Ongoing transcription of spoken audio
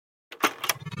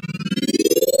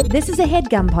This is a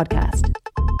HeadGum podcast.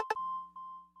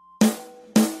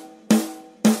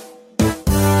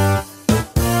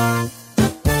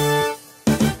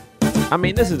 I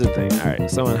mean, this is the thing. All right.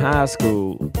 So in high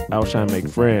school, I was trying to make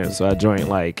friends. So I joined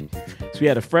so we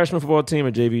had a freshman football team,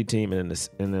 a JV team, and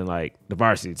then like the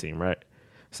varsity team, right?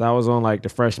 So I was on like the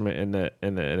freshman and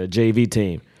the JV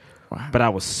team. Wow. But I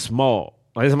was small.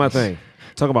 Like, this is my thing.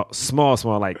 Talk about small.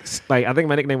 Like I think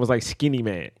my nickname was like Skinny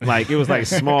Man. Like it was like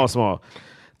small.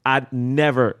 I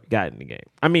never got in the game.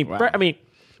 I mean, wow.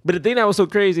 But the thing that was so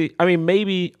crazy, I mean,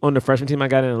 maybe on the freshman team I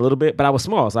got in a little bit, but I was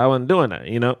small, so I wasn't doing that,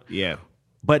 you know? Yeah.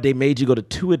 But they made you go to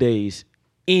two-a-days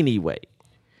anyway.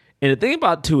 And the thing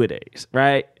about two-a-days,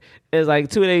 right, is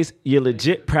like two-a-days, you're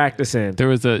legit practicing. There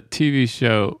was a TV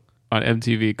show on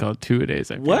MTV called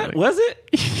Two-A-Days. What? Was it?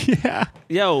 Yeah.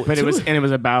 Yo. But it was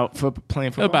about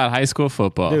playing football? About high school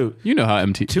football. Dude. You know how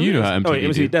MTV. You know how MTV. Oh,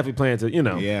 MTV definitely playing to, you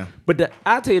know. Yeah. But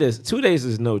I'll tell you this, 2 days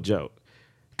is no joke.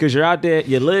 Because you're out there,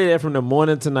 you're literally there from the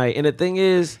morning to night. And the thing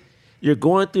is, you're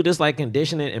going through this like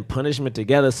conditioning and punishment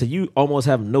together, so you almost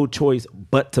have no choice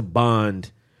but to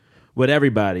bond with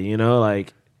everybody, you know?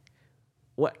 Like,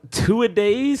 what,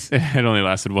 2-a-days? It only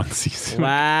lasted one season.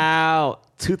 Wow.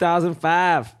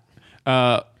 2005.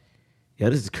 Yeah,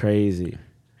 this is crazy.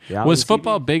 Was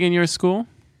football big in your school?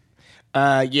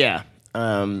 Yeah.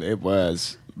 It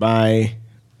was. My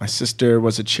sister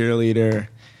was a cheerleader,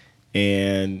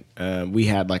 and we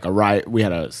had like there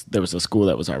was a school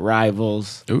that was our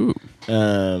rivals. Ooh.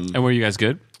 And were you guys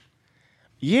good?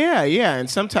 Yeah, and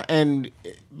sometimes I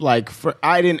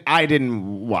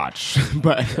didn't watch,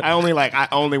 but I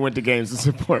only went to games to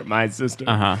support my sister.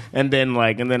 Uh-huh. And then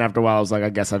after a while I was like,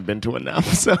 I guess I've been to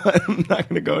enough, so I'm not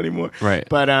going to go anymore. Right.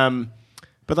 But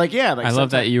yeah, I love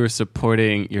that you were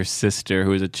supporting your sister,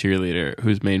 who is a cheerleader,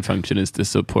 whose main function is to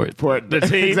support the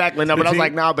team. Exactly. No, but I was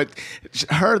like, no, but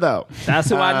her though. That's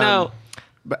who I know.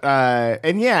 But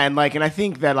and I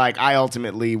think that like I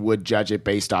ultimately would judge it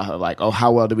based off of like, oh,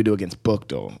 how well did we do against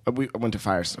Bookdale? I went to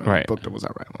Firestone. Right. Bookdale was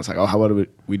our rival. I was like, oh, how well did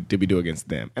we do against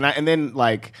them? And then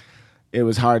like it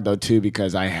was hard though too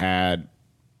because I had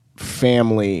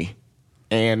family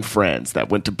and friends that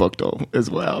went to Bookdale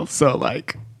as well. So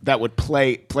like that would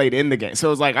played in the game. So it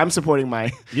was like I'm supporting my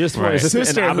sister who's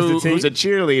a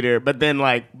cheerleader,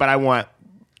 but I want.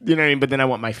 You know what I mean? But then I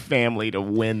want my family to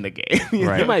win the game.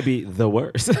 Right. It might be the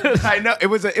worst. I know. It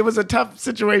was a tough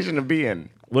situation to be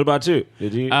in. What about you?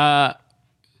 Did you? I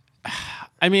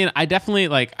mean, I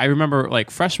definitely I remember like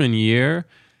freshman year,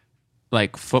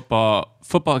 like football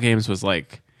games was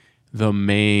like the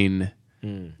main,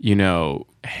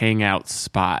 hangout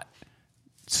spot.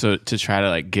 So to try to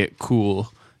like get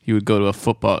cool, you would go to a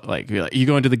football, you're like, you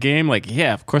going to the game? Like,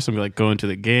 yeah, of course I'm like going to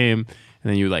the game. And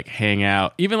then you like hang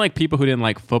out. Even like people who didn't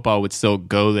like football would still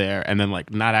go there and then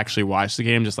like not actually watch the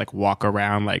game, just like walk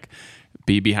around, like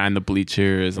be behind the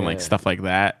bleachers and like stuff like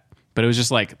that. But it was just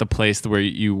like the place where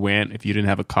you went if you didn't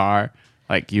have a car.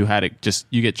 Like you had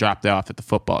you get dropped off at the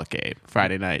football game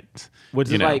Friday night.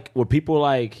 Which is like, were people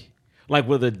like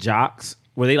were the jocks?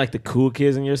 Were they like the cool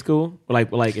kids in your school?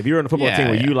 Like if you were on the football team,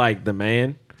 were you like the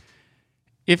man?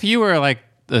 If you were like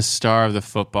the star of the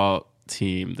football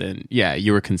team, then yeah,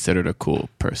 you were considered a cool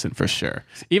person for sure.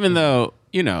 Even though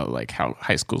like how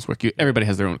high schools work, everybody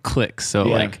has their own cliques. So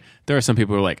like there are some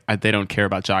people who are like they don't care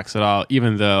about jocks at all,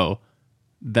 even though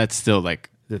that's still like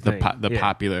the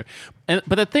popular.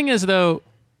 But the thing is though,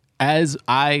 as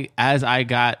I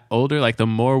got older, like the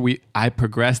more I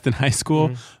progressed in high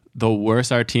school, the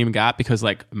worse our team got because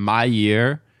like my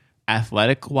year,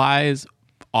 athletic wise,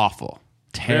 awful.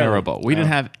 Terrible. Really? We didn't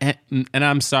have, and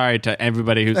I'm sorry to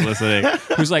everybody who's listening,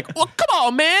 who's like, well, come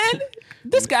on, man.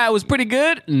 This guy was pretty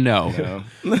good. No.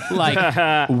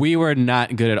 Like, we were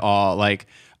not good at all. Like,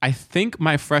 I think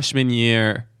my freshman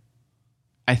year,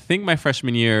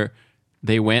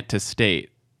 they went to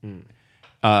state,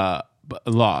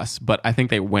 lost, but I think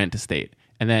they went to state.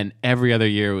 And then every other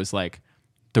year was like,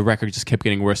 the record just kept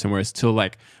getting worse and worse till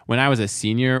like, when I was a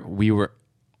senior, we were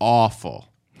awful.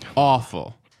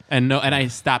 And I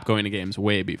stopped going to games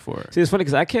way before. See, it's funny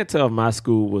because I can't tell if my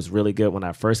school was really good when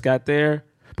I first got there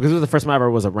because it was the first time I ever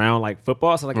was around like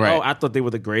football. So I thought they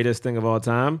were the greatest thing of all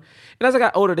time. And as I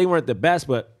got older, they weren't the best.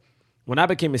 But when I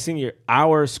became a senior,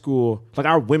 our school, like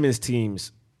our women's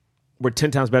teams, were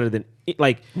 10 times better than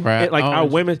our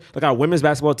women's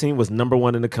basketball team was number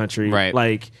 1 in the country. Right.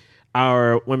 Like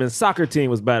our women's soccer team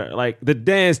was better. Like the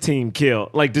dance team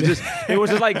killed. Like it was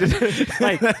just like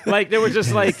they were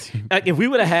just like if we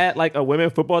would have had like a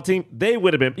women's football team, they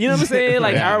would have been. You know what I'm saying?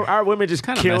 Like our women just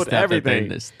kind of killed everything.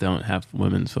 They just don't have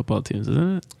women's football teams,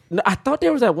 isn't it? No, I thought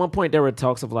there was at one point there were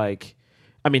talks of like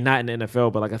I mean, not in the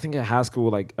NFL, but like I think in high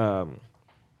school, like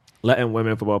letting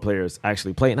women football players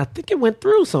actually play, and I think it went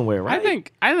through somewhere, right? I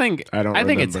think don't it's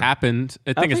remember. happened.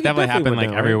 I think think it's it definitely definitely happened went like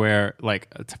down, right? everywhere, like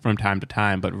from time to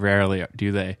time, but rarely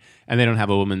do they. And they don't have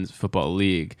a women's football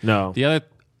league. No.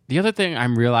 The other thing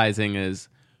I'm realizing is,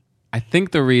 I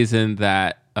think the reason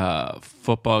that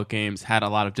football games had a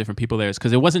lot of different people there is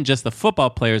because it wasn't just the football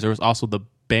players; there was also the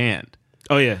band.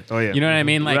 Oh yeah. You know what I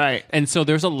mean? Like, Right. And so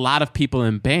there's a lot of people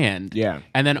in band. Yeah.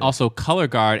 And then also color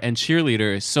guard and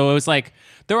cheerleaders. So it was like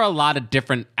there were a lot of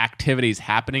different activities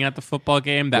happening at the football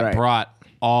game that Right. brought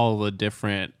all the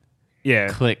different Yeah.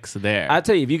 cliques there. I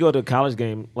tell you, if you go to a college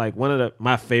game, like one of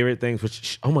my favorite things,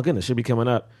 which oh my goodness, should be coming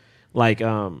up, like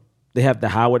they have the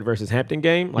Howard versus Hampton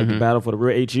game, like the battle for the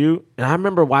real HU, and I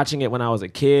remember watching it when I was a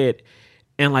kid,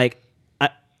 and like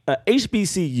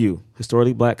HBCU,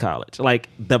 historically black college, like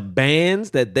the bands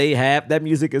that they have, that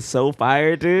music is so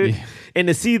fire, dude, and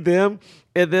to see them,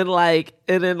 and then like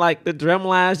the drum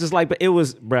lines, just like, but it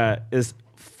was, bruh, it's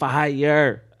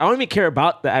fire. I don't even care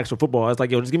about the actual football. It's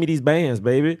like, yo, just give me these bands,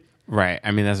 baby. Right.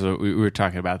 I mean, that's what we were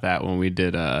talking about that when we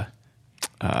did Drumline.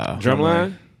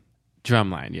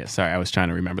 Drumline. Yeah. Sorry, I was trying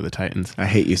to remember the Titans. I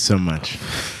hate you so much.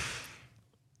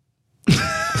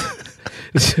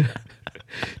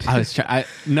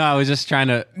 I was just trying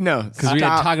to because we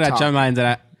had talked about Drumlines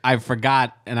and I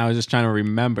forgot, and I was just trying to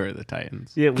remember the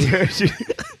Titans. Yeah, we heard you.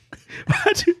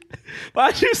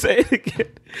 Why'd you say it again?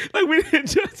 Like we didn't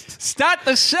just Start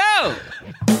the show.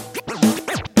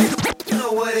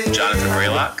 Jonathan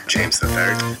Raylock, James the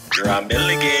Third, Drum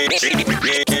Milligan.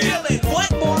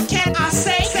 What more can I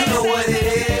say? You know what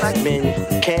it is. Black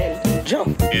men can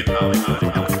jump.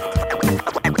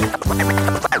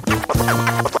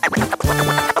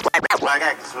 Black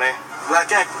actors, man.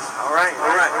 Black actors. All right.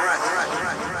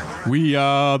 We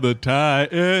are the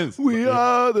Titans. We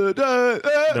are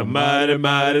the mighty,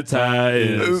 mighty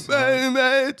Titans.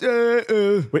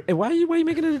 Wait, and why are you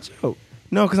making it a joke?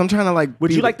 No, because I'm trying to like.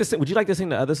 Would you like to sing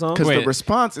the other song? Because the Wait.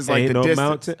 response is like Ain't the no distance.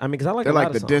 mountain. I mean, because I like They're a lot like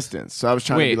of the songs. distance. So I was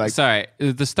trying to Wait, be like, sorry.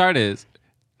 The start is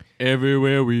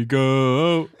everywhere we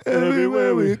go.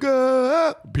 everywhere we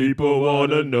go, People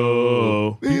wanna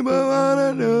know people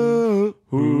wanna know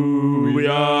who we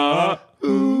are,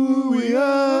 who we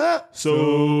are.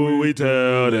 so we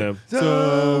tell them.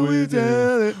 So we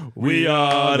tell it. We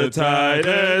are the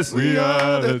Titans. We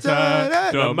are the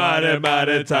Titans. The mighty,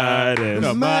 mighty Titans.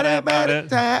 The mighty, mighty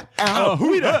Titans.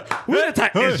 Who the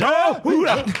Titans, y'all? Who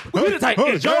the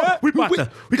Titans, y'all? We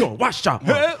gonna watch y'all.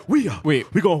 We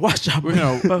gonna watch y'all. We're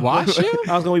gonna watch you?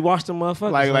 I was gonna watch them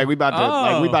motherfuckers. Like we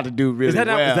about to do really is that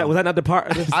not, well. was that not the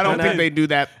part? I don't think they do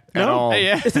that at all.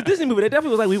 Yeah. It's a Disney movie. They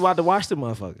definitely was like, we about to watch the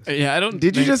motherfuckers. Yeah, I don't.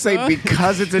 Did you think just say so.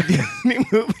 because it's a Disney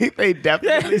movie? They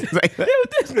definitely say It that.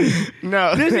 was Disney.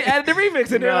 No, Disney added the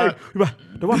remix, and they're No. like, we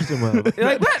about to watch them motherfuckers. You're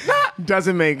like, what? Nah.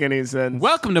 doesn't make any sense.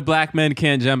 Welcome to Black Men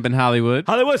Can't Jump in Hollywood.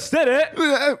 Hollywood City.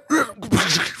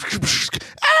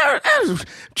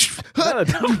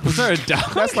 Was there a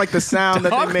dog? That's like the sound that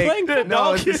Dog they playing make. football?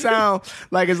 No, it's the sound.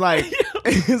 Like it's like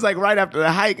it's like right after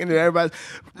the hike, and then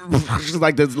everybody's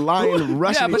like this lion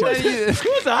rushing Yeah, but each then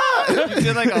other. you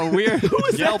did like a weird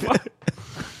yelp. Who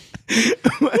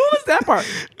was that part?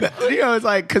 You know, it's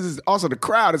like because it's also the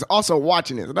crowd is also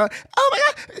watching it. And oh my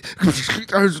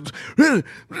god!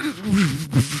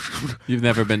 You've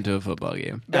never been to a football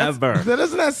game. Ever.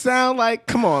 Doesn't that sound like?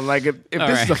 Come on, like if All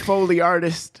this is a right. Foley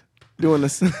artist doing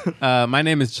this. My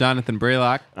name is Jonathan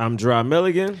Braylock. I'm Dry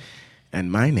Milligan. And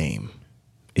my name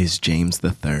is James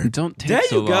the Third. Don't take There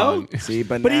so you go. long. See,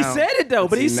 but He now- said it though.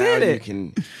 But he see, said now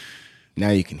it. Now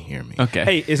you can hear me. Okay.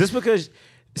 Hey, is this because?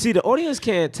 See, the audience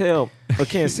can't tell or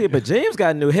can't see it, but James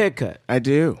got a new haircut. I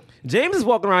do. James is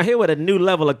walking around here with a new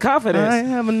level of confidence. I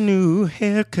have a new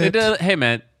haircut. It does- hey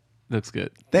man, looks good.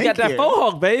 Thank You got that you. faux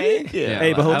hawk, baby. Thank you.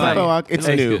 Hey, but whole I like time, it. It's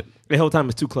It looks new. good. the whole time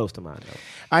is too close to mine though.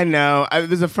 I know. It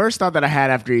was the first thought that I had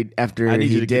after I need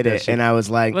you he to did get that it, shit. and I was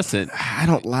like, Listen, I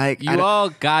don't like. You all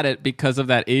got it because of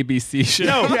that ABC show.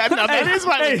 Yeah, no, that is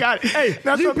why we got it. Hey,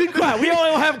 That's you what be quiet. We only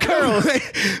don't have curls.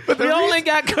 But the We only reason,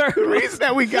 got the curls. reason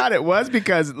that we got it was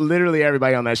because literally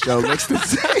everybody on that show looks the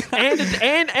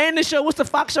same. and the show. What's the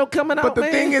Fox show coming out? But the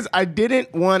man? thing is, I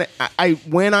didn't want I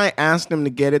when I asked him to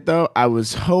get it though, I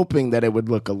was hoping that it would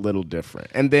look a little different.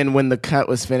 And then when the cut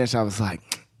was finished, I was like,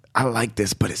 I like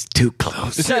this, but it's too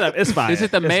close. shut up. It's fine. Is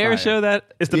it the mayor show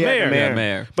that? It's the Yeah, mayor. the mayor. Yeah,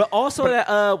 mayor. But also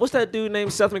that what's that dude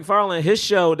named Seth MacFarlane? His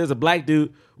show, there's a black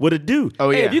dude with a dude. Oh,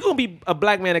 Hey, yeah. if you're gonna be a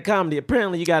black man in comedy,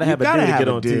 apparently you gotta have You a gotta dude to have get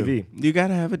a on do. TV. You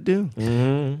gotta have a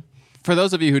do. For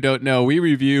those of you who don't know, we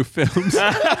review films.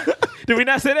 Did we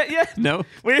not say that yet? No.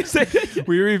 We didn't say that yet.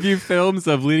 We review films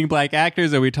of leading black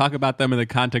actors, and we talk about them in the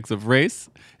context of race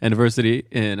and diversity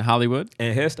in Hollywood.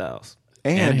 And hairstyles.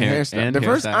 And hair- hairstyle. and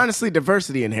hairstyle. Honestly,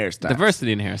 diversity in hairstyle.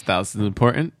 Diversity in hairstyles is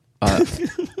important.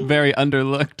 Very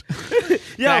underlooked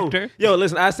factor. Yo,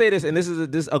 listen, I say this, and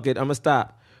okay, I'm gonna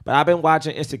stop. But I've been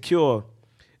watching Insecure,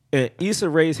 and Issa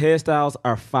Rae's hairstyles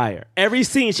are fire. Every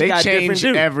scene she They got different change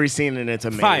dudes. every scene, and it's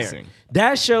amazing. Fire.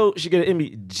 That show should get an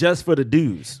Emmy just for the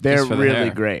dudes. They're for the really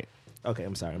hair. great. Okay,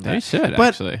 I'm sorry. I'm They back. should, But-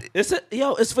 actually. That's a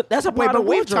Wait, part but of we've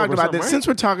wardrobe talked or about something, this right? since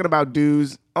we're talking about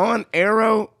dudes on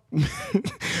Arrow.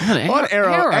 On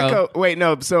Arrow, Echo. Wait,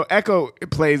 no. So Echo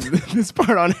plays this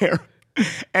part on Arrow,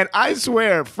 and I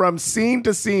swear, from scene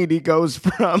to scene, he goes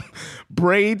from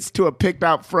braids to a picked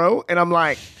out fro, and I'm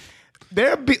like,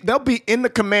 they'll be in the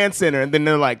command center, and then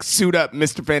they're like, suit up,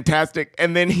 Mr. Fantastic,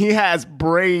 and then he has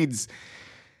braids.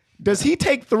 Does he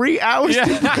take 3 hours to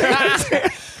braid his hair?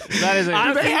 That is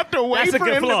Do they have to wait That's a for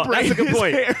good him flaw. to braid That's a good his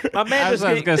point. hair? My man I was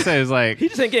just going to say, is like, he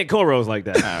just ain't getting cornrows like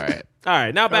that. all right. All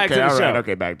right, now back to the all show. right,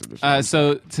 okay, back to the show.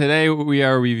 So today we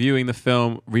are reviewing the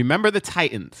film Remember the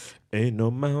Titans. Ain't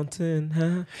no mountain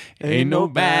high, Ain't no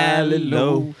valley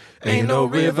low, ain't no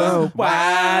river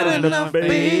wide enough,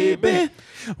 baby.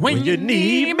 When you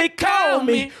need me, call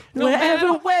me.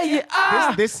 Wherever where you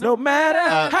are, This- no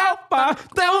matter how far.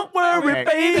 Don't worry, Okay.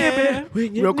 baby.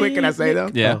 When you Real quick, can I need say me- though?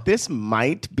 Yeah. This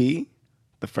might be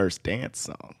the first dance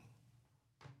song.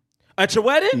 At your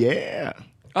wedding? Yeah.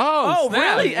 Oh,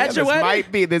 snap. really? At your this wedding?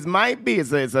 might be.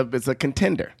 It's a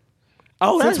contender.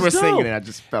 Oh, Since that's we're dope. singing it, I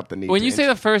just felt the need. When to you say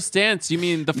the first dance, you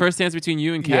mean the first dance between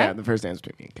you and yeah, Kat? the first dance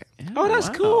between me and Kat. Oh, that's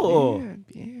cool.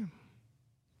 Yeah.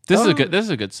 This is a good. This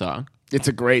is a good song. It's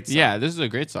a great song. Yeah, this is a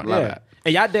great song. Yeah. Love that.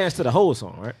 And y'all danced to the whole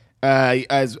song, right?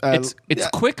 It's yeah,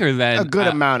 quicker than a good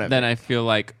amount of than it. I feel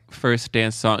like first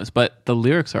dance songs, but the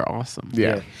lyrics are awesome.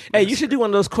 Yeah. Hey, you should do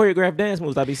one of those choreographed dance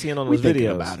moves I be seeing on those Thinking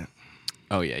videos. about it.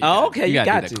 Oh yeah. Oh, okay, you gotta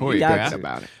got do to. that You got choreograph. to.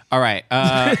 About it. All right.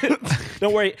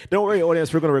 Don't worry,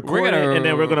 audience. We're gonna record gonna- it and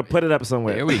then we're gonna put it up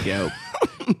somewhere. There we go.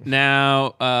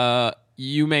 Now,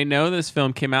 you may know this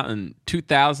film came out in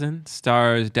 2000,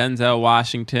 stars Denzel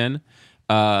Washington.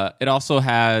 It also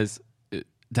has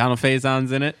Donald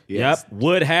Faison's in it. Yes. Yep.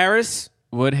 Wood Harris.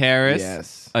 Wood Harris.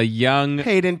 Yes. A young,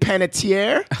 Hayden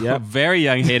Panettiere. a Yep. very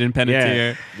young Hayden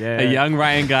Panettiere. Yeah. A young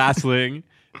Ryan Gosling.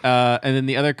 And then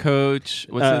the other coach,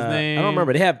 what's his name? I don't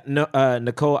remember. They have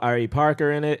Nicole Ari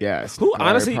Parker in it. Yes, Who Nicole Ari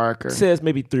honestly Parker. says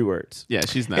maybe 3 words. Yeah,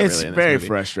 she's not It's really in this very movie.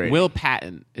 frustrating. Will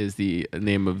Patton is the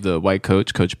name of the white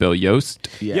coach, Coach Bill Yost.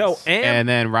 Yes. Yo, And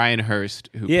then Ryan Hurst,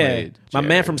 who yeah, played my Jared.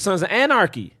 man from Sons of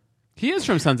Anarchy. He is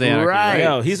from Sons of Anarchy, Right. right?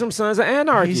 Yo, he's from Sons of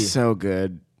Anarchy. He's so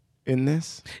good in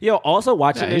this. Yo, also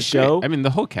watching Yeah, this he's great. show, I mean, the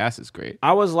whole cast is great.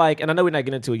 I was like, and I know we're not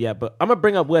getting into it yet, but I'm gonna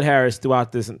bring up Wood Harris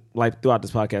throughout this podcast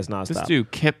nonstop. This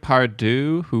dude, Kip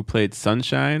Pardue, who played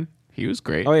Sunshine, he was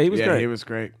great. Oh yeah, he was great. He was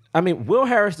great. I mean, Will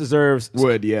Harris deserves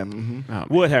Wood, yeah. Mm-hmm. Oh, man.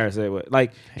 Wood Harris. They would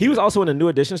like he was also in a New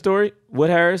Edition story, Wood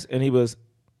Harris, and he was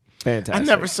I fantastic.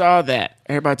 never saw that.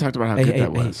 Everybody talked about how Hey, good hey,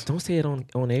 that hey, was. don't say it on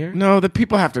air. No, the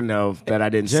people have to know that I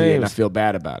didn't see it, and I James. feel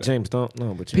bad about it. James, don't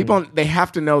no. But James, People, they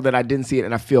have to know that I didn't see it,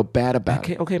 and I feel bad about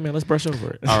Okay, it. okay, man, let's brush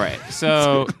over it. All right.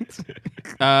 So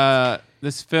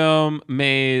this film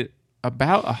made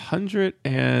about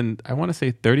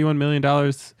 $31 million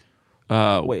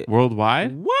Wait.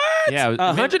 worldwide. What? Yeah, it was-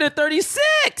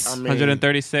 136.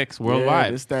 136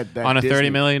 worldwide it's that on a Disney-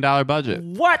 $30 million budget.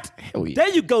 What? Hell yeah. There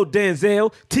you go,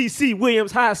 Denzel. T.C.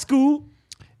 Williams High School.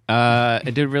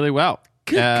 It did really well.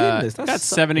 Good goodness, that's got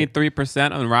so-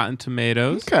 73% on Rotten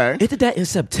Tomatoes. Okay. It did that in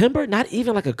September. Not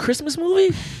even like a Christmas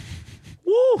movie.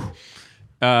 Woo.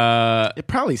 It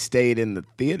probably stayed in the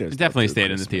theaters. It definitely though, through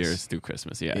stayed in the Christmas. theaters through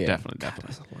Christmas. Yeah, Yeah. definitely.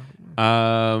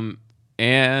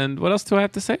 And what else do I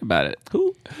have to say about it?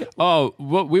 Who? Oh,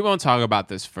 well, we won't talk about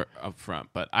this up front,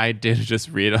 but I did just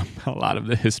read a lot of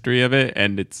the history of it,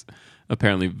 and it's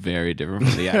apparently very different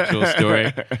from the actual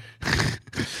story.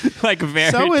 Like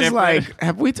very So it's different.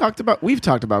 like, we've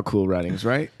talked about Cool Runnings,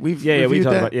 right? Yeah, we reviewed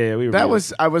talked that? about- yeah, we That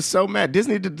reviewed I was so mad.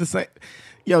 Disney did the same.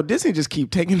 Yo, Disney just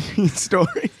keep taking these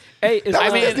stories. Hey, is,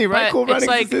 That was Disney, right? but Cool it's Runnings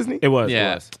like- is Disney. it was.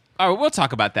 yeah. It was. All right, we'll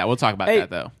talk about that. We'll talk about Hey, that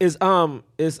though. is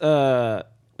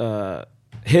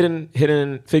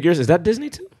Hidden Figures, is that Disney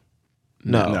too?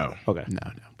 No. No. Okay.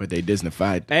 No. But they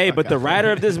Disneyfied. Hey, but the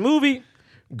writer of this movie,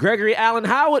 Gregory Allen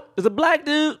Howard, is a black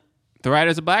dude. The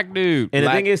writer's a black dude. And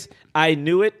Black- the thing is, I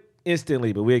knew it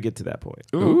instantly, but we'll get to that point.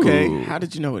 Okay. Ooh. How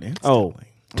did you know it Oh, instantly?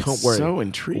 don't worry. So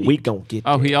intrigued. We gonna get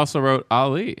Oh, there. he also wrote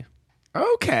Ali.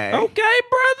 Okay. Okay, Or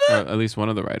brother. at least one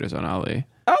of the writers on Ali.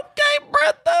 Okay,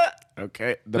 brother.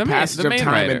 Okay. The The main- passage the of main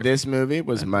time writer. in this movie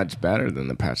was much better than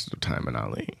the passage of time in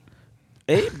Ali.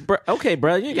 Hey, bro, okay,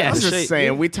 bro. You got I'm to just shake.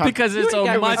 saying we talk Because it's ain't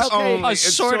a got much okay. a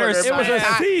shorter. It was a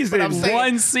season. But I'm saying,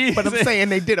 One season. But I'm saying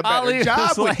they did a better Ali job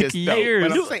was with like this years. though.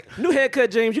 But I'm saying, New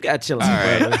haircut, James. You got to chill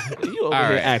out, brother. You over All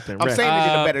here right. acting. I'm right. saying they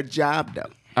did a better job though.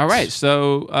 All right.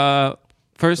 So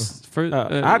first,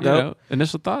 I go.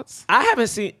 initial thoughts. I haven't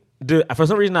seen. Dude, for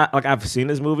some reason, I've seen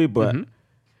this movie, but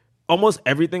almost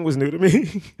everything was new to me.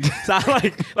 So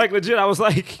I like legit. I was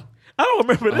like, I don't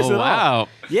remember this at all. Wow.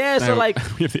 Yeah. So Now, like,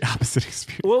 we have the opposite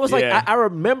experience. well, it was like Yeah. I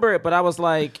remember it, but I was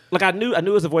like I knew it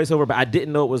was a voiceover, but I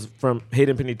didn't know it was from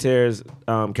Hayden Panettiere's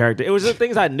character. It was just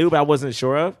things I knew, but I wasn't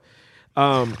sure of.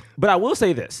 But I will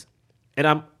say this,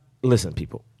 and listen,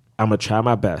 people. I'm gonna try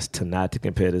my best to not to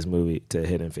compare this movie to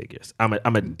Hidden Figures. I'm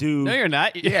a do. No, you're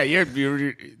not. Yeah, you're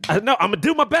No, I'm gonna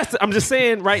do my best. I'm just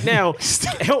saying right now,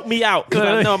 help me out because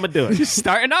I know I'm gonna do it. You're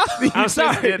starting off. I'm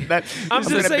sorry. I'm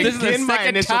just saying This is the begin my second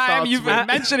initial time thoughts you've with-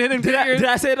 mentioned Hidden Did Figures.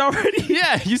 I say it already?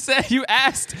 Yeah, you said you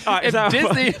asked right, if so-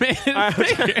 Disney made Hidden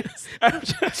Figures.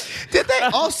 Did they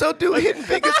also do Hidden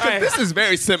Figures? 'Cause this is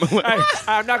very similar.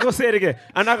 I'm not gonna say it again.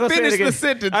 I'm not gonna Finish say it again. the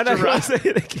sentence, I'm not gonna Gerard. say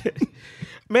it again.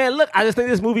 Man, look, I just think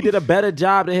this movie did a better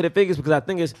job than Hidden Figures because I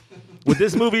think it's what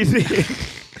this movie did.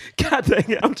 God dang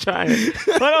it, I'm trying.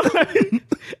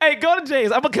 Hey, go to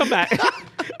James. I'm gonna come back.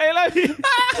 Hey, let me.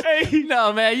 Hey,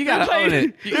 No, man, you gotta played- own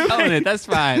it. You own it. That's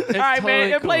fine. It's all right, man.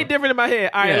 totally It played cool. different in my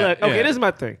head. All right, Yeah, look. Okay, yeah. this is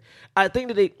my thing. I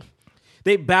think that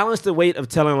they balanced the weight of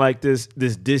telling like this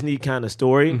Disney kind of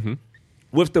story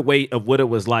with the weight of what it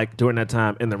was like during that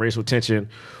time and the racial tension,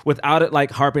 without it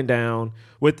like harping down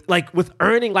with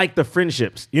earning like the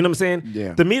friendships. You know what I'm saying?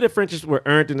 Yeah. To me, the friendships were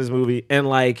earned in this movie, and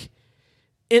like.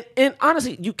 And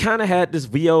honestly, you kind of had this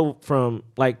VO from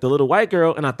like the little white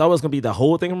girl, and I thought it was gonna be the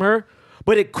whole thing from her,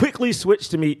 but it quickly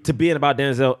switched to me to being about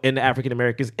Denzel and the African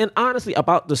Americans, and honestly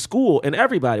about the school and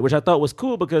everybody, which I thought was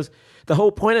cool because the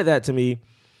whole point of that to me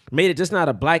made it just not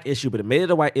a black issue, but it made it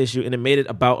a white issue, and it made it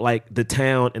about like the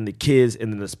town and the kids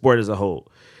and then the sport as a whole.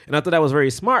 And I thought that was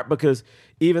very smart because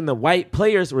even the white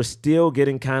players were still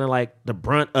getting kind of like the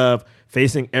brunt of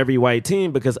facing every white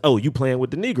team because, oh, you playing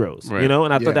with the Negroes, you Right. know?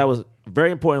 And I Yeah. thought that was very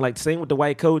important. Like, same with the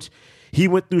white coach. He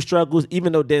went through struggles,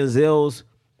 even though Denzel's,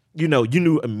 you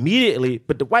knew immediately,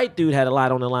 but the white dude had a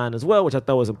lot on the line as well, which I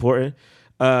thought was important.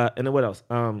 And then what else?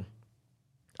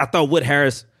 I thought Wood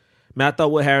Harris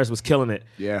was killing it.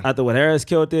 Yeah. I thought Wood Harris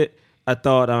killed it. I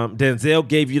thought Denzel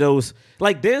gave you those,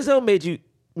 like Denzel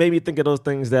made me think of those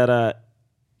things that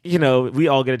we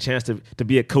all get a chance to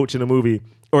be a coach in a movie,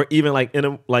 or even like in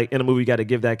a movie you got to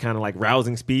give that kind of like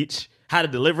rousing speech, how to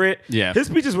deliver it. Yeah. His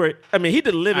speeches were, he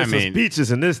delivered some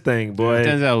speeches in this thing, boy.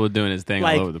 Denzel was doing his thing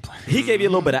Like, all over the place. he gave you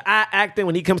a little bit of eye acting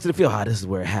when he comes to the field. This is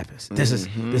where it happens. This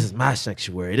is my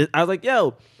sanctuary. I was like,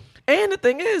 yo. And the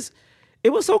thing is, it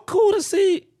was so cool to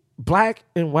see black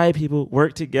and white people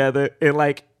work together. And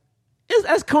like,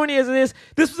 as corny as it is,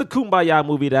 this was a kumbaya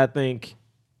movie that I think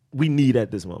we need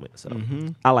at this moment. So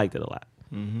I liked it a lot.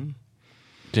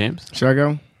 James? Should I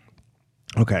go?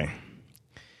 Okay.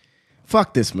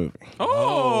 Fuck this movie.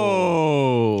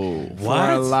 Oh.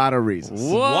 For a lot of reasons.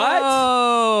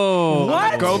 Whoa.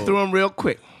 What? Go through them real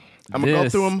quick. I'm going to go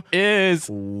through them Is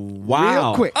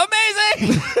real quick.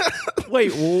 amazing.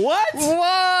 Wait, what? Whoa.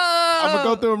 I'm going to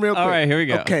go through them real quick. All right, here we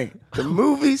go. Okay. The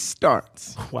movie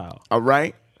starts. Wow. All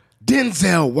right.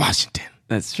 Denzel Washington.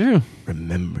 That's true.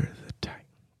 Remember the Titans.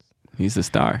 He's a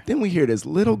star. Then we hear this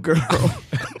little girl.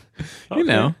 You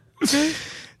know.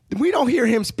 We don't hear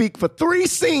him speak for 3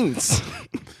 scenes.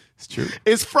 It's true.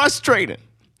 It's frustrating.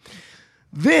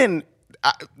 Then,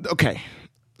 okay.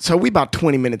 So we about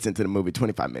 20 minutes into the movie,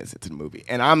 25 minutes into the movie,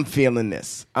 and I'm feeling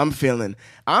this. I'm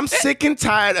sick and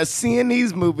tired of seeing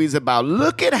these movies about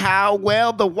look at how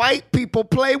well the white people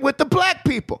play with the black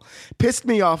people. Pissed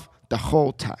me off the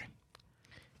whole time.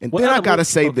 And then I gotta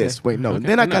say this. Wait, no.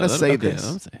 Then I gotta say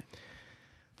this.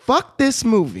 Fuck this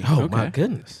movie. Oh, my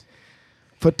goodness.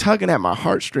 For tugging at my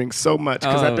heartstrings so much.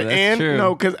 Because at the that's end,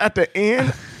 true. because at the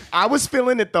end, I was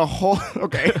feeling it the whole,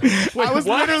 okay. I was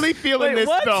what? literally feeling Wait, this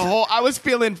what? I was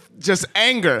feeling just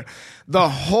anger the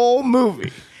whole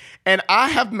movie. And I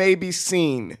have maybe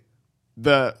seen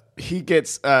he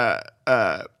gets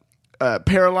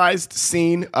paralyzed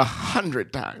scene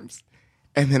 100 times.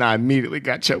 And then I immediately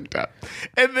got choked up.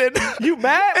 And then You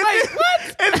mad? And Wait,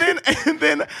 then, what? And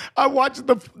then I watched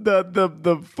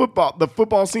the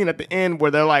football scene at the end where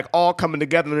they're like all coming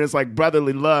together and it's like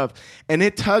brotherly love, and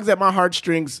it tugs at my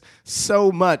heartstrings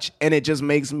so much, and it just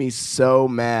makes me so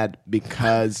mad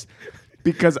because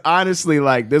honestly,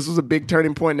 like, this was a big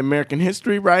turning point in American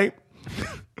history, right?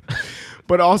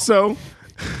 But also,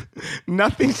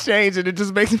 nothing's changed, and it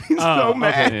just makes me so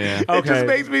mad. yeah. It just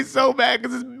makes me so mad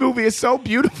because this movie is so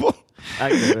beautiful. I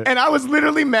get it. And I was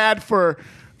literally mad for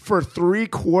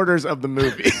 3/4 of the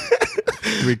movie.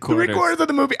 3/4. 3/4 of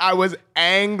the movie, I was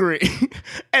angry.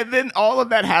 And then all of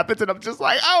that happens, and I'm just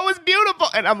like, oh, it was beautiful.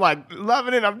 And I'm like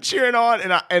loving it. I'm cheering on.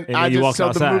 And I then you just walk so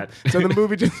outside.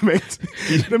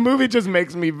 the movie just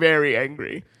makes me very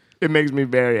angry. It makes me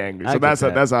very angry. So that's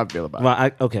how I feel about it.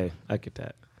 Well, I get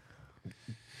that.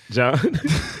 John?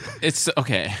 It's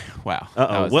okay. Wow.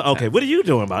 Uh-oh. Well, okay, what are you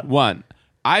doing about it? One,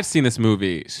 I've seen this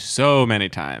movie so many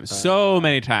times, so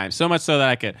much so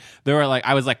that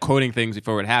I was like quoting things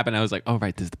before it happened. I was like, oh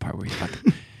right, this is the part where this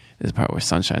is the part where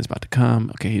Sunshine's about to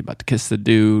come. Okay, he's about to kiss the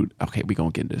dude. Okay, we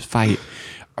gonna get into this fight.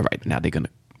 All right, now they're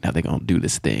gonna do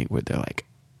this thing where they're like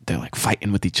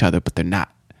fighting with each other, but they're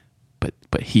not. But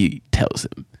he tells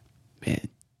him, man,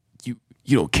 you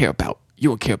don't care about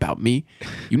me.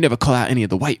 You never call out any of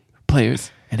the white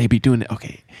players, and they be doing it.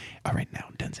 Okay, all right, now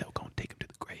Denzel gonna take him to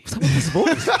the grave. What's up with this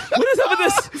voice? What is up with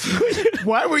this?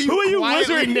 Why were you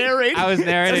quietly narrating? I was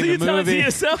narrating you the telling to movie.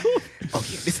 yourself? Okay,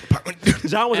 this is the part when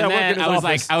John was at And work then in his I was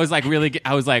office. like, oh no,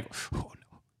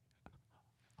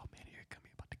 oh man, here he come.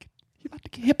 He about to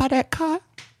get hit by that car.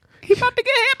 He about to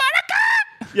get hit by that car.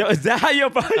 Yo, is that how your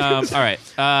body? All right.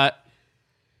 Yeah,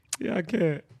 I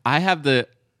can't. I have the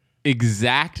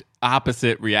exact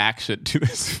opposite reaction to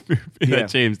this movie that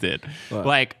James did. What?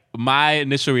 Like my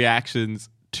initial reactions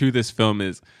to this film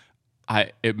is,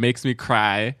 it makes me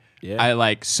cry. Yeah. I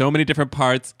like so many different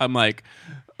parts. I'm like,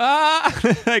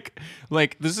 like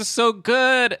this is so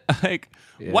good. Like,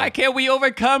 why can't we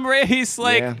overcome race?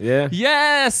 Like, Yeah.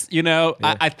 yes,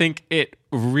 I think it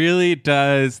really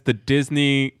does the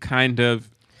Disney kind of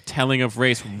telling of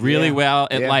race really well.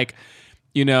 It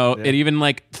it even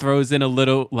like throws in a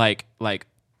little like, hey,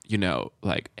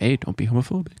 don't be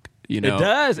homophobic. It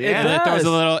does. It And does. it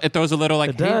throws a little like,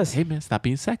 It does. hey man, stop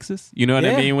being sexist. You know what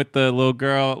I mean? With the little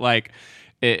girl, like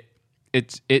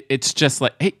it's just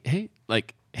like, hey,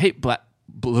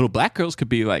 little black girls could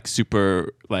be like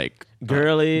super like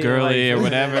Girly or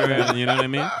whatever. And you know what I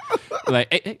mean?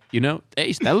 Like, hey,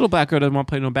 that little black girl doesn't want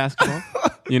to play no basketball.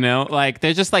 Like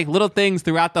there's just like little things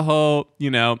throughout the whole,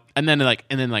 and then like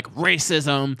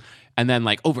racism, and then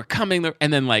like overcoming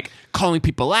and then like calling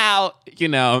people out.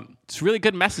 It's really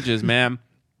good messages, man.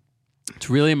 It's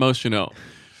really emotional.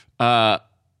 And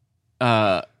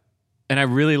I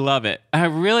really love it.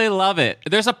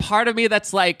 There's a part of me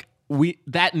that's like,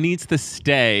 that needs to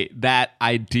stay, that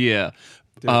idea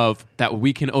of that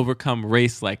we can overcome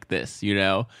race like this,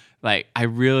 Like, I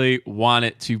really want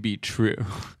it to be true.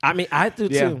 I mean, I do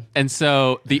too. And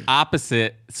so the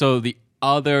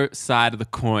other side of the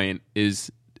coin is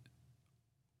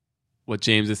what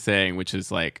James is saying, which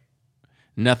is like,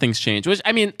 nothing's changed. Which,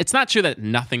 I mean, it's not true that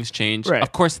nothing's changed. Right.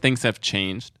 Of course, things have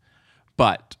changed,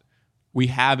 but we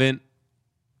haven't.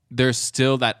 There's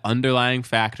still that underlying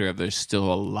factor of there's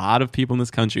still a lot of people in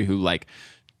this country who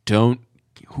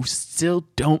who still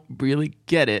don't really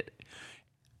get it.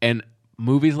 And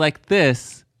movies like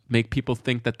this make people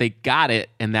think that they got it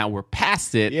and that we're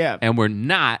past it, and we're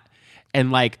not.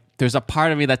 And like, there's a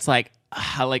part of me that's like,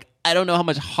 I don't know how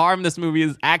much harm this movie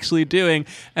is actually doing.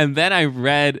 And then I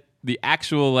read the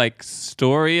actual like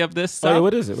story of this stuff. Oh,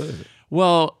 what is it?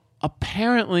 Well,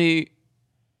 apparently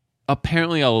a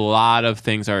lot of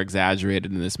things are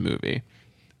exaggerated in this movie.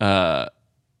 One,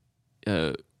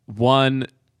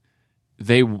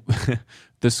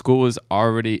 the school was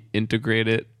already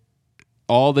integrated.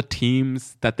 All the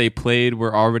teams that they played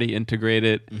were already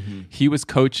integrated. Mm-hmm. He was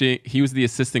the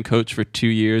assistant coach for 2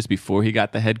 years before he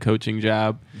got the head coaching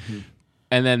job. Mm-hmm.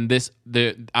 And then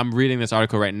I'm reading this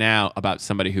article right now about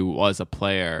somebody who was a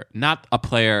player, not a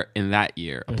player in that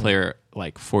year, a player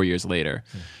like 4 years later,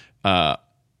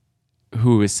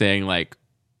 who is saying like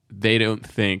they don't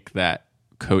think that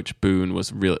Coach Boone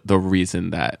was the reason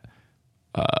that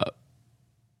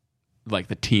like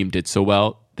the team did so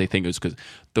well. They think it was because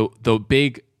the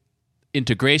big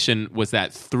integration was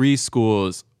that 3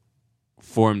 schools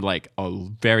formed like a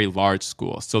very large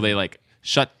school. So they like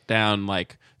shut down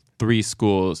like 3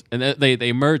 schools, and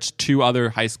they merged 2 other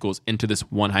high schools into this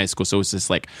one high school. So it's this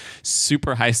like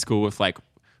super high school with like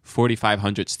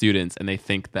 4,500 students, and they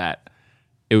think that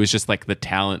it was just like the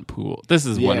talent pool. This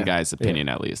is one guy's opinion,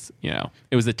 at least.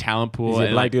 It was a talent pool. Is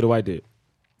it black dude or white dude?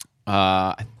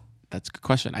 That's a good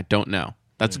question. I don't know.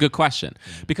 That's a good question,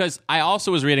 because I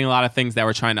also was reading a lot of things that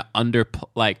were trying to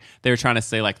they were trying to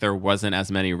say like there wasn't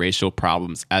as many racial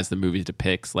problems as the movie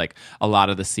depicts. Like a lot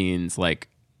of the scenes like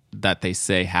that they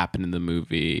say happened in the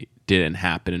movie didn't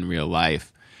happen in real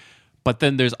life. But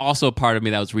then there's also a part of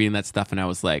me that was reading that stuff and I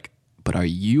was like, but are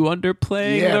you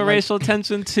underplaying Yeah, the like, racial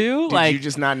tension too? Did you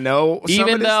just not know some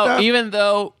of this stuff? even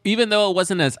though it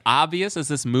wasn't as obvious as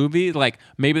this movie, like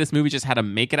maybe this movie just had to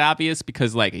make it obvious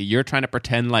because like you're trying to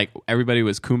pretend like everybody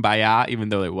was kumbaya even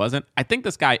though it wasn't. I think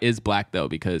this guy is black though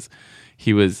because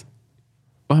he was.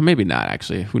 Well, maybe not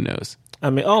actually. Who knows? I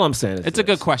mean, all I'm saying is It's a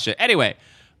good question. Anyway,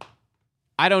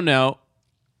 I don't know.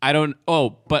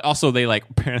 But also they like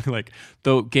apparently like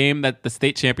the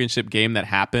state championship game that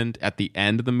happened at the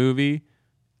end of the movie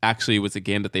actually was a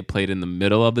game that they played in the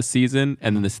middle of the season,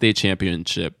 and then the state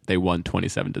championship they won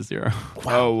 27-0.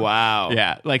 Oh wow.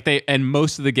 Yeah, like and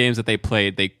most of the games that they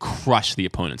played, they crushed the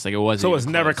opponents. Like it wasn't. So it's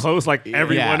never close. Like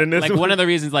everyone in this. Like one of the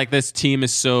reasons like this team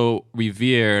is so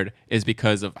revered is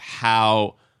because of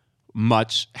how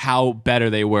better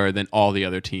they were than all the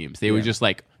other teams. They would just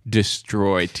like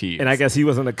destroy teams. And I guess he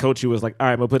wasn't a coach who was like, all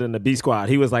right, I'm going to put in the B squad.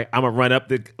 He was like, I'm going to run up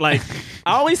the, like,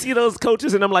 I always see those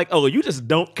coaches and I'm like, oh, you just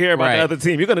don't care about the other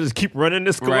team. You're going to just keep running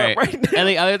this score up right now. And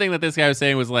the other thing that this guy was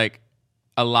saying was like,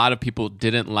 a lot of people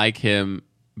didn't like him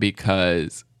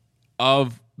because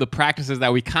of the practices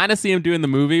that we kind of see him do in the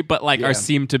movie, but like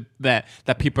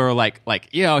that people are like,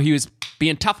 you know, he was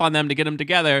being tough on them to get them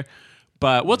together.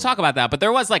 But we'll talk about that. But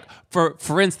there was like,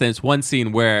 for instance, one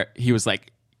scene where he was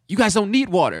like, you guys don't need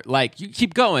water. Like, you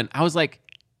keep going. I was like,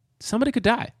 somebody could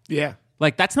die. Yeah.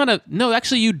 Like, that's not no,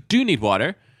 actually, you do need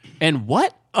water. And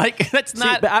what? Like, that's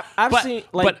not. But I've seen,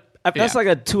 like, that's like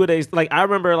a 2-a-days. Like, I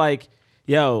remember, like,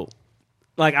 I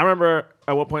remember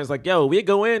at one point, it's like, we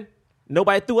go in.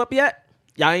 Nobody threw up yet?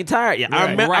 Y'all ain't tired yet.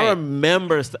 Right. I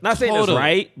remember. Not saying it's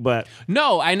right, but.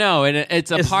 No, I know. And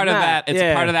it's a part of that. It's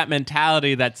a part of that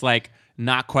mentality that's like,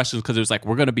 not questions because it was like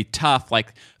we're gonna be tough,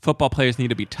 like football players need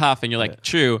to be tough, and you're like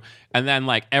true, and then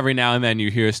like every now and then you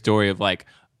hear a story of like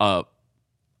a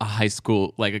high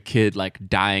school, like a kid like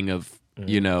dying of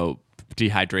you know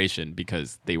dehydration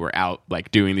because they were out like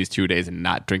doing these 2 days and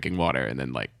not drinking water, and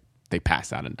then like they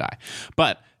pass out and die.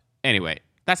 But anyway,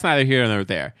 that's neither here nor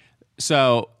there.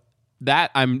 So that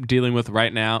I'm dealing with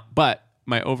right now, but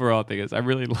my overall thing is I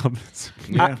really love this.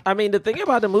 Yeah. I mean, the thing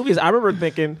about the movie is I remember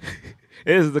thinking.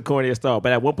 It is the corniest thought,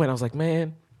 but at one point I was like,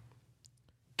 "Man,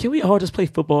 can we all just play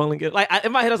football and get like?"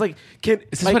 In my head, I was like, "Is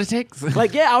this what it takes?"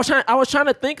 Like, yeah, I was trying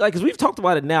to think like because we've talked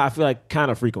about it now. I feel like kind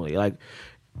of frequently, like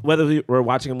whether we're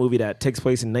watching a movie that takes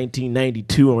place in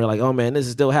 1992 and we're like, "Oh man, this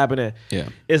is still happening." Yeah,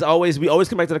 we always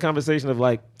come back to the conversation of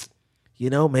like,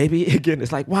 you know, maybe again,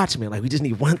 it's like Watchmen. Like we just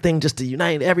need one thing just to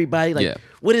unite everybody. Like,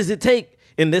 what does it take?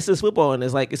 And this is football, and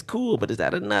it's like it's cool, but is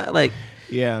that enough? Like,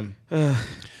 yeah.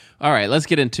 All right, let's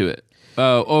get into it.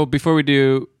 Before we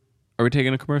do, are we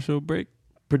taking a commercial break?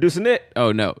 Producer Nick.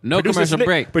 Oh, no commercial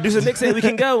break. Producer Nick said we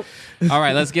can go. All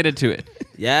right, let's get into it.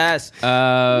 Yes.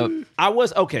 I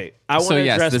want to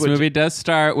address this movie does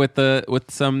start with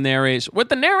some narration.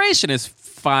 The narration is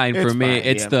fine for me.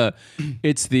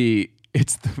 It's the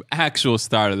actual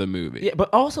start of the movie. Yeah, but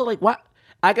also like what?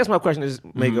 I guess my question is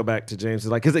go back to James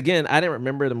is like because again I didn't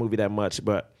remember the movie that much,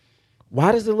 but.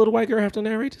 Why does the little white girl have to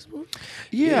narrate this movie?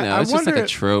 Yeah, it's just like a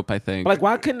trope, I think. Like,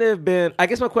 why couldn't it have been? I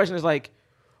guess my question is like,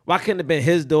 why couldn't it have been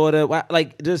his daughter? Why,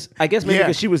 like, just I guess maybe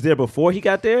because she was there before he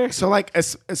got there. So, like,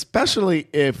 especially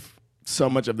if so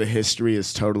much of the history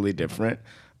is totally different.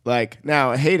 Like,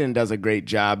 now Hayden does a great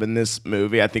job in this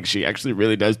movie. I think she actually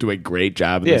really does do a great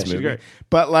job in this movie. Great.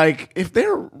 But like, if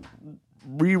they're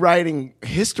rewriting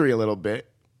history a little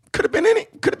bit, could have been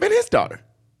his daughter.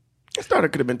 His daughter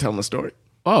could have been telling the story.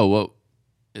 Oh well.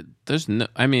 There's no.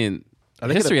 I mean,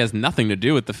 history has nothing to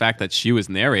do with the fact that she was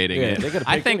narrating it.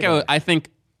 I think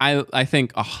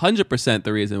 100%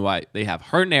 the reason why they have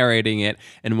her narrating it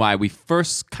and why we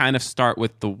first kind of start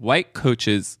with the white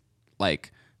coach's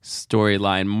like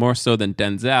storyline more so than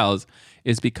Denzel's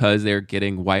is because they're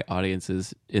getting white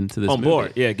audiences into this movie.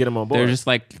 Board. Yeah, get them on board. They're just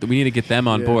like, we need to get them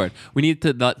on board. We need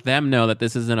to let them know that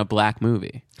this isn't a black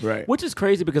movie. Right. Which is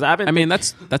crazy because I've been... I mean,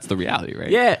 that's the reality,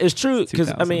 right? Yeah, it's true.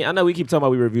 Because, I mean, I know we keep talking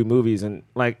about we review movies and,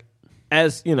 like,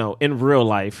 as, you know, in real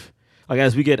life, like,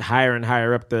 as we get higher and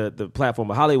higher up the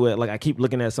platform of Hollywood, like, I keep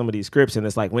looking at some of these scripts and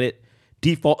it's like, when it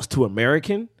defaults to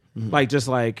American, like, just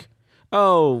like,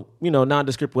 oh, you know,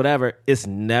 nondescript, whatever, it's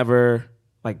never...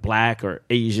 like black or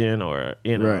Asian or,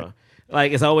 you know,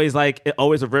 like it's always like, it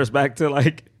always reverts back to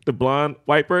like the blonde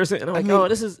white person. And I'm like,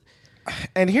 this is.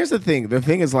 And here's the thing. The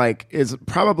thing is like, is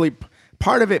probably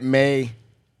part of it may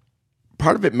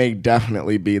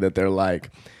definitely be that they're like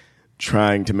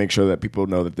trying to make sure that people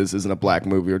know that this isn't a black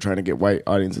movie or trying to get white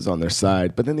audiences on their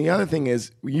side. But then the other thing is,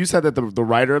 you said that the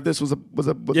writer of this was a it's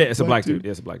a black dude.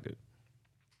 Yeah, it's a black dude.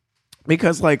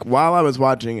 Because like while I was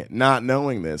watching it, not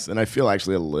knowing this, and I feel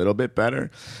actually a little bit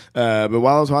better, but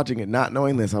while I was watching it, not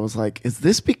knowing this, I was like, is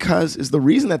the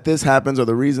reason that this happens, or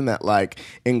the reason that like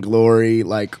in Glory,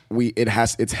 like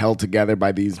it's held together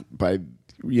by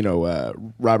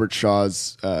Robert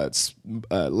Shaw's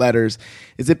letters,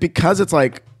 is it because it's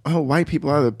like, oh, white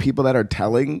people are the people that are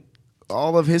telling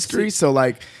all of history, so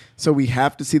we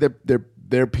have to see their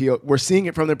POV, we're seeing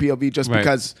it from their POV just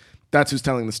because that's who's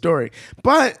telling the story.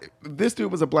 But this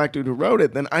dude was a black dude who wrote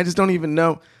it, then I just don't even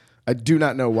know. I do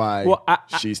not know why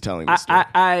she's telling the story.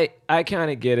 I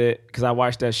kind of get it because I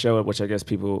watched that show, which I guess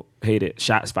people hated,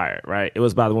 Shots Fired, right? It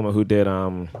was by the woman who did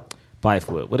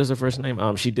Blythewood. What is her first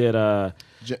name? She did Gina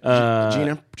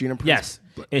Prince. Yes,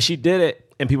 and she did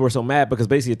it, and people were so mad because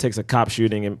basically it takes a cop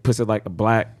shooting and puts it like a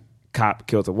black cop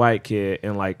kills a white kid,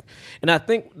 and I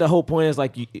think the whole point is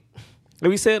like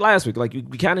we said last week, like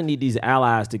we kind of need these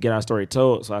allies to get our story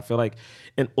told. So I feel like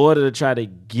in order to try to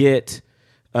get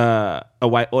a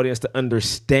white audience to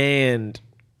understand,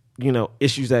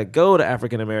 issues that go to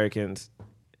African Americans,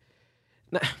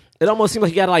 it almost seems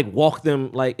like you gotta like walk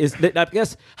them. Like I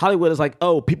guess Hollywood is like,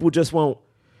 oh, people won't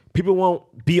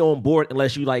be on board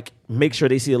unless you like make sure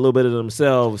they see a little bit of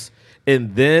themselves,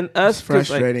 and then us. It's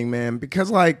frustrating, man,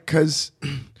 because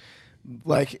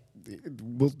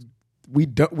we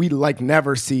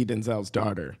never see Denzel's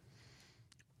daughter.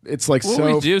 It's like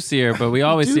we do see her, but we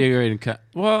always see her in.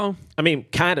 Well, I mean,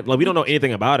 kind of like we don't know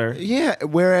anything about her. Yeah,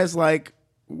 whereas Hayden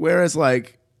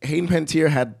Panettiere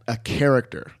had a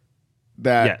character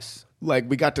that like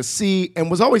we got to see and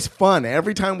was always fun.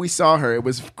 Every time we saw her, it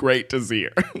was great to see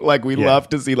her. Like we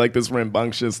loved to see like this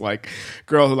rambunctious like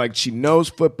girl who like she knows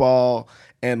football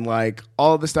and like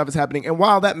all of this stuff is happening. And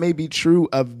while that may be true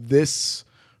of this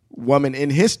woman in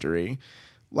history,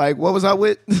 like what was that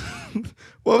with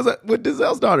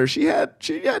Denzel's daughter? She had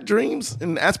dreams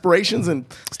and aspirations and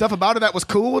stuff about her that was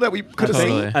cool that we could have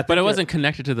seen. But it wasn't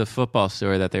connected to the football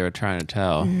story that they were trying to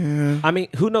tell. Yeah. I mean,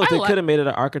 who knows? They could have made it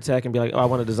an architect and be like, oh, I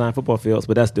want to design football fields,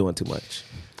 but that's doing too much.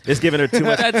 It's giving her too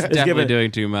much. That's definitely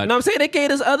doing too much. No, I'm saying they gave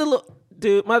this other little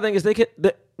dude. My thing is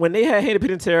when they had Hayden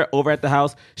Panettiere over at the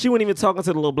house, she wasn't even talking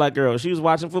to the little black girl. She was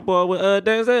watching football with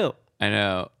Denzel. I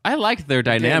know. I liked their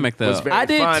dynamic, though. I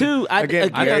did fun. too.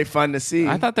 Very fun to see.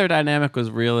 I thought their dynamic was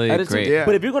really great. Yeah.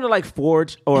 But if you're gonna like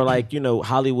forge or like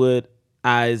Hollywood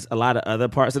eyes a lot of other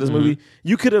parts of this movie,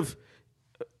 you could have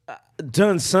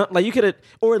done something. Like you could have,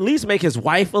 or at least make his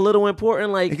wife a little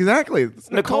important. Like exactly. It's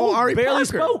Nicole Ari barely Parker.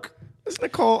 spoke. It's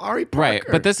Nicole Ari Parker. Right,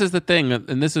 but this is the thing,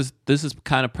 and this is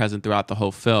kind of present throughout the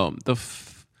whole film.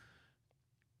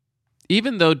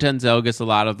 Even though Denzel gets a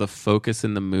lot of the focus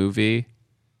in the movie,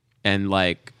 and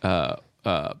like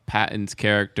Patton's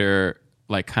character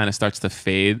like kind of starts to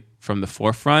fade from the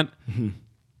forefront,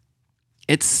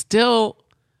 it's still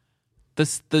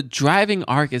the driving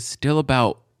arc is still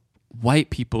about white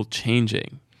people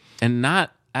changing, and not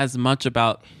as much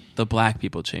about the black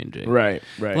people changing. Right.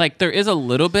 Like there is a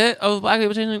little bit of black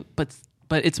people changing, but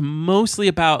it's mostly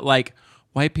about like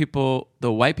white people,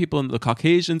 the white people and the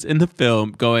Caucasians in the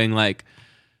film going like,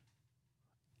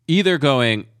 either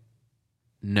going,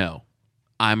 no,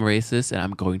 I'm racist and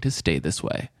I'm going to stay this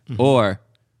way. Or,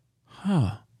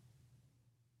 oh,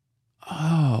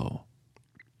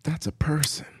 that's a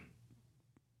person.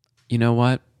 You know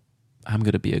what? I'm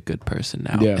going to be a good person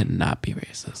now and not be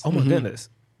racist. Oh my goodness.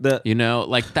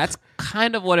 Like that's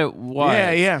kind of what it was.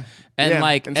 Yeah. And yeah.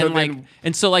 like,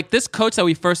 and so this coach that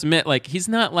we first met, like, he's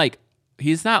not like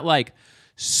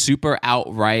super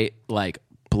outright, like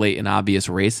blatant, obvious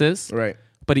racist. Right.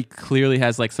 But he clearly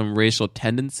has like some racial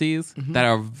tendencies that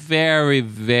are very,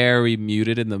 very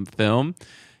muted in the film.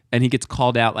 And he gets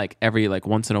called out like every like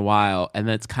once in a while. And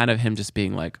that's kind of him just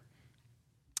being like,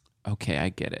 okay, I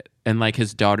get it. And like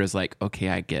his daughter's like, okay,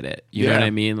 I get it. You know what I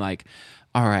mean? Like,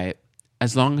 all right,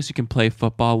 as long as you can play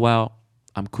football well,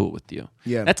 I'm cool with you.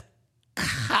 Yeah. That's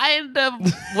kind of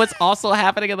what's also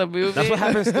happening in the movie. That's what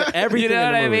happens to everything. You know in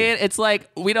what the I movie. mean? It's like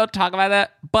we don't talk about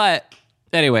that. But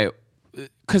anyway,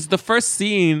 because the first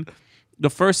scene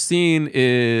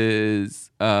is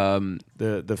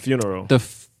the funeral.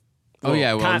 Oh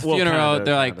yeah, well, the funeral.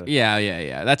 They're like,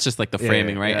 yeah. That's just like the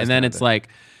framing, right? And then it's like,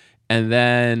 and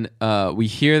then we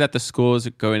hear that the school is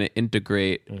going to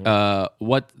integrate.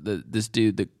 This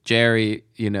dude, Jerry,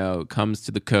 comes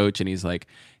to the coach and he's like,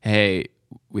 hey,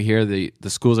 we hear the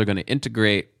schools are going to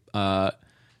integrate. A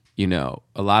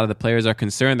lot of the players are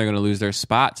concerned they're going to lose their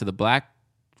spot to the black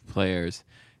players.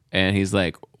 And he's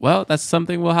like, well, that's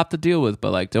something we'll have to deal with,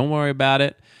 but like, don't worry about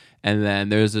it. And then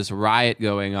there's this riot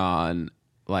going on,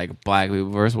 like black people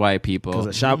versus white people. Because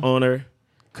a shop owner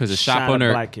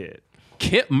black kid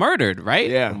murdered, right?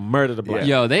 Yeah. Murdered a black.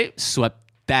 Yo, they swept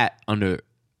that under.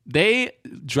 They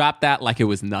dropped that like it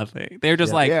was nothing. They're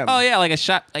just like, Yeah. oh yeah, like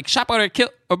shop owner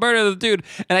killed or murdered the dude.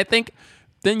 And I think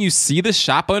then you see the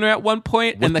shop owner at one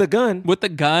point With the gun. with the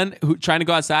gun, who trying to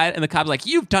go outside, and the cop's like,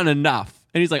 "You've done enough."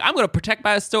 And he's like, "I'm going to protect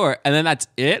my store," and then that's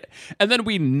it. And then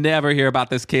we never hear about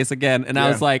this case again. And I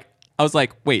was like,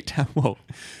 wait, whoa.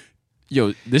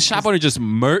 Yo, this shop owner just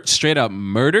straight up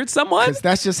murdered someone? Because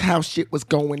that's just how shit was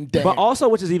going down. But also,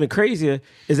 which is even crazier,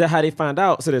 is that how they find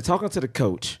out. So they're talking to the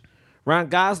coach. Ryan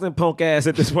Gosling, punk ass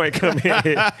at this point, come in.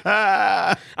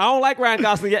 I don't like Ryan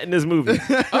Gosling yet in this movie.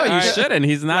 Oh, you shouldn't.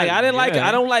 He's not. Like, I didn't like it. yeah.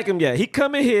 I don't like him yet. He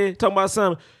come in here talking about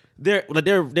something.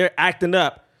 They're acting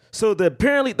up. So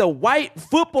apparently the white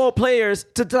football players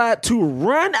decide to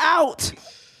run out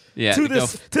Yeah, to go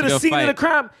the scene fight. of the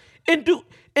crime and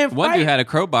One fight. dude had a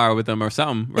crowbar with him or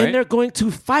something, right? And they're going to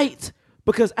fight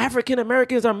because African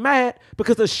Americans are mad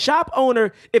because the shop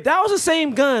owner, if that was the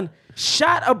same gun,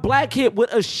 shot a black kid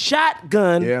with a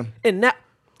shotgun. Yeah. And now,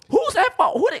 who's that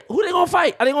for? Who they gonna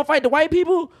fight? Are they gonna fight the white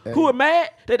people who are mad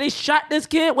that they shot this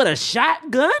kid with a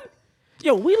shotgun?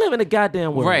 Yo, we live in a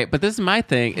goddamn world. Right, but this is my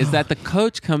thing, is that the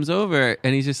coach comes over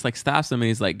and he just like stops him and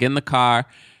he's like, get in the car,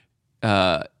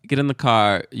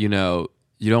 you know,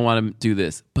 you don't want to do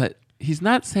this. But he's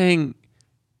not saying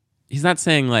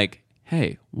like,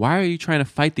 hey, why are you trying to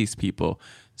fight these people?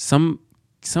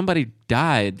 Somebody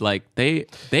died, like they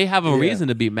have a reason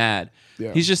to be mad.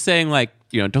 Yeah. He's just saying like,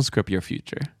 you know, don't screw up your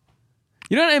future.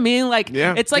 You know what I mean? Like,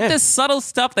 Yeah. it's like Yeah. this subtle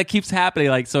stuff that keeps happening.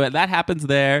 Like, so that happens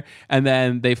there, and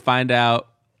then they find out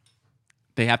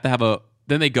they have to have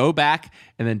then they go back,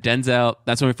 and then Denzel,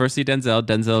 that's when we first see Denzel.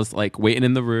 Denzel's like waiting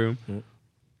in the room.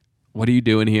 What are you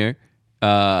doing here?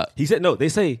 He said no. They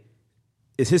say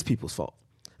it's his people's fault.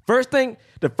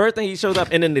 The first thing he shows up,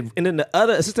 and then the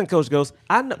other assistant coach goes,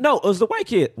 "I know." No, it was the white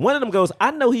kid. One of them goes,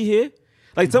 "I know he here."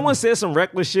 Like someone says some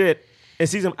reckless shit and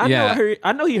sees him. I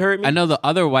know he heard me. I know the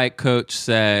other white coach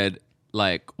said,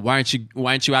 like, why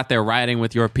aren't you out there rioting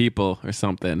with your people or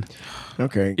something?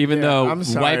 okay. Even Yeah, though I'm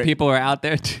sorry. white people are out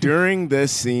there too. During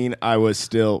this scene, I was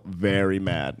still very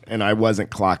mad, and I wasn't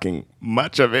clocking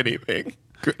much of anything.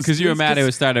 'Cause you were mad it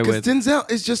was started with- Denzel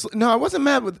is just no. I wasn't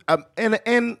mad with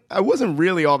and I wasn't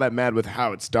really all that mad with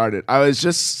how it started. I was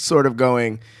just sort of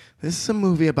going, this is a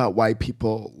movie about white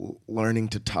people learning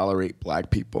to tolerate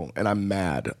black people, and I'm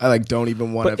mad. I don't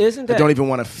even want But to. isn't that- I don't even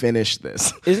want to finish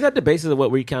this. Isn't that the basis of what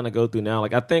we kind of go through now?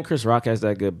 Like, I think Chris Rock has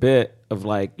that good bit of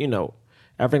like, you know,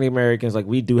 African Americans, like,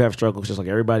 we do have struggles just like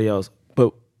everybody else,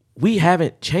 but we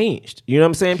haven't changed. You know what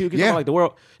I'm saying? People keep Yeah. talking like the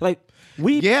world, like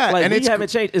we haven't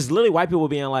changed. It's literally white people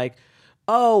being like,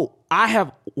 oh, I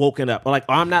have woken up, or like,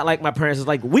 oh, I'm not like my parents. It's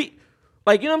like you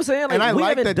know what I'm saying? Like, And I we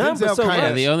like haven't that done Denzel but so kinda- much.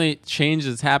 Yeah, the only change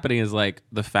that's happening is like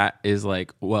the fact is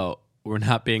like, well, we're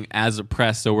not being as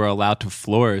oppressed, so we're allowed to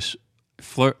flourish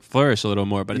a little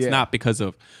more. But it's Yeah. not because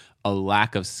of a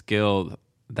lack of skill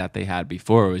that they had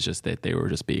before. It was just that they were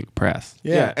just being oppressed.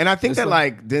 Yeah, and I think that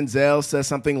like Denzel says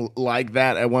something like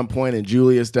that at one point, and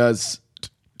Julius does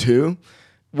too,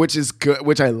 which is good.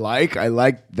 Which I like. I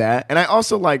like that, and I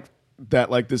also like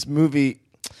that. Like this movie,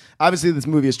 obviously, this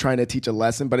movie is trying to teach a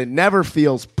lesson, but it never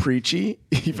feels preachy,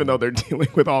 even though they're dealing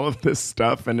with all of this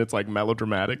stuff, and it's like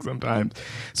melodramatic sometimes.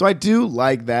 So I do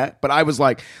like that, but I was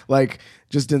like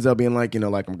just Denzel being like, you know,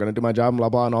 like I'm gonna do my job, blah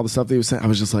blah, and all the stuff that he was saying. I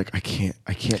was just like, I can't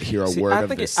hear a word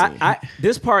of this scene.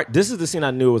 This is the scene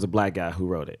I knew it was a black guy who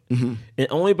wrote it, and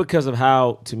only because of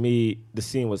how, to me, the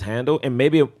scene was handled. And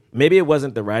maybe it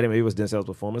wasn't the writing, maybe it was Denzel's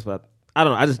performance, but I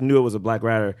don't know. I just knew it was a black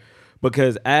writer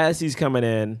because as he's coming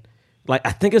in, like,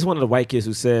 I think it's one of the white kids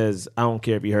who says, "I don't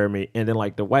care if you heard me," and then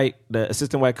like the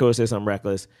assistant white coach says something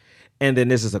reckless, and then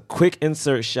this is a quick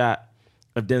insert shot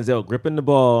of Denzel gripping the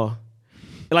ball.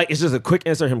 Like, it's just a quick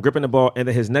insert, him gripping the ball, and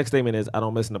then his next statement is, "I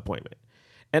don't miss an appointment."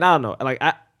 And I don't know, like,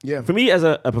 for me as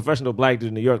a professional black dude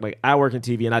in New York, like, I work in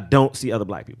TV and I don't see other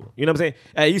black people. You know what I'm saying?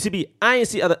 At UCB,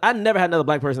 I never had another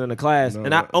black person in the class,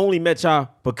 and I only met y'all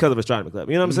because of Astronomy Club.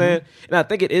 You know what I'm saying? And I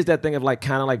think it is that thing of like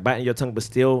kind of like biting your tongue, but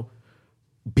still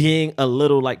being a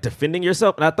little like defending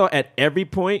yourself. And I thought at every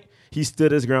point he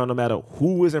stood his ground no matter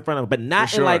who was in front of him, but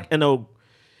not in like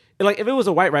like if it was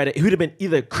a white writer, he would have been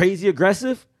either crazy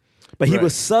aggressive. But he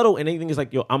was subtle, and anything is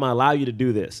like, yo, I'm going to allow you to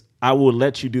do this. I will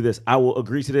let you do this. I will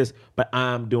agree to this, but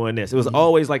I'm doing this. It was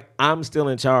always like, I'm still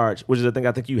in charge, which is the thing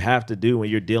I think you have to do when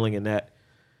you're dealing in that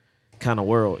kind of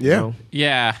world. You know?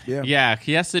 Yeah.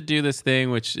 He has to do this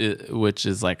thing, which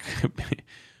is like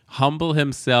humble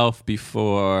himself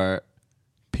before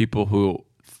people who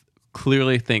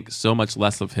clearly think so much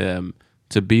less of him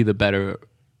to be the better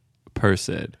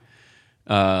person.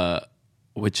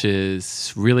 which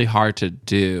is really hard to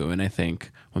do. And I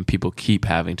think when people keep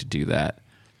having to do that,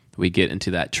 we get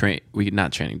into that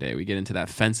not training day, we get into that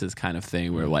fences kind of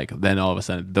thing where like then all of a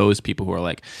sudden those people who are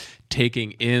like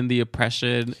taking in the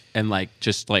oppression and like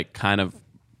just like kind of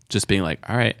just being like,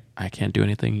 all right, I can't do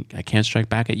anything, I can't strike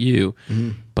back at you,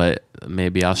 but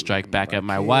maybe I'll strike back at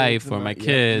my wife or my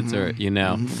kids or you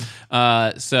know.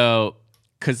 So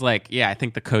because like I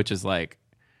think the coach is like,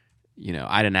 you know,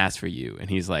 I didn't ask for you, and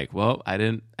he's like, well, I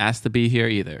didn't ask to be here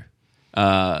either,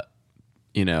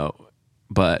 you know.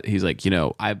 But he's like, you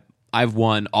know, I've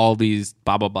won all these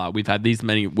blah blah blah. We've had these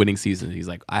many winning seasons. He's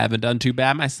like, I haven't done too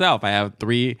bad myself. I have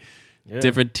 3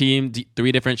 different teams,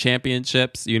 3 different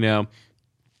championships, you know.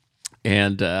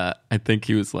 And I think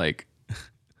he was like,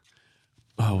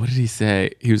 oh, what did he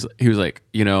say? He was like,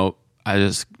 you know, I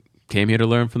just came here to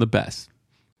learn from the best.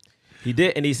 He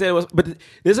did, and he said it was. But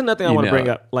there's another thing I want to bring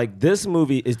up. Like this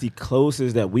movie is the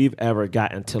closest that we've ever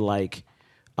gotten to like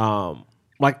a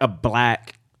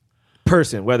black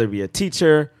person, whether it be a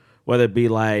teacher, whether it be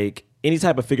like any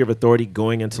type of figure of authority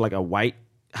going into like a white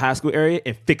high school area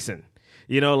and fixing.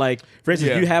 You know, like for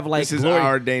instance, you have like this is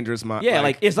our dangerous mind. Yeah,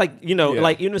 like it's like you know,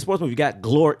 like even in the sports movie, you got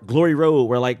Glory Road,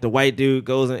 where like the white dude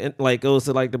goes and like goes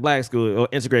to like the black school or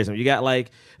integrates them. You got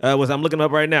like what I'm looking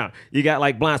up right now. You got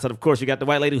like Blindside, of course. You got the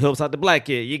white lady who helps out the black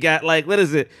kid. You got like what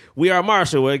is it? We Are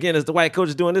Marshall, where again, it's the white coach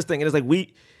is doing this thing, and it's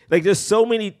like there's so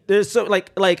many, there's so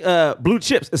like Blue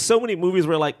Chips. There's so many movies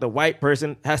where like the white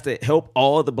person has to help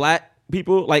all the black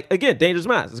people. Like again, Dangerous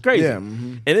Minds. It's crazy. Yeah,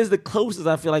 and it's the closest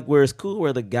I feel like where it's cool,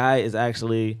 where the guy is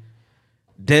actually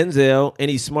Denzel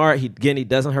and he's smart. He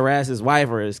doesn't harass his wife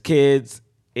or his kids,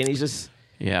 and he's just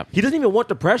he doesn't even want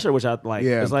the pressure, which I like.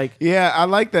 Yeah, it's like I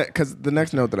like that because the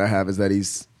next note that I have is that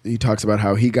he talks about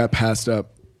how he got passed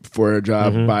up for a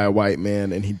job by a white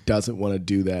man, and he doesn't want to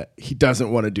do that. He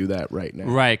doesn't want to do that right now.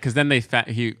 Right, because then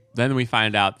then we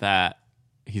find out that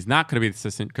he's not going to be the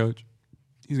assistant coach.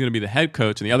 He's going to be the head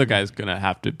coach, and the other guy's going to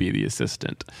have to be the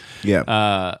assistant.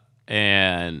 Yeah.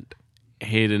 And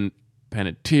Hayden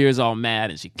Panettiere's all mad,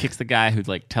 and she kicks the guy who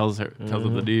like tells her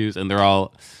the news, and they're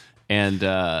all, and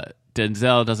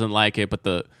Denzel doesn't like it, but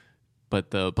the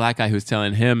black guy who's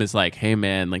telling him is like, hey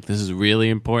man, like this is really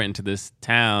important to this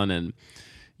town, and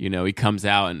you know, he comes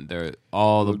out and they're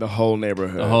all the whole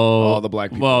neighborhood, all the black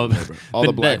people,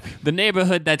 the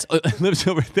neighborhood that's lives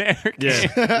over there.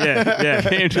 Yeah.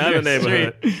 Came to Not their a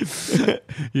neighborhood.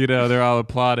 You know, they're all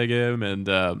applauding him,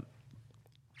 and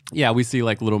we see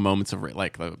like little moments of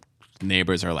like the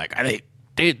neighbors are like, are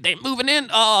they moving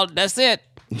in? Oh, that's it.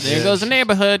 There goes the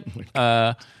neighborhood.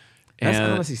 That's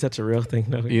honestly such a real thing,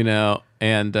 though. You know,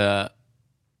 and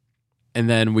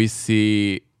then we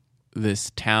see this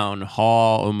town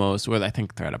hall almost where I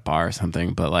think they're at a bar or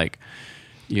something, but like,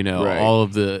 you know, all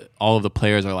of the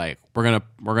players are like, we're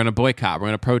gonna boycott, we're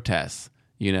gonna protest,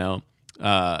 you know.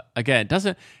 Again, it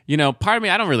doesn't, you know, part of me,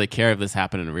 I don't really care if this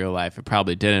happened in real life. It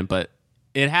probably didn't, but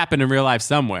it happened in real life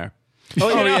somewhere. Oh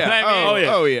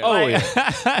yeah,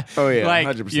 like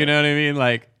 100%. You know what I mean?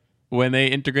 Like when they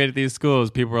integrated these schools,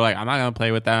 people were like, I'm not gonna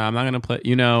play with that. I'm not gonna play.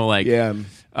 You know, like and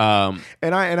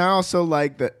I also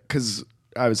like that because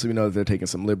obviously we know that they're taking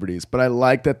some liberties, but I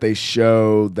like that they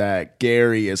show that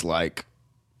Gary is like,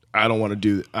 I don't want to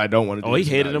do. Oh, he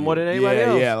hated him more than anybody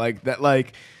else. Yeah, like that.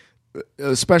 Like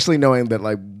especially knowing that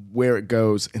like where it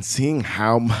goes and seeing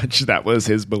how much that was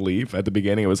his belief at the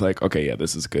beginning. It was like, okay, yeah,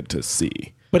 this is good to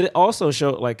see. But it also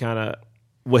showed like kind of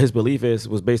what his belief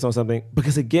was based on something.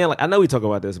 Because again, like I know we talk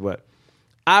about this, but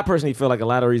I personally feel like a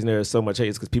lot of the reason there is so much hate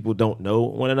is because people don't know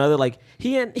one another. Like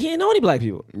he ain't know any black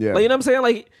people. Yeah, like, you know what I'm saying?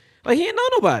 Like he didn't know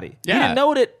nobody. Yeah. He didn't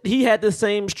know that he had the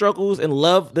same struggles and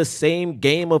loved the same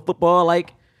game of football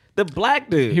like the black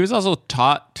dude. He was also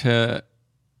taught to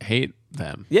hate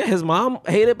them. Yeah, his mom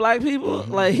hated black people.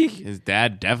 Like his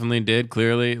dad definitely did.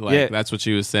 Clearly, like that's what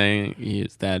she was saying.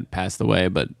 His dad passed away,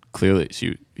 but clearly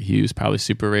he was probably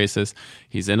super racist.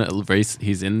 He's in a race.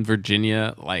 He's in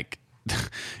Virginia, like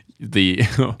the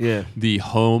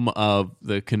home of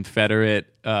the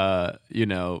Confederate,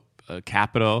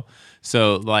 capital.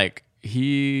 So like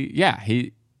he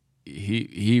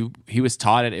was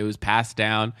taught it. It was passed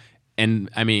down, and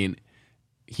I mean,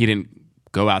 he didn't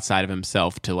go outside of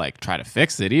himself to like try to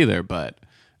fix it either. But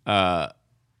so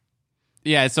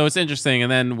it's interesting.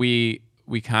 And then we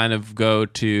kind of go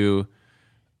to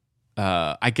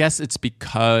I guess it's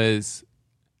because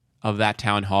of that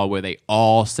town hall where they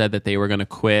all said that they were going to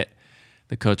quit.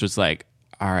 The coach was like,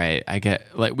 all right, I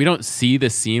get, like, we don't see the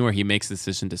scene where he makes the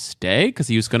decision to stay because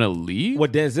he was going to leave.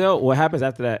 What happens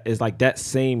after that is like that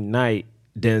same night,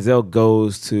 Denzel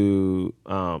goes to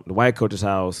the white coach's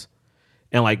house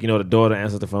And like, the daughter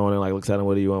answers the phone and like looks at him,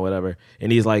 what do you want, whatever.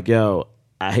 And he's like, yo,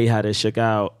 I hate how this shook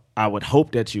out. I would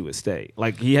hope that you would stay.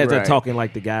 Like he had that talking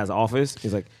like the guy's office.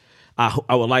 He's like,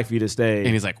 I would like for you to stay. And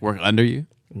he's like, work under you?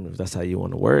 If that's how you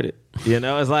want to word it.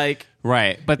 It's like.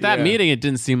 Right. But that meeting, it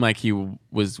didn't seem like he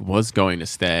was going to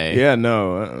stay. Yeah,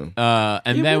 no.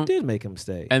 And then we did make him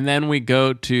stay. And then we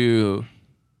go to.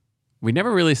 We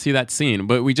never really see that scene,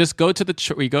 but we just go to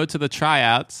the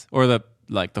tryouts or the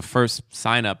first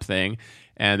sign up thing,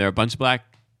 and there are a bunch of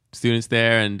black students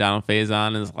there, and Donald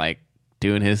Faison is like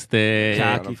doing his thing,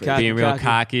 being real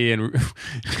cocky, and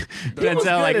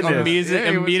Denzel like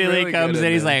immediately comes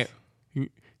in.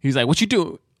 He's like, "What you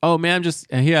doing?" Oh man, I'm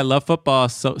just here. I love football.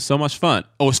 So much fun.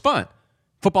 Oh, it's fun.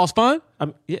 Football's fun.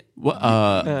 Yeah. Well,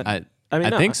 I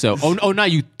think so. Oh, now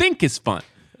you think it's fun.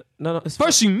 No, it's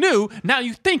first you knew. Now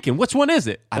you thinking. Which one is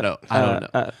it? I don't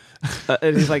know.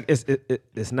 And he's like,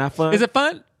 it's not fun. Is it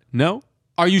fun? No.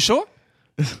 Are you sure?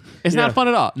 It's not fun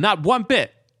at all. Not one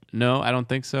bit. No, I don't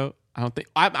think so. I'm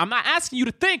not asking you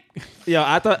to think.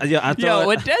 I thought. Yo,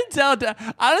 when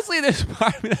Denzel, honestly, there's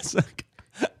part of me that's like,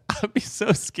 I'd be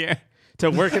so scared to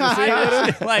work in the scene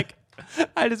with him. Like,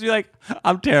 I just be like,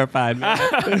 I'm terrified, man.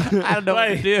 I don't know what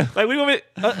to do. Like, we want me.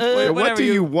 What do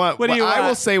you want? What do you want? I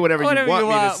will say whatever you want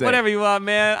me to say. Whatever you want,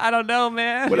 man. I don't know,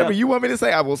 man. Whatever you want me to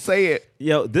say, I will say it.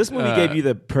 Yo, this movie gave you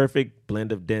the perfect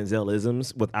blend of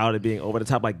Denzel-isms without it being over the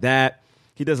top like that.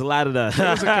 He does a lot of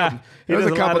the. There was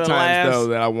a couple times though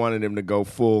that I wanted him to go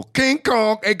full King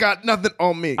Kong. Ain't got nothing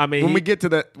on me. I mean, when we get to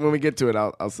it,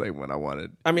 I'll say what I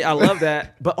wanted. I mean, I love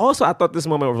that, but also I thought this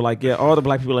moment was like, all the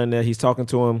black people in there. He's talking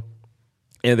to him,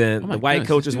 and then the white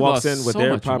coaches walks in with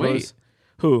their problems.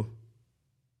 Who?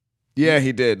 Yeah,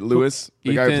 he did. Lewis,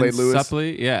 the guy who played Lewis.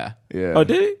 Suppley, yeah. Oh,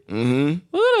 did he? Mm-hmm.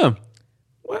 Look at him.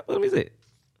 What? Let me see.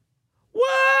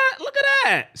 What? Look at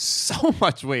that! So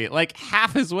much weight, like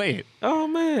half his weight. Oh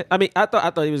man! I mean, I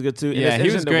thought he was good too. Yeah, he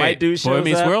was the great. White dude shows Boy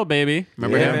Meets up. World, baby.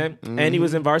 Remember him? Man. Mm-hmm. And he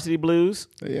was in Varsity Blues.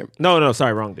 Yeah. No,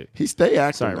 sorry, wrong dude. He stay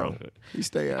acting. Sorry, though. wrong dude. He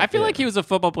stay acting. I feel like he was a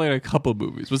football player in a couple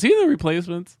movies. Was he in The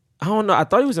Replacements? I don't know. I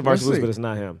thought he was in Varsity Blues, but it's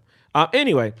not him.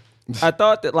 Anyway, I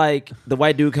thought that like the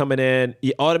white dude coming in,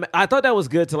 I thought that was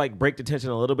good to like break the tension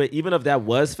a little bit, even if that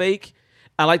was fake.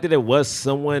 I like that there was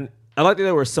someone. I like that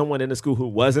there was someone in the school who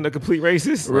wasn't a complete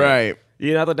racist. Right.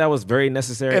 I thought that was very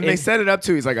necessary. And they set it up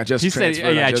too. He's like, I just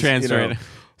transferred. I transferred.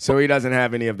 So he doesn't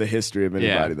have any of the history of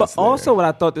anybody. That's but also, what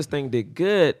I thought this thing did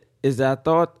good is that I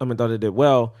thought it did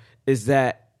well is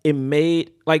that it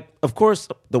made like, of course,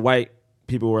 the white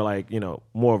people were like,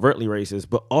 more overtly racist,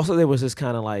 but also there was this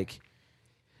kind of like,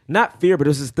 not fear, but there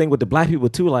was this thing with the black people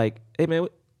too. Like, hey man,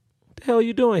 what the hell are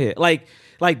you doing here? Like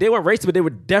they weren't racist, but they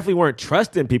definitely weren't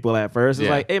trusting people at first. It's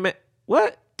like, hey man,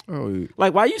 what? Oh,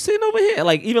 like, why are you sitting over here?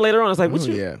 Like, even later on, it's like, what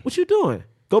you doing?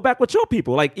 Go back with your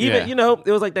people. Like, even, it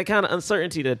was like that kind of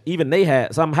uncertainty that even they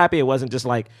had. So I'm happy it wasn't just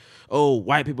like, oh,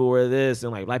 white people were this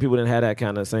and like black people didn't have that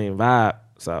kind of same vibe.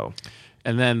 So.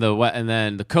 And then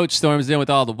the coach storms in with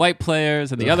all the white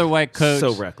players and the other white coach.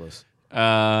 So reckless.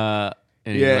 And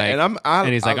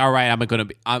he's like, all right,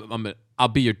 I'll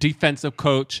be your defensive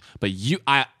coach, but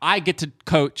I get to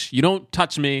coach. You don't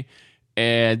touch me,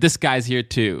 and this guy's here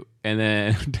too. And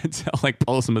then Denzel like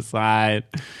pulls him aside.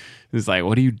 He's like,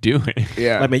 "What are you doing?"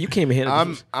 Yeah, like man, you came in here.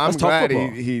 I'm glad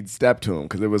he stepped to him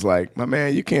because it was like, my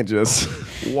man, you can't just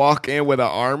walk in with an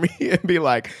army and be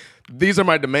like, "These are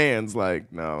my demands."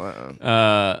 Like,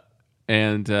 no.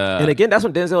 And again, that's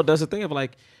when Denzel does the thing of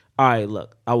like, all right,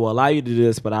 look, I will allow you to do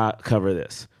this, but I'll cover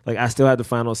this. Like, I still have the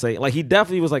final say. Like, he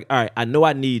definitely was like, all right, I know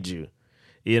I need you,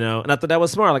 And I thought that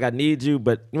was smart. Like, I need you,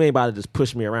 but you ain't about to just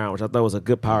push me around, which I thought was a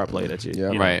good power play that you.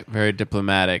 Yeah, right. Very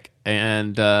diplomatic.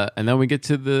 And then we get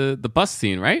to the bus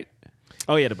scene, right?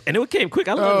 Oh yeah, and it came quick.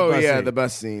 I love the bus scene. The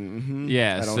bus scene. Mm-hmm.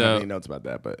 Yeah, I don't have any notes about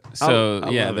that, but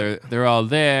they're all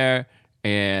there,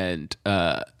 and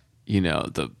the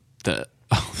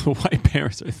white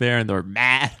parents are there, and they're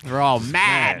mad. They're all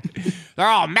mad. They're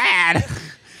all mad.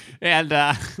 And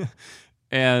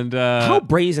how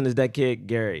brazen is that kid,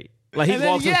 Gary? Like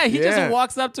he just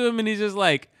walks up to him, and he's just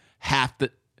like half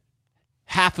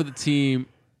of the team.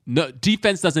 No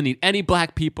defense doesn't need any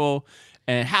black people,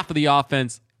 and half of the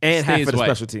offense. And half of the white.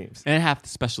 special teams. And half the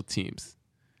special teams.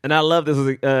 And I love this.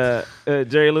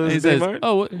 Jerry Lewis. He says,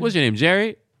 "Oh, what's your name,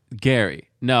 Jerry? Gary?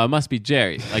 No, it must be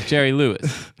Jerry, like Jerry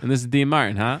Lewis. And this is Dean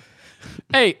Martin, huh?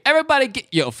 Hey, everybody,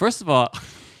 first of all,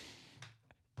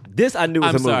 this I knew was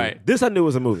a movie. Sorry. This I knew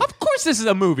was a movie. Of course, this is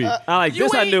a movie. I knew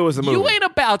it was a movie. You ain't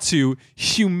about to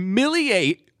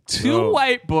humiliate two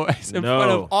white boys in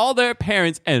front of all their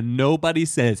parents, and nobody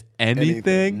says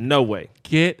anything. No way.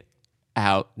 Get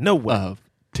out. No way. Of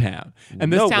town.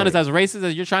 And this No town way. is as racist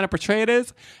as you're trying to portray it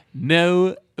is?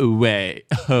 No way,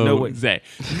 Jose. No way.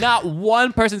 Not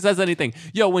one person says anything.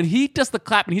 Yo, when he does the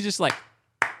clap and he's just like,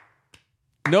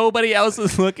 nobody else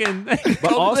is looking.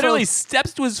 But also- literally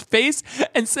steps to his face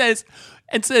and says,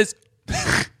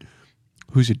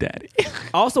 who's your daddy?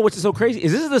 Also, which is so crazy,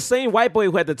 is this is the same white boy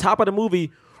who at the top of the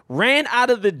movie ran out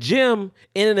of the gym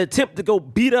in an attempt to go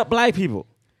beat up black people.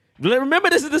 Remember,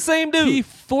 this is the same dude. He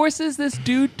forces this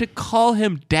dude to call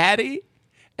him daddy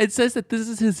and says that this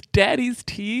is his daddy's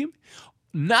team.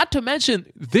 Not to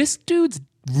mention, this dude's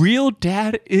real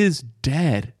dad is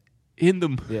dead in the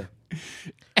movie. Yeah.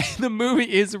 And the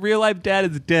movie is real life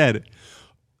dad is dead.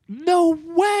 No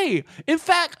way. In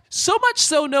fact, so much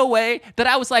so no way that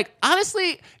I was like,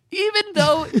 honestly, even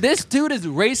though this dude is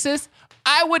racist,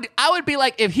 I would be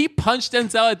like, if he punched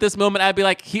Denzel at this moment, I'd be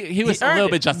like, he was a earned little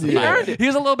it. bit He justified. earned it. He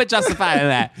was a little bit justified in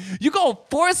that. You gonna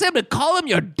force him to call him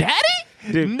your daddy?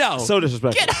 Dude, No. so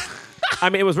disrespectful. I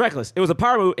mean, it was reckless. It was a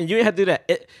power move, and you didn't have to do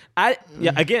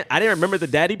that. Again, I didn't remember the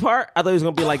daddy part. I thought he was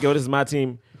gonna be like, "Yo, this is my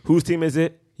team. Whose team is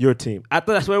it? Your team." I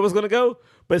thought that's where it was gonna go,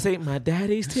 but it's like my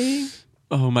daddy's team.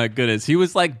 Oh my goodness, he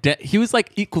was like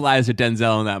Equalizer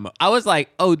Denzel in that. I was like,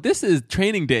 oh, this is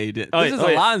Training Day. This is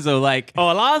yeah. Alonzo. Like,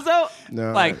 Oh, Alonzo.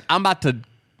 No. like I'm about to.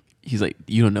 He's like,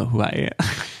 you don't know who I am.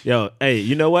 Yo, hey,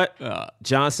 you know what?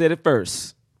 John said it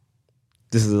first.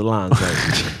 This is Alonzo.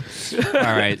 All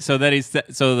right, so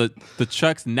that the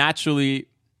trucks naturally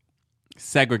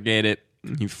segregated.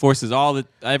 He forces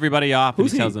everybody off, and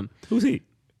Who's he tells them, Who's he?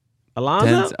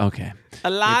 Alonzo. okay.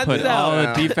 Alonzo. They put all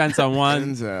the defense on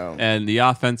one Denzel. and the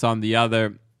offense on the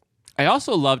other. I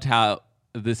also loved how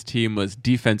this team was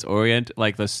defense oriented,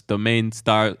 like the main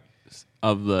stars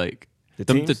of like the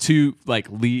teams? two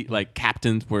lead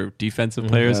captains were defensive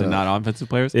players and not offensive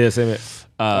players. Yeah, same it.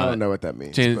 I don't know what that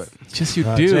means. James, but. just you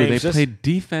do. James, They just- play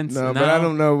defense. No, now. but I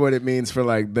don't know what it means for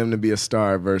like them to be a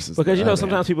star versus Because you know the other.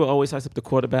 sometimes people always ice up the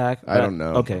quarterback. I don't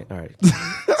know. Okay, all right.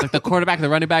 It's like the quarterback, the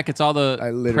running back. It's all the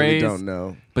I literally praise. don't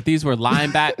know. But these were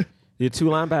lineback. You're two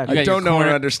linebackers. You got I your don't know or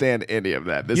corner- understand any of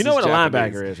that. This You know is what a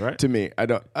Japanese linebacker is, right? To me, I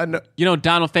don't. I know. You know,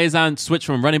 Donald Faison switched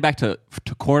from running back to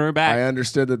cornerback. I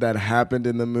understood that happened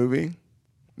in the movie.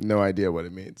 No idea what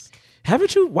it means.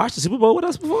 Haven't you watched the Super Bowl with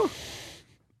us before?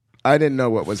 I didn't know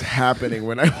what was happening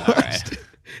when I watched.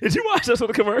 Did you watch us with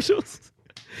the commercials?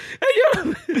 Hey,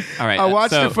 yo. All right, I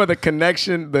watched so, it for the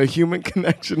connection, the human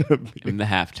connection of me. in the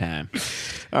halftime.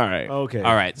 All right. Okay.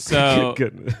 All right, so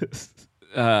Goodness.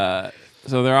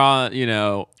 so they're all, you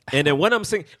know. And then when I'm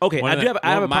singing, okay, I have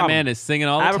a my problem. man is singing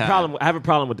all the I have time. a problem. I have a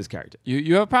problem with this character.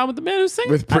 You have a problem with the man who's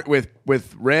singing?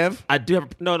 With Rev. I do have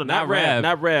not Rev,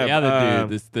 not Rev. The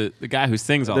other dude, the guy who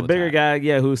sings all the the bigger time. guy,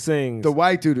 yeah, who sings. The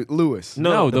white dude, Lewis.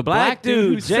 No, the black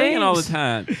dude who's singing James. all the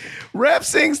time. Rev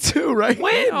sings too, right?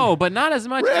 No, but not as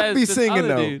much Rev as be this singing, other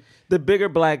though. dude. The bigger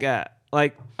black guy,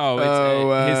 like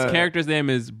His character's name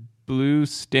is Blue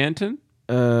Stanton.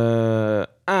 I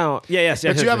don't. Yes.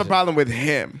 But you have a yes. problem with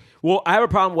him. Well, I have a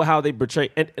problem with how they portray,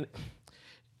 and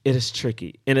it is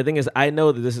tricky. And the thing is, I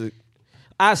know that this is.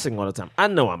 I sing all the time. I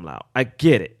know I'm loud. I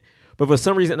get it. But for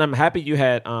some reason, I'm happy you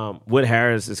had Wood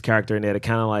Harris's character in there to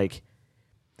kind of like,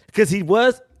 because he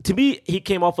was, to me, he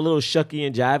came off a little shucky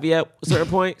and jivey at certain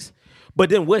points. But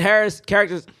then Wood Harris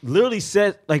characters literally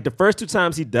said, like the first two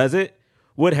times he does it,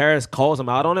 Wood Harris calls him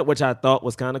out on it, which I thought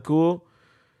was kind of cool.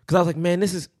 Because I was like, man,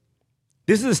 this is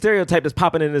a stereotype that's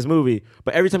popping in this movie.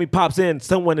 But every time he pops in,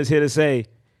 someone is here to say,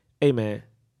 hey, man,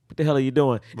 what the hell are you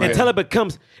doing? Right. Until it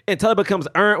becomes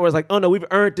earned, or it's like, oh no, we've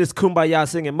earned this kumbaya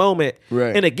singing moment.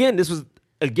 Right. And again,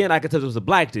 I could tell it was a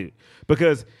black dude.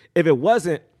 Because if it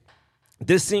wasn't,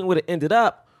 this scene would have ended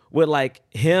up with like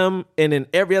him and then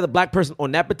every other black person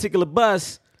on that particular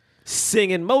bus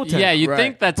singing Motown. Yeah, you Right.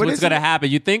 think that's But what's isn't going to it- happen.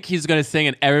 You think he's going to sing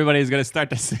and everybody's going to start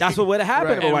to sing. That's what would have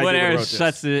happened if a Right. white and Wood dude wrote Harris this.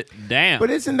 shuts it down. But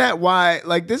isn't that why,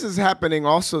 like, this is happening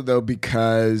also, though,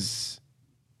 because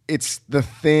it's the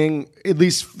thing, at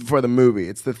least for the movie,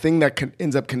 it's the thing that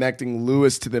ends up connecting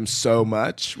Lewis to them so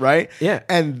much, right? Yeah.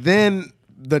 And then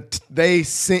they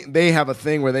sing, they have a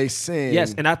thing where they sing.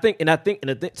 Yes, and I think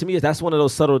to me that's one of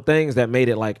those subtle things that made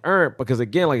it like earned, because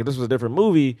again, like if this was a different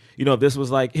movie, you know, if this was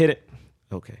like hit it,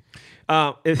 okay.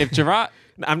 if Gerard,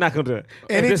 I'm not gonna do it.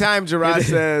 If this- Anytime Gerard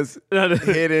says No, no.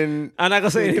 hidden I'm not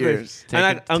gonna say anything. figures,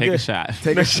 take a shot.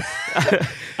 take a shot.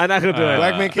 I'm not gonna do it.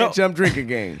 Black man can't No. jump drink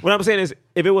again. What I'm saying is,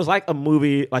 if it was like a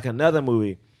movie, like another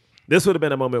movie, this would have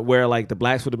been a moment where like the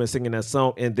blacks would have been singing that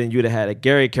song, and then you'd have had a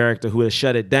Gary character who would have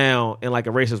shut it down in like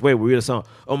a racist way, where we would have sung,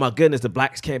 "Oh my goodness, the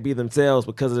blacks can't be themselves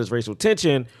because of this racial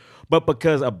tension," but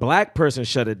because a black person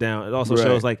shut it down, it also Right.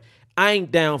 shows like I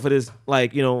ain't down for this,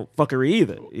 like, fuckery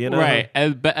either. Right.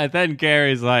 And then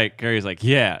Gary's like,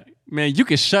 yeah, man, you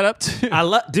can shut up too.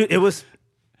 Dude, it was.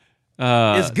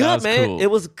 It's good, man. Cool. It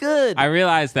was good. I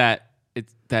realized that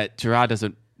Gerard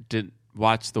didn't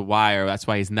watch The Wire. That's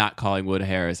why he's not calling Wood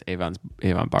Harris Avon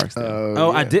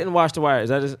Barksdale. I didn't watch The Wire. Is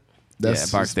that just?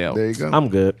 Barksdale. There you go. I'm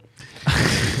good.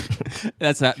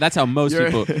 That's how most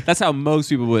people. That's how most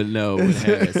people would know Wood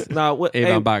Harris.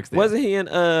 Avon Barksdale. Wasn't he in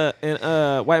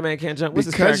White Man Can't Jump? What's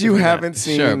his Because you haven't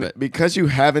seen Sure, because you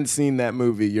haven't seen that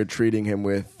movie, you're treating him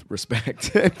with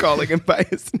respect and calling him by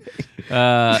his name.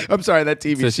 I'm sorry, that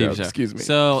TV show. Excuse me.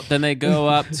 So then they go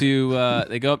up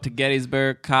to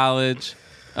Gettysburg College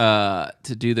to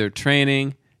do their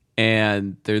training,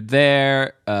 and they're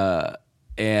there,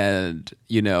 and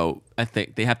I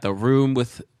think they have to room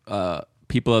with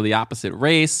people of the opposite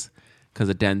race because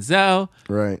of Denzel,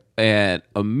 right? And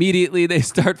immediately they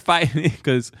start fighting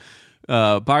because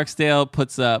Barksdale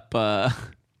puts up the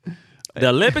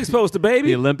Olympics poster, baby.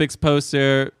 The Olympics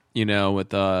poster, with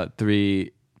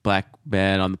 3 black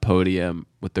men on the podium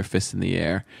with their fists in the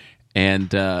air. And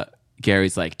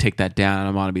Gary's like, take that down. I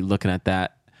don't want to be looking at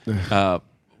that.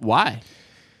 Why?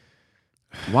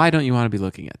 Why don't you want to be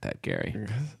looking at that, Gary?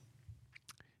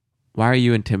 Why are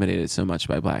you intimidated so much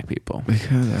by black people?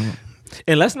 Because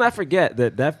and let's not forget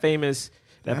that famous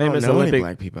I don't know Olympic any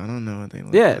black people. I don't know what they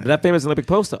look Yeah, like. that famous Olympic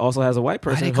poster also has a white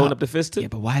person holding up the fist too. Yeah,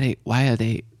 but why are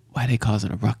they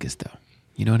causing a ruckus though?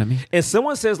 You know what I mean? And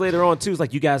someone says later on too, it's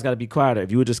like, you guys got to be quieter.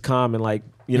 If you would just calm and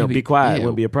be quiet, it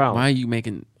wouldn't be a problem. Why are you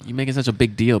making such a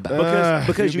big deal about it?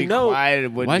 Because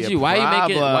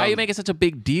Why are you making such a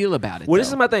big deal about it? Well, this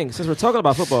is my thing. Since we're talking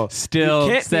about football, Still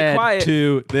you can't said be quiet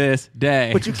to this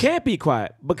day. But you can't be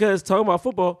quiet because talking about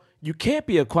football, you can't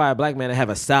be a quiet black man and have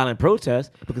a silent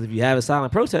protest, because if you have a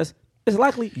silent protest, it's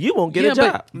likely you won't get a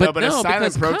job. But a silent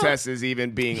because protest is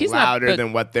even being he's louder not-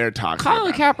 than what they're talking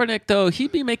Colin about. Kaepernick, though,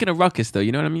 he'd be making a ruckus, though.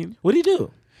 You know what I mean? What did he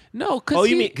do? No, because Oh,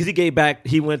 you mean because he gave back?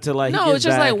 He went to like. No, it's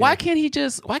just like, why can't he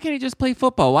just play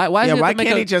football? Why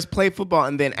can't he just play football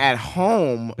and then at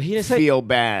home He didn't say- feel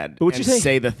bad But what and you say?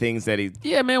 say the things that he...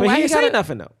 Yeah, man. But Why he he didn't say gotta?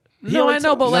 nothing though. He No, only I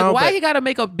know, told- but like, No, why but- he got to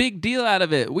make a big deal out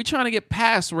of it? We trying to get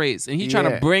past race, and he trying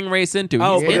to Yeah. bring race into it.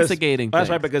 Oh, He's because- instigating. That's things.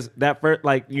 right, because that first,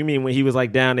 like, you mean when he was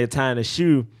like down there tying his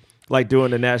shoe, like doing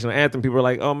the national anthem, people were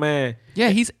like, "Oh man, Yeah,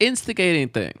 he's instigating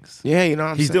things. Yeah, you know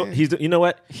what I'm saying? You know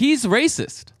what? He's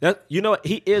racist. You know what?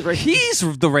 He is racist. He's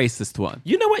the racist one.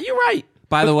 You know what? You're right.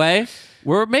 By the way,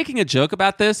 we're making a joke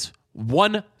about this.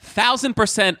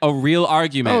 1,000% a real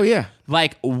argument. Oh, yeah.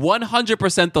 Like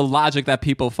 100% the logic that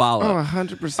people follow. Oh,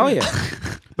 100%. Oh yeah,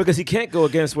 because he can't go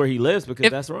against where he lives because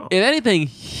that's wrong. If anything,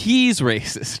 he's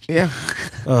racist. Yeah.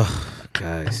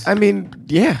 Guys, I mean,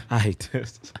 yeah. I hate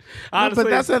this. No, Honestly, but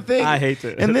that's the thing. I hate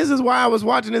this. And this is why I was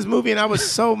watching this movie and I was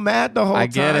so mad the whole time.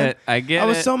 I get I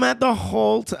was it. so mad the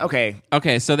whole time. Okay.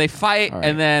 Okay, so they fight,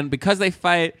 and then because they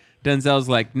fight, Denzel's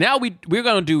like, now we're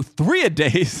going to do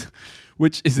 3-a-days,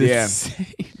 which is Yeah. insane.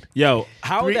 Yo,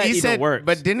 how would that He even said, work?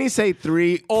 but didn't he say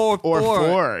 3 or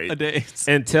 4? a days.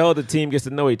 Until the team gets to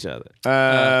know each other.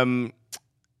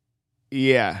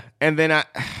 Yeah. And then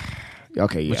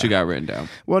okay, yeah. What you got written down?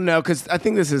 Well, no, because I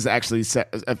think this is actually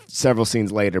several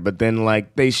scenes later, but then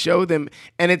like they show them,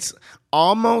 and it's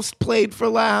almost played for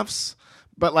laughs,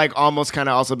 but like almost kind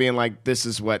of also being like, this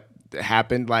is what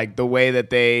happened. Like the way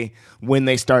that when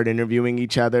they start interviewing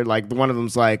each other, like one of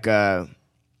them's like, tell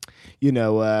me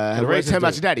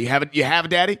about your daddy. You have a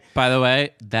daddy? By the way,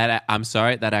 I'm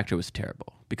sorry, that actor was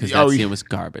terrible because Oh, that yeah. scene was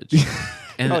garbage.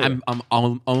 And I'm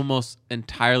almost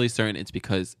entirely certain it's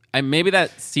because maybe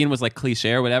that scene was like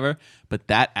cliche or whatever, but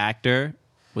that actor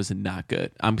was not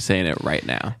good. I'm saying it right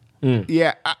now.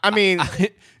 Yeah, I mean,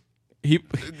 He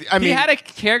mean- had a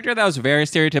character that was very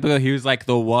stereotypical. He was like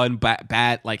the one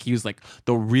bad, like he was like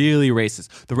the really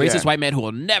racist, the racist Yeah. white man who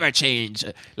will never change.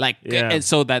 Like, Yeah. and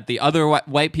so that the other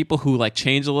white people who like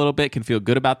change a little bit can feel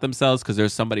good about themselves because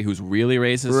there's somebody who's really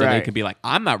racist, so they Right. can be like,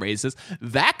 I'm not racist.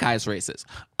 That guy's racist.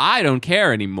 I don't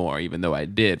care anymore, even though I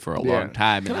did for a Yeah. long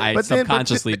time, and I But then-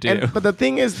 subconsciously do. But the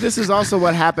thing is, this is also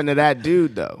what happened to that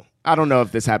dude, though. I don't know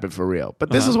if this happened for real,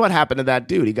 but this is what happened to that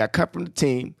dude. He got cut from the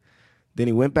team, then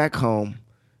he went back home,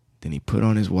 then he put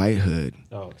on his white hood,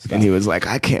 and he was like,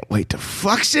 I can't wait to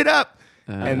fuck shit up.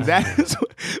 And that is,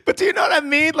 but do you know what I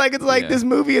mean? Like, it's like this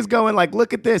movie is going like,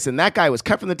 look at this. And that guy was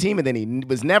cut from the team and then he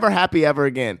was never happy ever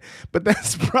again. But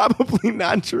that's probably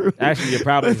not true. Actually, you're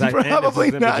probably that's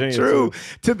probably not Virginia, true too.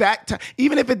 to that time.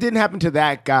 Even if it didn't happen to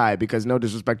that guy, because no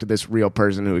disrespect to this real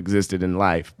person who existed in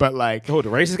life. But like, Oh, the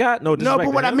racist guy? No, no,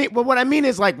 but what I mean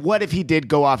is like, what if he did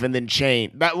go off and then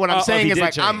change? What I'm saying he is did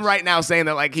like, change. I'm right now saying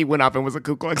that like he went off and was a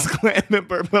Ku Klux Klan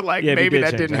member, but like Yeah, if he maybe did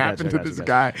that change, didn't I happen got you, to I got this you.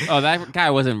 guy. Oh, that guy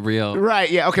wasn't real. Right.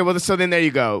 Yeah. Okay. Well, so then there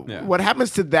you go. Yeah. What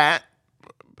happens to that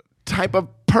type of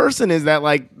person is that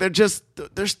like they're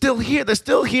still here. They're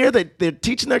still here. They're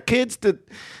teaching their kids to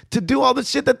do all this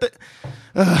shit that.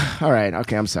 All right.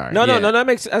 Okay. I'm sorry. No, Yeah. that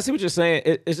makes. I see what you're saying.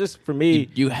 It's just for me.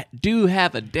 You do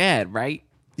have a dad, right?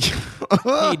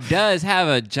 He does have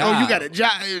a job. Oh, you got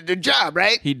a job,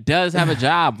 right? He does have a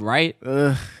job, right?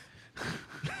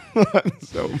 I'm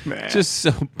so mad. Just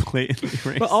so blatantly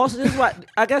racist. But also, this is why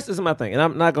I guess this is my thing, and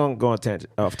I'm not going to go on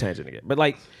off tangent again. But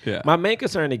like, Yeah. my main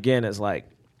concern again is like,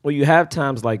 when you have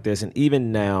times like this, and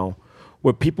even now,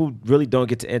 where people really don't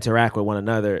get to interact with one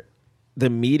another, the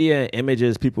media and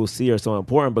images people see are so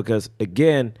important because,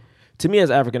 again, to me as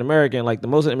African American, like the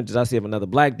most images I see of another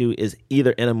black dude is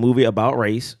either in a movie about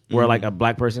race, where like a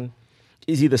black person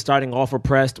is either starting off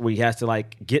oppressed, where he has to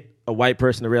like get a white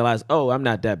person to realize, oh, I'm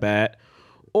not that bad.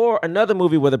 Or another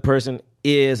movie where the person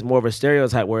is more of a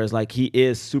stereotype, where it's like he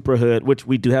is super hood, which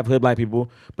we do have hood black people,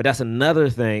 but that's another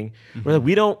thing. Where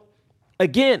we don't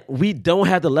have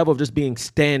the level of just being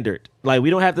standard. Like we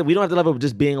don't have the level of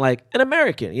just being like an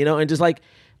American, and just like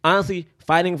honestly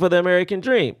fighting for the American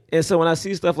dream. And so when I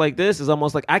see stuff like this, it's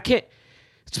almost like I can't.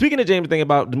 Speaking to James' thing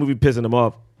about the movie pissing him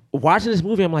off, watching this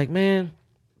movie, I'm like, man,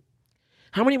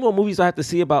 how many more movies do I have to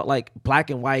see about like black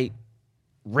and white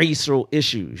racial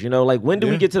issues? Like when do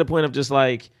we get to the point of just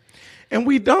like, and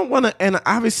we don't want to, and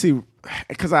obviously,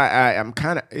 because I'm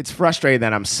kind of, it's frustrating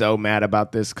that I'm so mad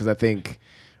about this, because I think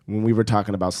when we were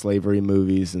talking about slavery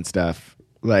movies and stuff,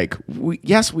 like, we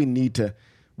need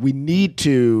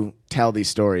to tell these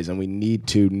stories, and we need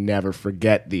to never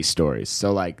forget these stories.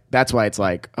 So like, that's why it's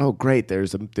like, oh great,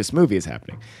 this movie is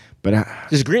happening. But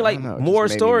just greenlight I don't know, it more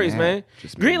just made me stories, mad. man.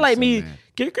 Just made Greenlight so me, mad.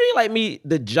 greenlight me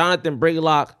the Jonathan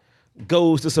Braylock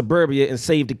goes to suburbia and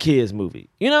save the kids movie.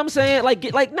 You know what I'm saying?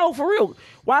 Like no, for real.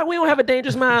 Why we don't have a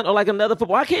Dangerous Mind or like another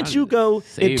football? Why can't you go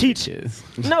and teach it?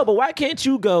 No, but why can't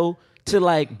you go to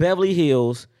like Beverly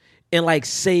Hills and like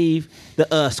save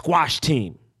the squash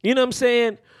team? You know what I'm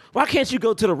saying? Why can't you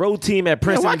go to the road team at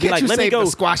Princeton why and be can't like, you let me save go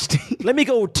the squash team? Let me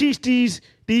go teach these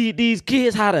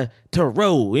kids how to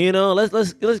row.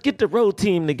 Let's get the road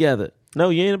team together. No,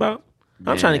 you ain't about.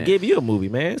 I'm trying to give you a movie,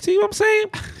 man. See what I'm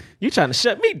saying? You trying to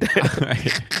shut me down?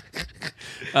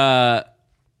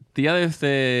 The other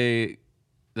thing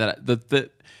that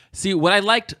what I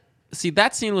liked. See,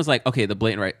 that scene was like, okay, the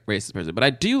blatant racist person. But I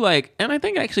do like, and I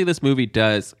think actually this movie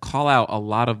does call out a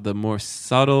lot of the more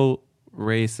subtle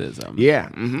racism. Yeah.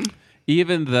 Mm-hmm.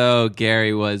 Even though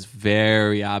Gary was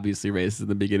very obviously racist in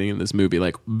the beginning of this movie,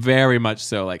 like very much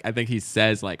so. Like I think he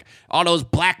says like, all those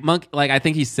black monkey. Like I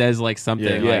think he says like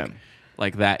something Yeah.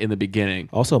 like that in the beginning.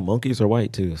 Also, monkeys are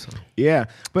white too. So. Yeah.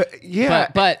 But yeah.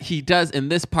 But he does in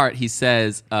this part. He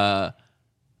says, "All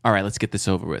right, let's get this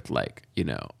over with." Like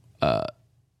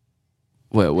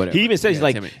whatever. He even says, he's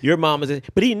like, Timmy. your mom is this.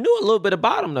 But he knew a little bit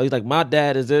about him, though. He's like, my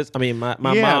dad is this. I mean, my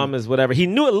Yeah. mom is whatever. He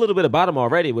knew a little bit about him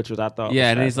already, which was, I thought. Yeah,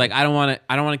 was and he's like, I don't want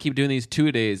to keep doing these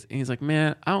 2 days. And he's like,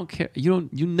 man, I don't care. You're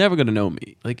never gonna know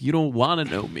me. Like, you don't want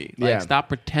to know me. Like, Yeah. stop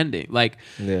pretending. Like,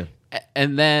 Yeah.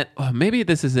 And then maybe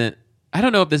this isn't. I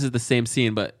don't know if this is the same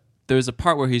scene, but there's a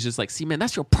part where he's just like, see, man,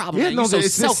 that's your problem. Yeah, man. no, You're so it's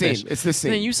this selfish. scene. It's this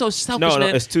scene. Man, you so selfish, No,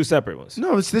 man. it's two separate ones.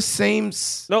 No, it's the same.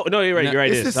 No, you're right. You're right.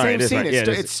 It's the Sorry, same it is scene. right. Yeah,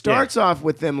 It starts off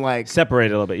with them like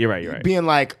separated a little bit. You're right. being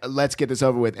like, "Let's get this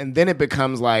over with," and then it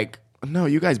becomes like, "No,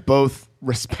 you guys both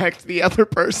respect the other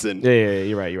person, Yeah,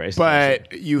 you're right. You're right. It's the same scene.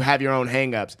 but you have your own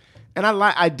hangups." And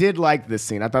I did like this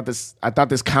scene. I thought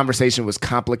this conversation was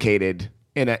complicated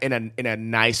in a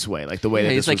nice way, like the way that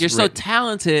he's this like, was you're so written.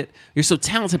 talented,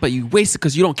 but you waste it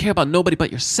because you don't care about nobody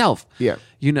but yourself. Yeah.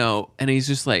 And he's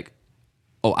just like,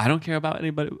 oh, I don't care about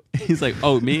anybody. He's like,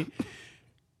 oh, me?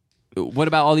 What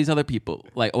about all these other people?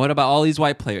 Like, what about all these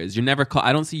white players?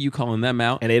 I don't see you calling them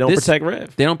out. And they don't protect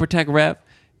Rev. They don't protect Rev.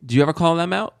 Do you ever call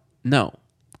them out? No.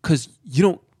 Because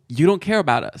you don't care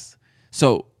about us.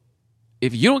 So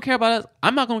if you don't care about us,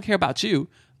 I'm not going to care about you.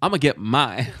 I'm gonna get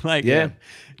mine. Like, Yeah.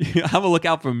 I'm gonna look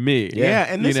out for me. Yeah,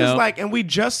 and this You know? is like, and we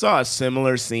just saw a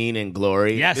similar scene in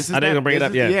Glory. Yes, This is I didn't even bring it this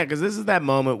up, is- yeah. Yeah, because this is that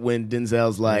moment when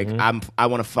Denzel's like, I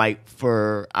want to fight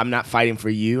for, I'm not fighting for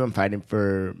you, I'm fighting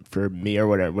for me or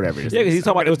whatever it is. Yeah, because he's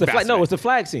talking about it was the flag. No, Bastard. it was the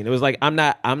flag scene. It was like I'm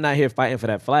not here fighting for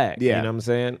that flag. Yeah. You know what I'm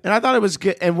saying? And I thought it was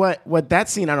good. And what that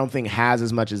scene I don't think has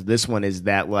as much as this one is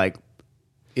that like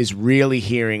is really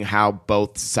hearing how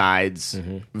both sides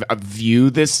view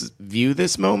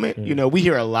this moment. You know, we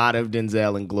hear a lot of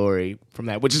Denzel and Glory from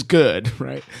that, which is good,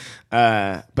 right?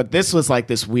 But this was like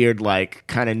this weird, like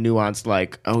kind of nuanced,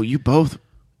 like, oh, you both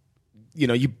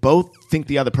think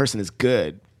the other person is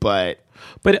good, but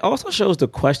But it also shows the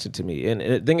question to me. And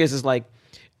the thing is like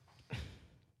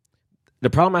the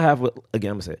problem I have with,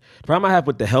 again, I'm gonna say it, the problem I have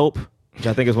with The Help, which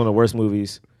I think is one of the worst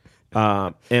movies,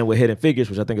 and with Hidden Figures,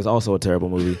 which I think is also a terrible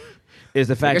movie, is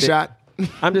the fact take a that shot.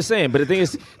 I'm just saying. But the thing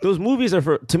is, those movies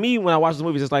are to me, when I watch those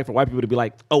movies, it's like for white people to be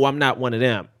like, oh, I'm not one of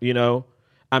them, you know?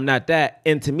 I'm not that.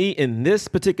 And to me, in this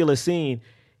particular scene,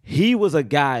 he was a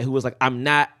guy who was like, I'm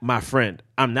not my friend.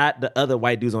 I'm not the other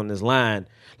white dudes on this line.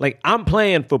 Like, I'm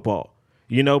playing football,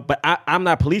 you know, but I'm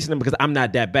not policing them because I'm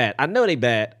not that bad. I know they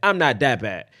bad. I'm not that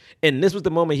bad. And this was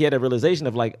the moment he had a realization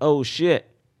of like, oh shit,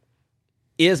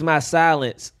 is my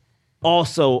silence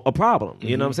also a problem?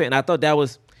 You know what I'm saying? And I thought that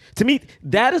was, to me,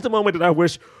 that is the moment that I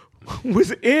wish was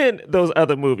in those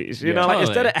other movies. You know, like Totally.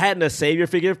 instead of having a savior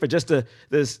figure for just the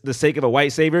sake of a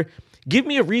white savior, give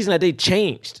me a reason that they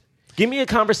changed. Give me a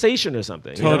conversation or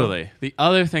something. you know? Totally. The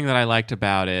other thing that I liked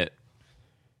about it,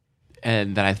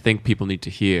 and that I think people need to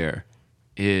hear,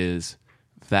 is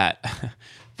that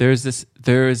there's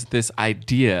this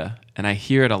idea, and I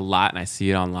hear it a lot, and I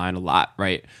see it online a lot,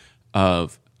 right?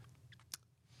 Of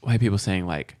white people saying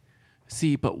like,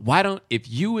 "See, but why don't if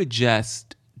you would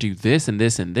just do this and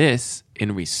this and this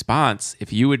in response,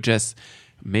 if you would just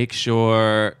make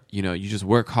sure you just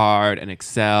work hard and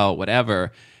excel,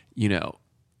 whatever,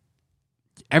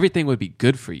 everything would be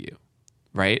good for you,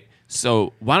 right?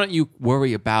 So why don't you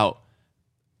worry about,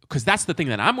 because that's the thing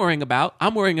that I'm worrying about.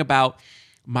 I'm worrying about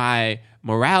my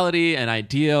morality and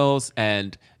ideals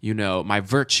and, my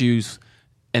virtues.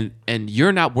 And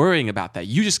you're not worrying about that.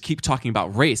 You just keep talking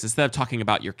about race instead of talking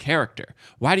about your character.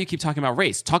 Why do you keep talking about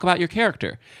race? Talk about your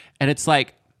character. And it's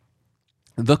like,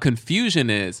 the confusion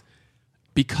is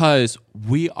because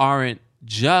we aren't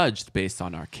judged based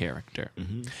on our character.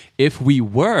 If we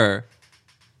were,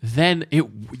 then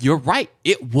you're right.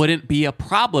 It wouldn't be a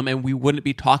problem and we wouldn't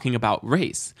be talking about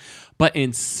race. But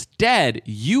instead,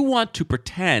 you want to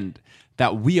pretend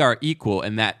that we are equal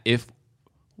and that if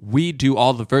we do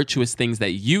all the virtuous things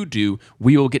that you do,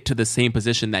 we will get to the same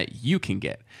position that you can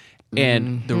get.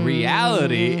 And the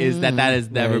reality is that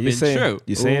has never been true.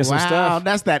 You're saying some Wow, stuff.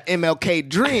 that's that MLK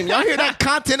dream. Y'all hear that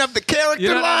content of the character You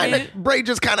know what I line mean? that Bray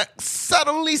just kind of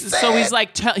subtly said? So he's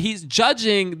like, he's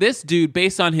judging this dude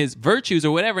based on his virtues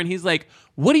or whatever. And he's like,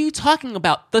 what are you talking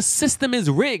about? The system is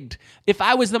rigged. If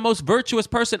I was the most virtuous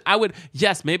person,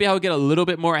 maybe I would get a little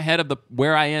bit more ahead of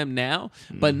where I am now,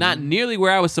 but not nearly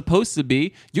where I was supposed to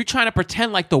be. You're trying to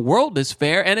pretend like the world is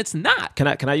fair and it's not. Can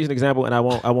I use an example? And I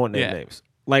won't name Yeah. names.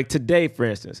 Like today, for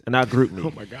instance, and our group me.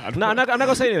 Oh my God. No, I'm not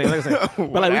gonna say anything. I'm not gonna say.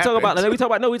 But like we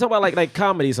talk about like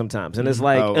comedy sometimes, and it's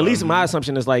like at least my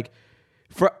assumption is like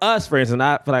for us, for instance,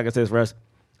 I feel like I say this for us.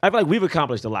 I feel like we've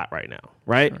accomplished a lot right now,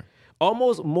 right? Sure.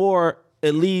 Almost more,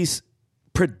 at least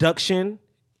production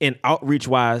and outreach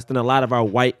wise than a lot of our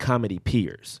white comedy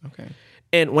peers. Okay.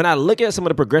 And when I look at some of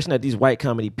the progression that these white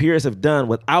comedy peers have done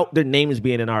without their names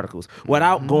being in articles,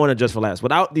 without going to Just for Laughs,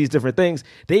 without these different things,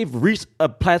 they've reached a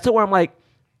plateau where I'm like,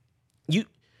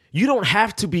 you don't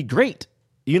have to be great.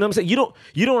 You know what I'm saying?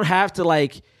 You don't have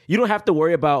to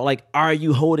worry about like, are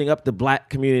you holding up the black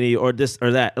community or this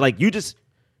or that? Like you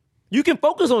can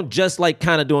focus on just like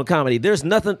kind of doing comedy. There's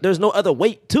no other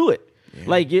weight to it. Yeah.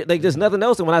 Like there's nothing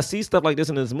else. And when I see stuff like this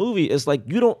in this movie, it's like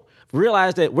you don't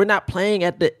realize that we're not playing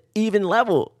at the even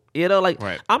level.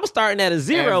 Right. I'm starting at a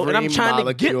 0 and I'm trying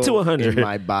to get to 100.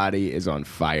 My body is on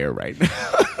fire right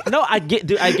now. No, I get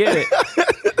it.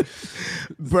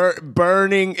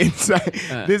 Burning inside.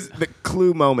 This the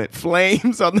Clue moment.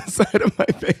 Flames on the side of my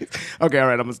face. Okay, all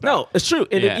right, I'm gonna stop. No, it's true.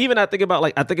 And then even I think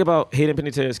about Hayden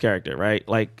Panettiere's character, right?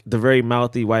 Like the very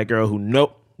mouthy white girl who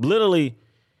literally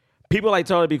people like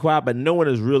told her to be quiet, but no one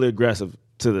is really aggressive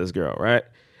to this girl, right?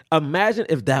 Imagine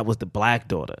if that was the black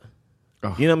daughter.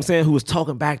 Oh. You know what I'm saying? Who was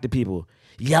talking back to people,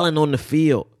 yelling on the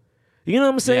field. You know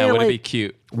what I'm saying? Yeah, would like, it be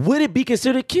cute? Would it be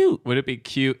considered cute? Would it be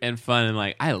cute and fun and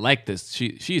like, I like this.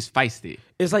 She's feisty.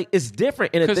 It's like, it's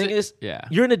different. And the thing is, yeah.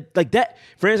 you're in a, like that,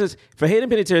 for instance, for Hayden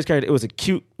Panettiere's character, it was a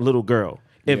cute little girl.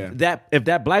 If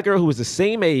that black girl who was the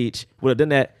same age would have done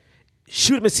that,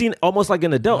 she would have been seen almost like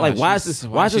an adult. Like, why is this?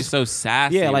 Why is she this so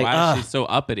sassy? Yeah, like, why is she so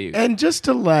uppity? And just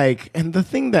to and the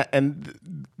thing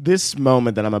this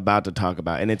moment that I'm about to talk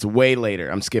about, and it's way later.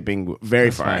 I'm skipping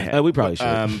very far ahead. We probably should.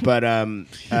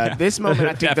 This moment,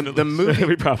 I think the movie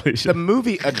we probably should. The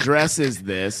movie addresses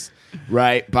this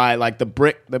right by like the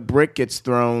brick gets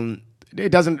thrown. It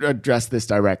doesn't address this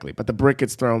directly, but the brick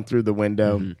gets thrown through the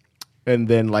window, and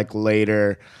then like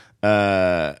later,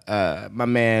 my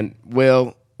man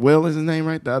Will is his name,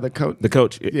 right? The other coach? The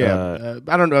coach. Yeah.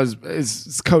 I don't know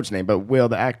his coach name, but Will,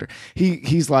 the actor.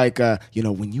 He's like,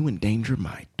 when you endanger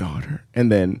my daughter.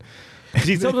 And then...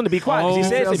 He tells him to be quiet. He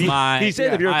says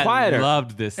if you're quieter. I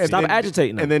loved this. Stop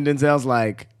agitating him. And then Denzel's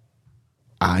like,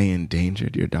 I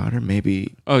endangered your daughter?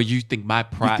 Maybe... Oh, you think my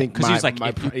pride... Because he's like,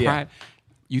 yeah.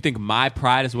 You think my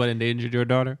pride is what endangered your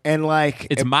daughter? And like...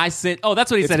 It's my sin. Oh, that's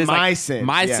what he said. It's my like, sin.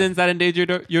 My sins that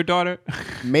endangered your daughter?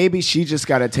 Maybe she just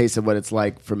got a taste of what it's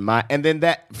like for my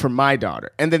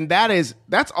daughter. And then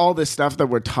that's all this stuff that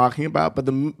we're talking about.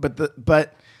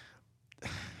 But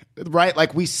right,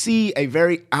 like we see a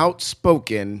very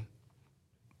outspoken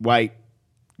white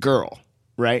girl,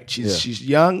 right? She's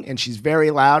young and she's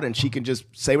very loud and she can just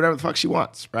say whatever the fuck she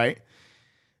wants, right?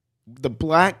 The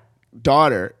black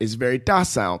daughter is very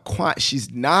docile, quiet.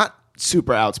 She's not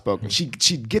super outspoken. She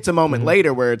gets a moment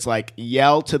later where it's like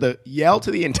yell to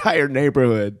the entire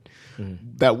neighborhood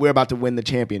that we're about to win the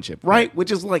championship, right? Which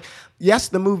is like, yes,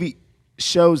 the movie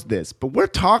shows this, but we're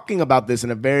talking about this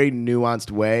in a very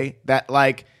nuanced way that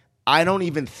like I don't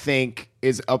even think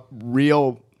is a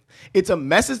real. It's a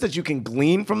message that you can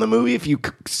glean from the movie if you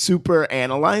super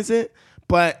analyze it,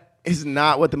 but it's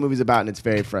not what the movie's about, and it's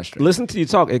very frustrating. Listen to you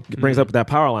talk. It brings up that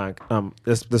power line.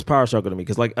 This power struggle to me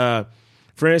because, like,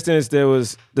 for instance, there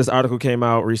was this article came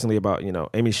out recently about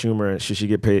Amy Schumer and should she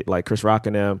get paid like Chris Rock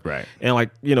and them, right? And like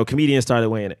comedians started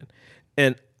weighing in,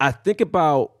 and I think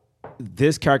about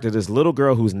this character, this little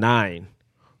girl who's 9,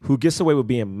 who gets away with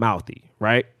being mouthy,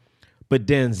 right? But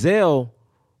Denzel,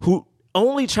 who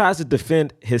only tries to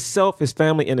defend himself, his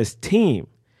family, and his team,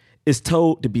 is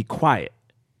told to be quiet,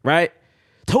 right?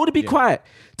 Told to be quiet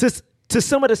to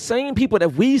some of the same people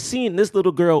that we've seen this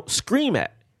little girl scream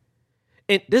at.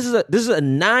 And this is a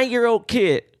 9-year-old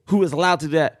kid who is allowed to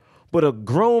do that, but a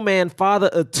grown man, father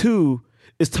of 2,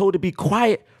 is told to be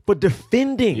quiet for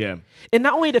defending. Yeah. And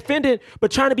not only defending,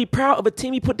 but trying to be proud of a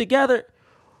team he put together.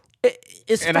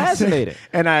 It's fascinating.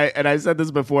 I said this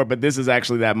before, but this is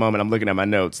actually that moment. I'm looking at my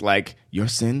notes. Like, your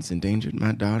sins endangered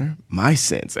my daughter? My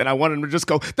sins. And I wanted him to just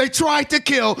go, they tried to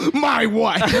kill my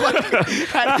wife. Like,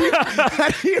 had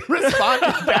he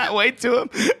responded that way to him,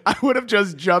 I would have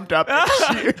just jumped up and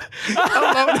cheered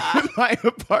alone in my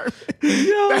apartment.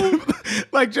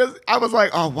 I was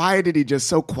like, oh, why did he just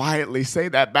so quietly say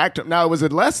that back to him? Now, it was a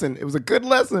lesson. It was a good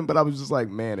lesson, but I was just like,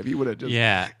 man, if he would have just...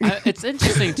 Yeah. It's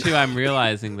interesting, too. I'm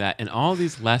realizing that in all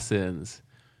these lessons,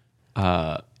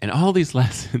 that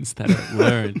are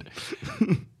learned,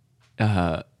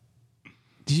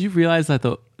 did you realize that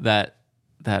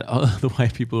that all the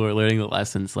white people who are learning the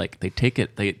lessons, like they take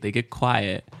it, they get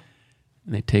quiet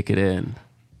and they take it in,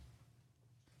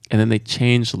 and then they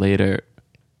change later,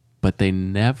 but they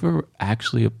never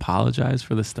actually apologize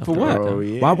for the stuff. For what? Oh,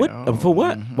 yeah. Why would? For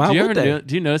what? Why would they?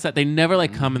 Do you notice that they never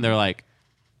like come and they're like,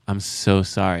 I'm so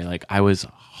sorry. Like I was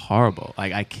horrible.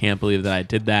 Like I can't believe that I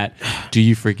did that. Do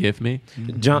you forgive me?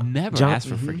 John never asked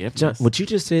for forgiveness. John, what you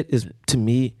just said is to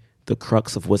me the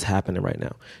crux of what's happening right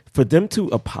now. For them to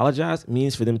apologize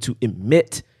means for them to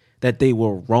admit that they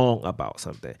were wrong about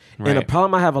something. Right. And the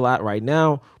problem I have a lot right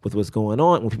now with what's going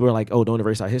on, when people are like, oh, don't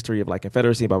erase our history of like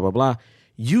Confederacy, blah, blah, blah.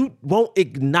 You won't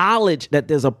acknowledge that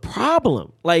there's a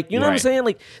problem. Like, you know what I'm saying?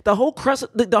 Like the whole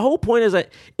point is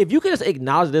that if you could just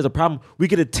acknowledge there's a problem, we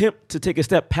could attempt to take a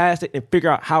step past it and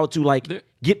figure out how to like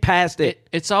get past it.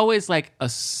 It's always like a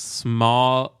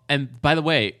small, and by the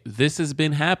way, this has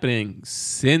been happening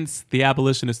since the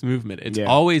abolitionist movement. It's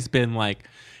always been like,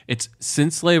 it's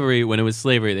since slavery, when it was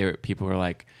slavery, people were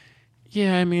like,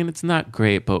 yeah, I mean, it's not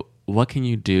great, but what can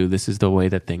you do? This is the way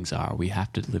that things are. We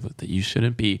have to live with it. You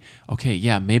shouldn't be, okay,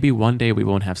 yeah, maybe one day we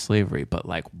won't have slavery, but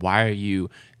like, why are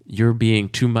you're being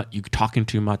too much, you talking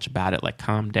too much about it, like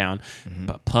calm down.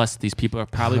 But plus these people are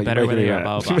probably better where they are,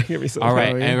 blah, blah, blah. All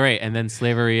right, and then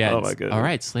slavery ends. Oh my goodness. All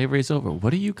right, slavery is over.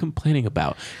 What are you complaining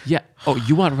about? Yeah. Oh,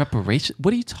 you want reparations?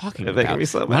 What are you talking about?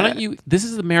 Why don't you, this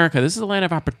is America. This is a land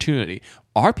of opportunity.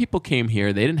 Our people came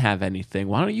here. They didn't have anything.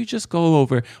 Why don't you just go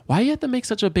over? Why do you have to make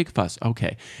such a big fuss?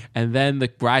 Okay. And then the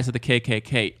rise of the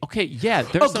KKK. Okay, yeah,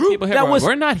 there's some people here.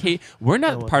 We're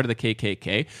not part of the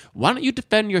KKK. Why don't you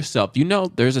defend yourself? You know,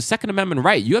 there's a Second Amendment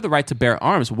right. You have the right to bear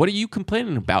arms. What are you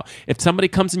complaining about? If somebody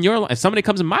comes in if somebody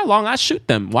comes in my lawn, I shoot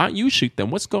them. Why don't you shoot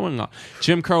them? What's going on?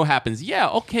 Jim Crow happens. Yeah,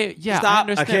 okay, yeah, Stop. I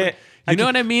understand. You know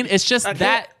what I mean? It's just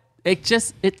that.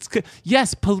 It's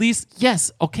yes, police.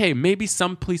 Yes, okay. Maybe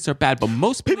some police are bad, but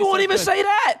most People won't even say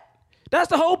that. That's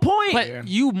the whole point. But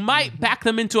you might back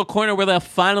them into a corner where they'll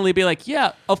finally be like,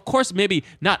 yeah, of course, maybe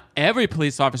not every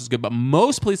police officer is good, but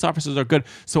most police officers are good.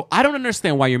 So I don't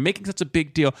understand why you're making such a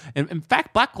big deal. And in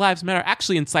fact, Black Lives Matter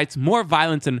actually incites more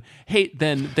violence and hate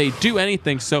than they do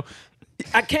anything. So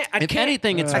I can't. If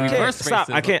anything, it's reverse Stop.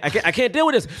 racism. I can't deal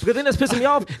with this because the thing that's pissing me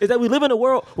off is that we live in a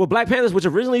world where Black Panthers, which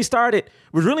originally started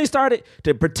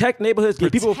to protect neighborhoods,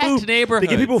 give people food, to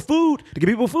give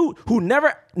people food, who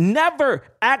never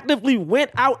actively went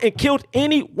out and killed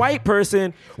any white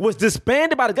person, was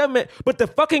disbanded by the government. But the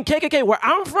fucking KKK, where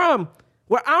I'm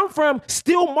from,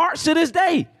 still march to this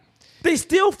day. They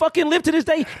still fucking live to this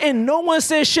day, and no one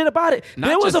says shit about it.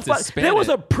 There was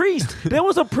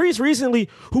a priest recently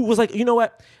who was like, you know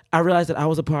what? I realized that I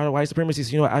was a part of white supremacy, so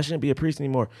you know what? I shouldn't be a priest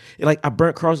anymore. Like, I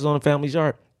burnt crosses on the family's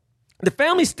yard. The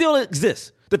family still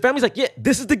exists. The family's like, yeah,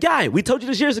 this is the guy. We told you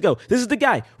this years ago. This is the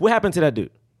guy. What happened to that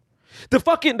dude?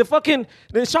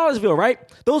 In Charlottesville, right?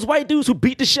 Those white dudes who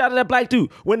beat the shit out of that black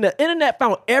dude. When the internet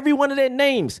found every one of their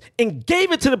names and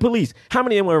gave it to the police, how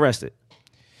many of them were arrested?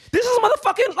 This is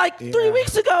motherfucking 3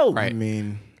 weeks ago. Right. I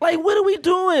mean, like, what are we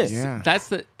doing? yeah. That's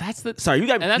the. Sorry, you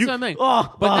got me. And that's what I mean.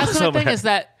 But that's the thing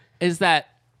is that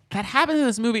happens in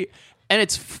this movie, and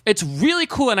it's really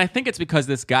cool. And I think it's because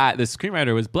this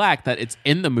screenwriter was black that it's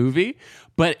in the movie.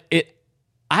 But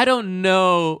I don't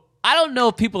know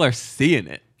if people are seeing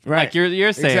it. Right. Like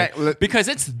you're saying, exactly. Because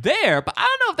it's there, but I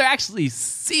don't know if they're actually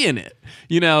seeing it.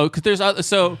 You know, because there's other.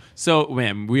 So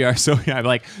man, we are so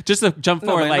like just to jump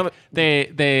forward.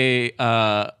 They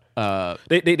had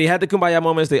the kumbaya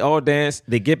moments. They all dance.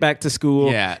 They get back to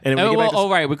school. Yeah. And then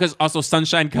right, because also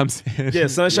Sunshine comes in. Yeah,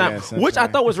 Sunshine, which I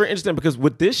thought was very interesting because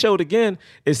what this showed again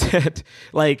is that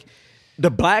like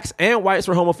the blacks and whites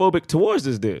were homophobic towards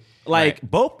this dude. Like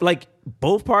both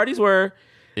parties were.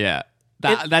 Yeah.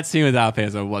 That scene with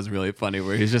Alfonso was really funny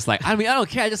where he's just like, I mean, I don't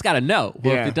care. I just got to know.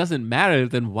 Well, if it doesn't matter,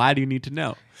 then why do you need to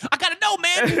know? I got to know,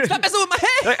 man. Stop messing with my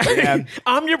head. Yeah.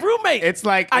 I'm your roommate. It's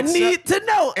like I need to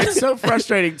know. It's so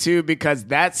frustrating too because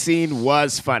that scene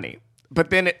was funny,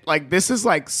 but then this is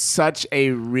like such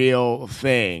a real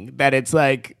thing that it's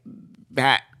like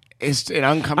that is an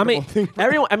uncomfortable thing.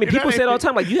 People say it all the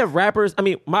time. Like, you have rappers. I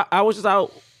mean, I was just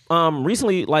out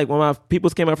recently. Like, when my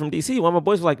peoples came out from DC, one of my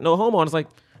boys was like, "No homo," and it's like,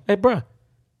 hey, bruh,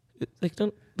 like,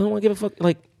 don't want to give a fuck.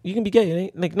 Like, you can be gay. It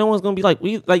ain't, like, no one's gonna be like,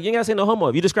 you ain't gotta say no homo.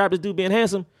 If you describe this dude being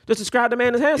handsome, just describe the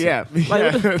man as handsome. Yeah.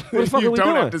 Like, what the fuck are we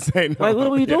doing? Have to say no. Like, what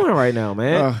are we doing right now,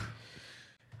 man?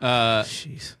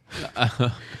 Jeez.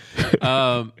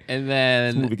 And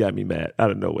then This movie got me mad out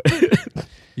of nowhere.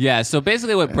 yeah. So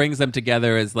basically, what brings them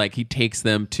together is like he takes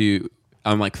them to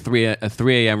on like a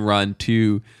 3 a.m. run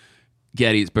to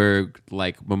Gettysburg,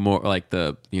 like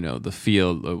the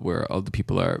field where all the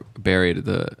people are buried at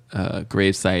the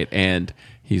gravesite, and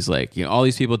he's like, all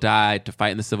these people died to fight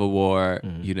in the Civil War,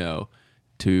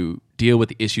 to deal with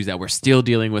the issues that we're still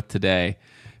dealing with today,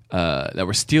 in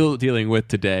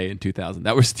 2000,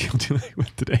 that we're still dealing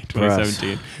with today in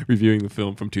 2017. Reviewing the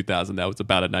film from 2000 that was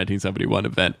about a 1971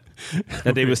 event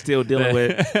that they were still dealing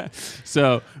with.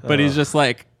 So, but he was just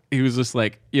like,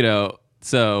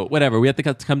 so whatever, we have to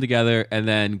come together, and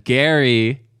then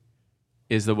Gary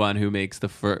is the one who makes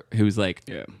who's like,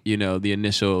 the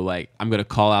initial like, I'm gonna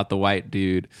call out the white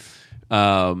dude,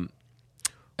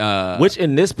 which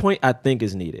in this point I think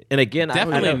is needed. And again,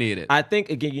 definitely needed. I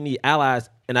think again you need allies,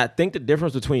 and I think the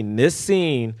difference between this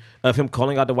scene of him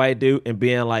calling out the white dude and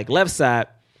being like left side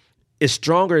is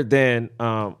stronger than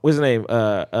what's his name,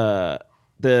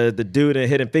 the dude in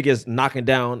Hidden Figures knocking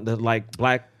down the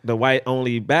white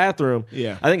only bathroom.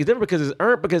 Yeah. I think it's different because it's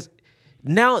earned, because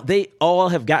now they all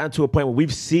have gotten to a point where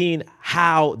we've seen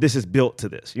how this is built to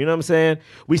this. You know what I'm saying?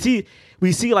 We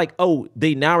see like, oh,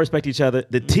 they now respect each other.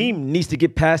 The team needs to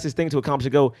get past this thing to accomplish a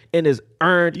goal, and is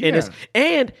earned. Yeah.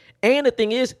 And the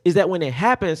thing is that when it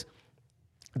happens,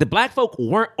 the black folk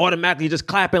weren't automatically just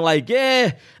clapping like,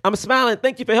 yeah, I'm smiling,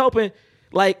 thank you for helping.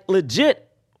 Like, legit,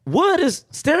 Wood is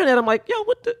staring at him like, yo,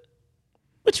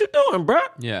 what you doing, bro?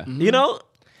 Yeah. You know?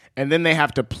 And then they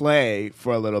have to play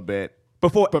for a little bit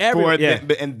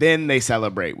and then they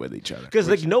celebrate with each other. Because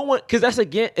that's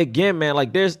again, man,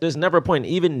 like there's never a point.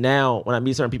 Even now, when I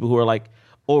meet certain people who are like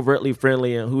overtly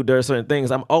friendly and who do certain things,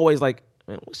 I'm always like,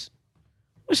 man,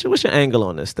 what's your angle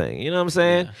on this thing? You know what I'm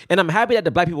saying? Yeah. And I'm happy that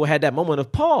the black people had that moment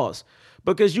of pause,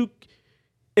 because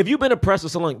if you've been oppressed for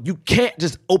so long, you can't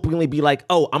just openly be like,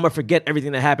 "Oh, I'm gonna forget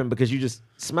everything that happened because you just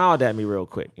smiled at me real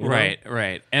quick." You know?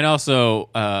 Right. And also,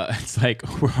 it's like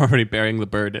we're already bearing the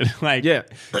burden. Like, Yeah.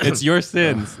 it's your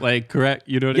sins. Like, correct?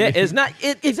 You know what I Yeah, mean? it's not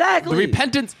exactly. The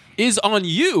repentance is on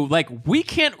you. Like, we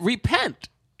can't repent.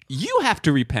 You have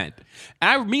to repent. And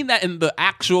I mean that in the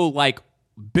actual, like,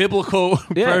 biblical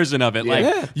version of it. Like,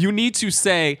 Yeah. you need to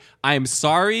say, I'm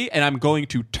sorry and I'm going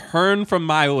to turn from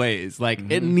my ways. Like,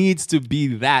 it needs to be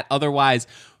that. Otherwise,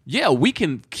 yeah, we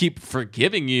can keep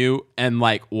forgiving you and,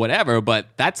 like, whatever, but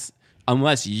that's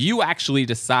unless you actually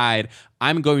decide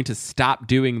I'm going to stop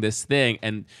doing this thing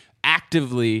and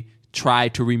actively try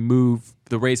to remove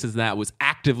the racism that was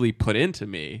actively put into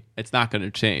me, it's not going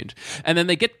to change. And then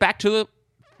they get back to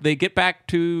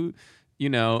you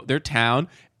know, their town,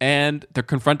 and they're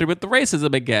confronted with the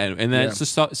racism again, and then it's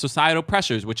societal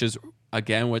pressures, which is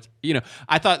again what, you know,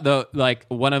 I thought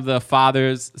one of the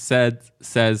fathers says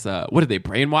what did they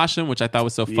brainwash them, which I thought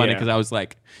was so funny because I was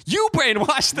like, you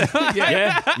brainwashed them.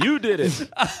 Yeah, you did it.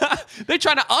 They're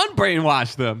trying to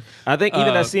unbrainwash them. I think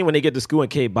even that scene when they get to school and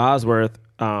Kate Bosworth,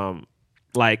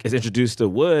 like, is introduced to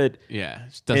Wood. Yeah,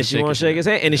 And she won't shake his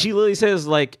hand. And she literally says,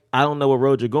 like, I don't know what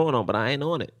road you're going on, but I ain't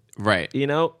on it. Right. You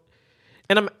know?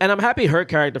 And I'm happy her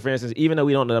character, for instance, even though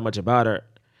we don't know that much about her.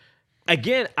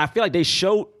 Again, I feel like they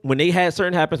showed when they had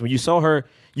certain happens, when you saw her,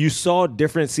 you saw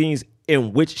different scenes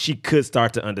in which she could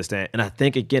start to understand. And I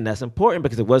think, again, that's important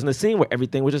because it wasn't a scene where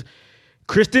everything was just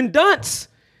Kristen Dunst.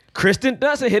 Kristen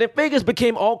Dunst and Hidden Figures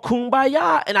became all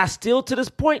kumbaya, and I still to this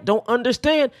point don't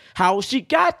understand how she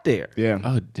got there. Yeah.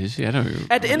 Oh, did she? I don't remember.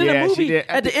 At the end of the Yeah, she movie, did.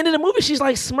 at the end of the movie, she's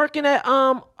like smirking at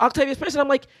Octavia Spencer. I'm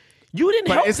like, you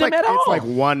didn't help it's them like at all. it's like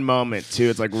one moment too.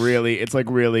 It's like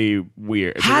really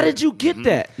weird. It's How like- did you get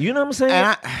that? You know what I'm saying?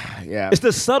 And yeah. It's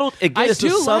the subtle. Again, it's the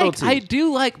subtlety. I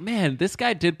do like, man, this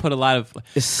guy did put a lot of.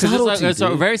 It's 'cause subtlety, It's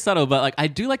dude. very subtle, but like I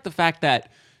do like the fact that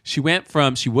she went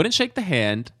from she wouldn't shake the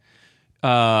hand,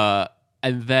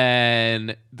 and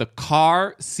then the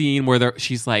car scene where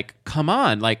she's like, "Come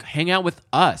on, like hang out with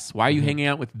us. Why are you hanging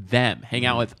out with them? Hang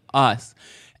out with us."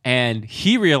 And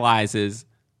he realizes,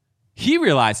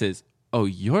 oh,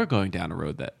 you're going down a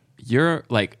road that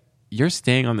you're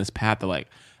staying on this path that like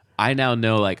I now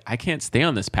know like I can't stay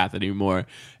on this path anymore.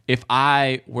 If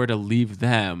I were to leave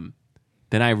them,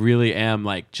 then I really am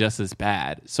like just as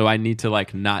bad. So I need to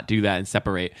like not do that and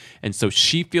separate. And so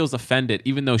she feels offended,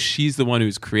 even though she's the one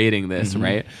who's creating this,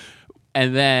 right?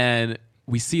 And then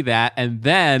we see that. And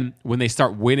then when they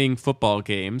start winning football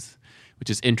games, which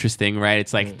is interesting, right?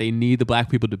 It's like they need the black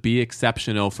people to be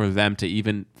exceptional for them to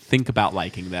even think about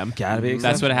liking them. Gotta be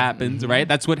That's what exceptional. happens, right?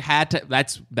 That's what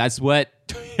that's what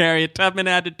Harriet Tubman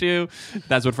had to do.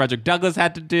 That's what Frederick Douglass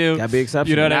had to do. Gotta be exceptional.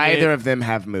 You know what I mean? Neither of them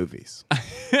have movies.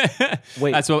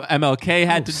 Wait, That's what MLK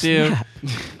had to do. snap.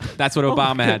 That's what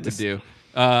Obama had to do.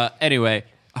 Anyway,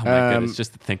 oh my goodness,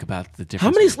 just to think about the difference.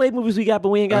 how many slave movies we got, but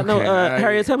we ain't got no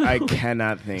Harriet Tubman? I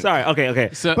cannot think. Sorry. Okay.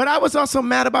 So, But I was also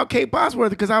mad about Kate Bosworth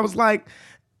because I was like,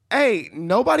 hey,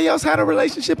 nobody else had a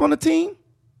relationship on the team.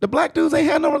 The black dudes ain't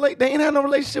had no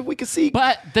relationship we could see.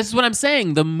 but this is what I'm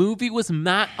saying. The movie was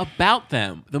not about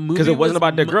them. The movie 'Cause it wasn't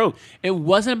about their growth. It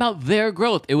wasn't about their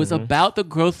growth. It was about the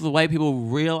growth of the white people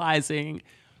realizing,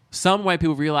 some white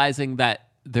people realizing that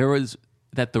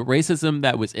that the racism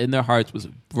that was in their hearts was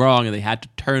wrong, and they had to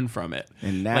turn from it.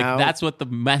 And now like that's what the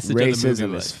message of the movie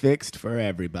racism was. is fixed for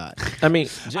everybody. I mean,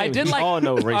 James, I did we like. all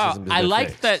know racism. is I the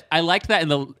liked fix. that. I liked that. In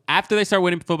the after they start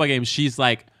winning football games, she's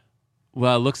like,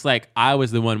 "Well, it looks like I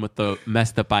was the one with the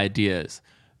messed up ideas."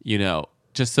 You know,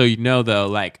 just so you know, though,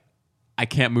 like I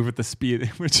can't move at the speed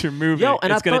at which you're moving. Yo,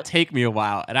 and it's I gonna thought- take me a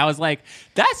while. And I was like,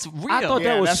 "That's real." I thought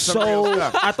Yeah, that was that's some real so.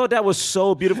 stuff. I thought that was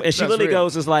so beautiful, and she That's literally real.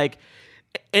 goes, "Is like,"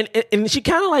 and she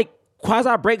kind of like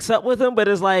quasi breaks up with him, but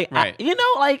it's like, Right.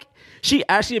 like she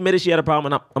actually admitted she had a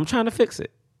problem, and I'm trying to fix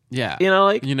it. Yeah. You know,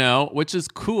 like- which is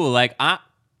cool. Like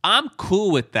I'm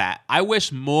cool with that. I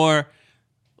wish more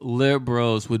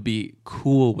liberals would be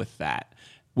cool with that.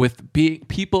 With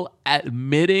people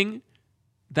admitting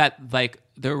that like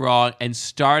they're wrong and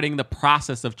starting the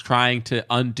process of trying to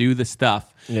undo the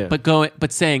stuff. Yeah.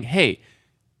 But saying, "Hey,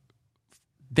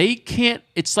 they can't,"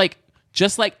 it's like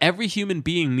just like every human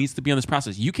being needs to be on this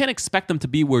process. You can't expect them to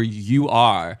be where you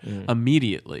are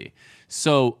immediately.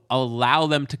 So allow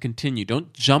them to continue.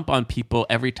 Don't jump on people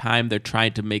every time they're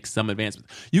trying to make some advancement.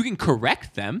 You can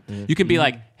correct them. You can be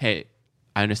like, "Hey,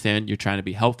 I understand you're trying to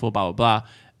be helpful, blah, blah, blah.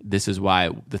 This is why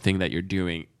the thing that you're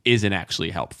doing isn't actually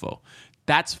helpful."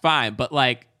 That's fine. But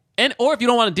like, or if you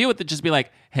don't want to deal with it, just be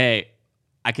like, "Hey,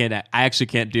 I actually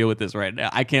can't deal with this right now.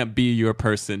 I can't be your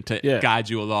person to Yeah. guide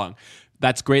you along.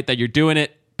 That's great that you're doing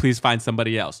it. please find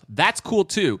somebody else. That's cool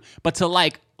too. But to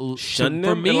like, Shun for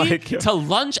them me, and, like, to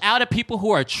lunge out at people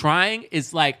who are trying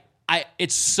is like,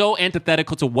 it's so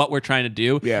antithetical to what we're trying to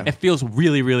do. Yeah. It feels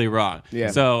really, really wrong.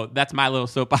 Yeah. So that's my little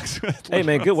soapbox. Hey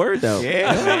man, good word though.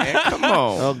 Yeah, man. Come on.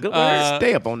 Oh, good word.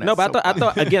 Stay up on that. No, but I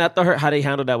thought how they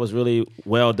handled that was really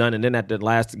well done. And then at the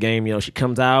last game, she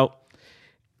comes out,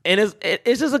 and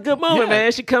it's just a good moment,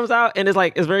 man. She comes out and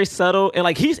it's very subtle, and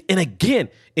like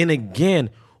and again,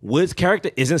 Wood's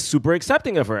character isn't super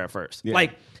accepting of her at first. Yeah.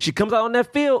 Like she comes out on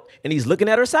that field and he's looking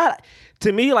at her side.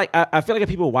 To me, like I feel like if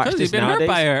people watch 'Cause this he's been hurt nowadays,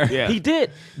 by her. Yeah. he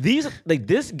did.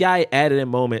 This guy added in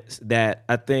moments that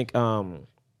I think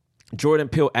Jordan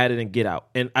Peele added in Get Out,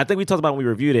 and I think we talked about when we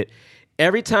reviewed it.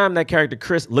 Every time that character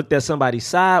Chris looked at somebody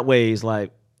sideways,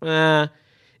 like, a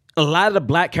lot of the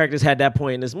black characters had that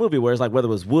point in this movie where it's like whether it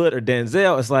was Wood or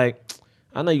Denzel, it's like,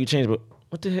 I know you changed, but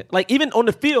what the heck? Like even on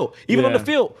the field,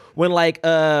 when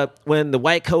when the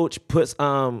white coach puts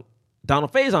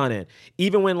Donald Faison in,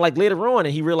 even when like later on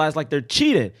and he realized like they're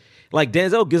cheating, like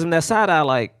Denzel gives him that side eye,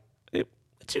 like, hey,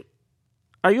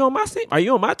 are you on my team? Are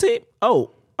you on my team?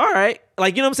 Oh, all right.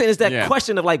 Like, you know what I'm saying? It's that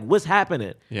question of like, what's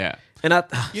happening? Yeah. And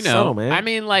subtle, man. I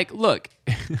mean, like, look,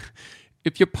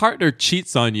 if your partner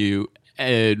cheats on you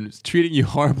and is treating you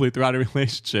horribly throughout a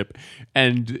relationship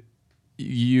and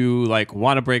you like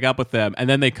want to break up with them and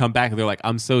then they come back and they're like,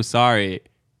 I'm so sorry.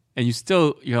 And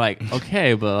you're like,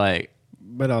 okay, but like,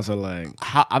 But also like,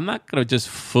 I'm not going to just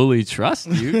fully trust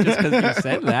you just because you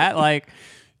said that. Like,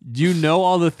 do you know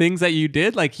all the things that you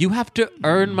did? Like, you have to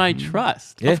earn my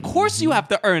trust. Yeah. Of course you have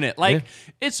to earn it. Like,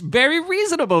 it's very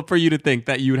reasonable for you to think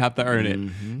that you would have to earn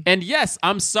it. And yes,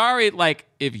 I'm sorry, like,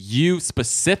 if you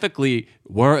specifically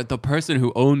were the person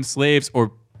who owned slaves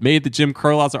or made the Jim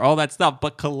Crow laws or all that stuff,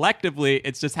 but collectively,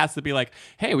 it just has to be like,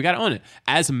 hey, we got to own it.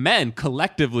 As men,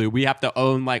 collectively, we have to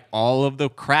own like all of the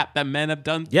crap that men have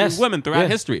done to women throughout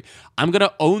history. I'm going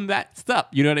to own that stuff.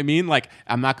 You know what I mean? Like,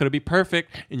 I'm not going to be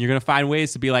perfect, and you're going to find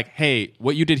ways to be like, hey,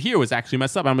 what you did here was actually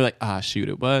messed up. I'm going to be like, shoot,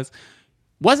 it was.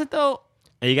 Was it though?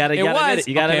 And you gotta admit it.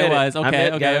 You gotta admit it. It was.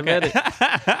 Okay. Admit it.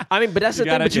 I mean, but that's the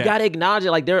thing. But you gotta acknowledge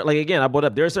it. Like again, I brought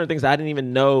up. There are certain things that I didn't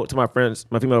even know. To my friends,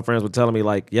 my female friends were telling me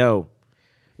like, "Yo,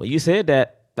 well, you said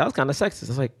that was kind of sexist." I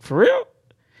was like, "For real?"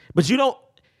 But you don't.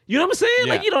 You know what I'm saying?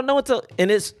 Yeah. Like you don't know until,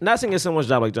 and it's not saying it's someone's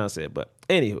job, like John said. But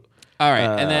anywho, all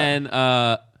right, and then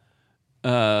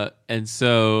and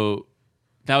so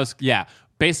that was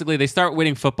Basically, they start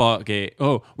winning football game.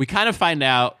 Oh, we kind of find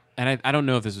out, and I don't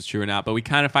know if this was true or not, but we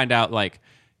kind of find out like,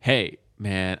 hey,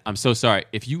 man, I'm so sorry.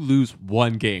 If you lose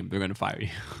one game, they're going to fire you.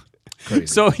 Crazy.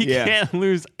 So he can't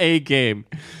lose a game.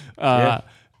 But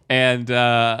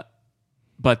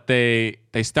they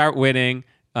start winning,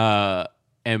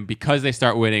 and because they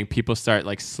start winning, people start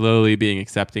like slowly being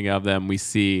accepting of them. We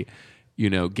see,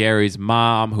 Gary's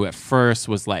mom, who at first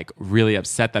was like really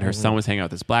upset that her son was hanging out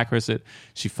with this black person.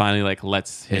 She finally like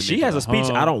lets him. And she into has the a speech.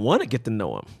 home. I don't want to get to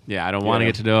know him. Yeah, I don't want to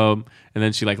get to know him. And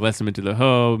then she like lets him into the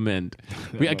home, and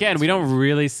we don't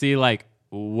really see like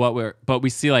but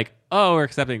we see like, oh, we're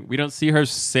accepting. We don't see her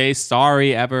say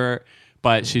sorry ever,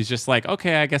 but she's just like,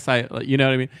 okay, I guess you know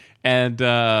what I mean? And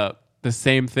the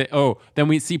same thing. Oh, then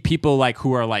we see people like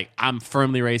who are like, I'm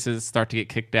firmly racist, start to get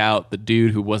kicked out. The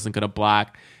dude who wasn't gonna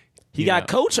block, he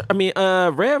got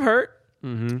Rev hurt.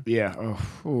 Mm-hmm. Yeah.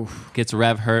 Oh, gets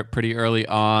Rev hurt pretty early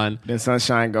on. Then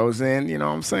Sunshine goes in. You know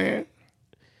what I'm saying?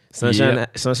 Sunshine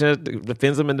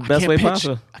defends him in the best way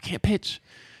possible. I can't pitch.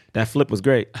 That flip was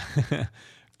great.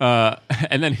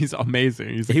 And then he's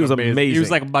amazing. He was amazing. He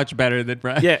was like much better than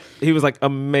Rev. Yeah, he was like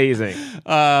amazing.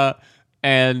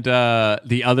 And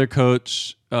the other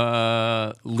coach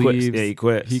leaves. Yeah, he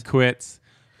quits. He quits.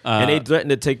 And they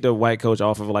threatened to take the white coach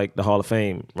off of like the Hall of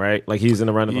Fame, right? Like he's in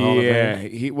the running for Hall of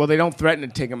Fame. Yeah, they don't threaten to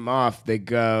take him off. They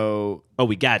go, "Oh,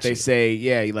 we got you." They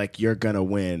say, like you're gonna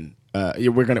win.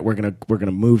 We're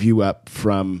gonna move you up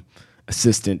from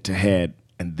assistant to head,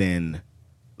 and then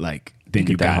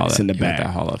you got us in the back. That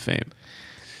Hall of Fame.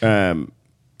 None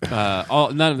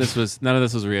of this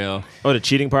was real. Oh, the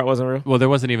cheating part wasn't real? Well, there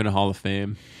wasn't even a Hall of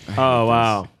Fame. Oh,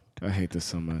 wow. I hate this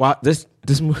so much. Wow, this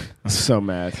movie. I'm so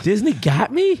mad. Disney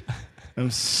got me? I'm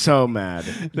so mad.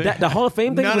 The Hall of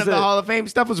Fame thing None of the Hall of Fame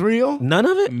stuff was real? None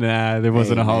of it? Nah, there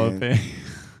wasn't a Hall of Fame.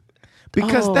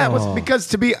 Because that was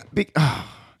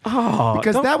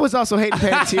that was also Hayden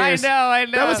Panettiere's. I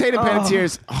know. That was Hayden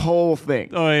Panettiere's whole thing.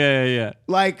 Oh, yeah.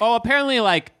 Like, apparently,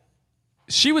 like,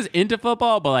 she was into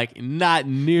football, but like not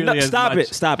nearly as Stop much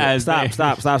it. Stop. as they- I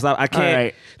can't. All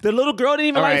right. The little girl didn't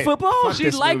even All like right. football. Fuck She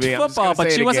this liked movie. I'm just football, gonna but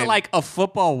say she it wasn't again. like a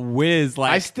football whiz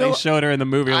like they showed her in the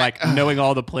movie, like knowing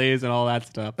all the plays and all that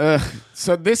stuff.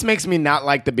 So this makes me not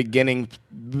like the beginning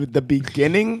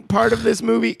part of this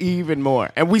movie even more.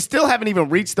 And we still haven't even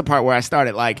reached the part where I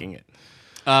started liking it.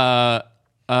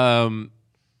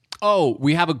 Oh,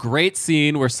 we have a great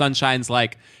scene where Sunshine's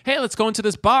like, hey, let's go into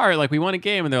this bar. Like, we want a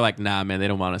game. And they're like, nah, man, they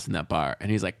don't want us in that bar. And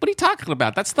he's like, what are you talking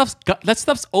about? That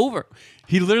stuff's over.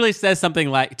 He literally says something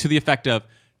like to the effect of,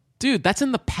 dude, that's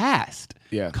in the past.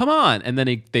 Yeah. Come on. And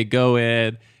then they go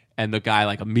in, and the guy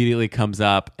like immediately comes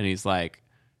up, and he's like,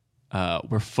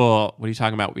 we're full. What are you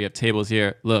talking about? We have tables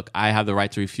here. Look, I have the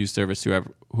right to refuse service to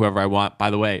whoever I want. By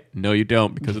the way, no, you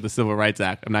don't, because of the Civil Rights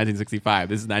Act of 1965.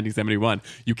 This is 1971.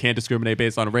 You can't discriminate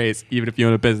based on race, even if you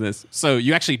own a business. So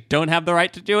you actually don't have the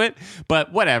right to do it,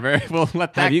 but whatever. We'll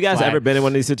let that Have you guys fly. ever been in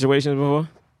one of these situations before?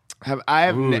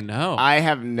 No. I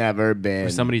have never been. Where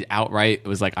somebody outright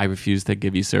was like, I refuse to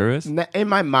give you service? In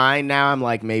my mind now, I'm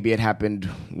like, maybe it happened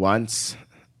once,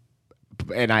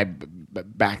 and I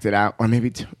backed it out, or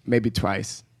maybe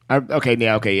twice. Okay,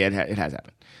 yeah, it has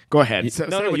happened. Go ahead. Say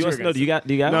what you were want to know? gonna Do you got?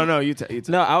 say. it? No, you tell.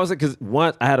 No, I was because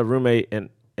once I had a roommate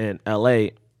in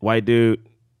L.A. White dude,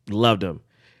 loved him,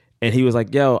 and he was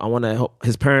like, "Yo, I want to help."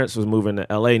 His parents was moving to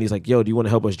L.A. and he's like, "Yo, do you want to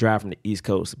help us drive from the East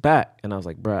Coast back?" And I was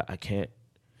like, "Bruh, I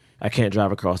can't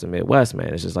drive across the Midwest,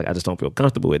 man. It's just like I just don't feel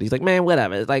comfortable with it." He's like, "Man,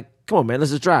 whatever." It's like, "Come on, man,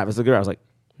 let's just drive." It's a girl. I was like,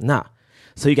 "Nah."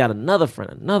 So he got another friend,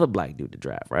 another black dude to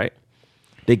drive. Right?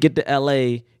 They get to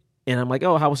L.A. and I'm like,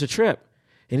 "Oh, how was your trip?"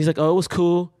 And he's like, "Oh, it was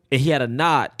cool." And he had a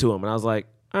nod to him, and I was like,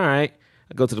 all right.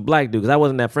 I go to the black dude because I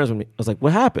wasn't that friends with me. I was like,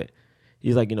 what happened?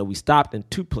 He's like, we stopped in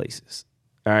 2 places.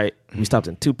 All right. We stopped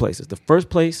in 2 places. The first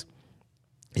place,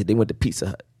 they went to Pizza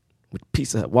Hut.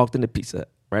 Walked into Pizza Hut,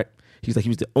 right? He's like, he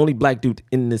was the only black dude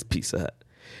in this Pizza Hut.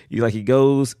 He's like, he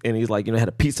goes and he's like, had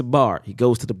a pizza bar. He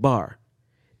goes to the bar.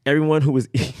 Everyone who was,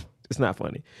 it's not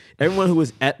funny. Everyone who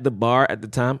was at the bar at the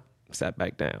time sat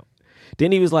back down.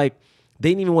 Then he was like, they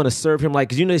didn't even want to serve him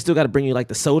because they still got to bring you like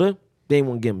the soda. They didn't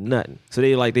want to give him nothing. So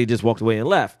they just walked away and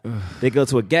left. They go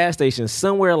to a gas station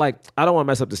somewhere like, I don't want to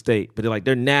mess up the state, but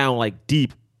they're now like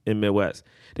deep in Midwest.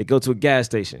 They go to a gas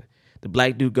station. The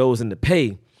black dude goes in to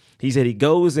pay. He said he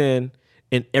goes in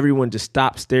and everyone just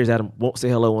stops, stares at him, won't say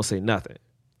hello, won't say nothing.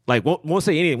 Like won't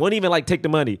say anything, won't even like take the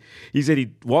money. He said he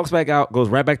walks back out, goes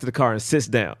right back to the car and sits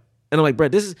down. And I'm like, bro,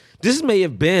 this may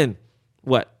have been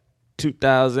what,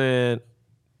 2010,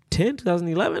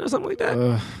 2011 or something like that.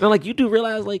 And I'm like, you do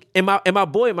realize like, and my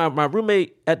boy, my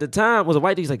roommate at the time was a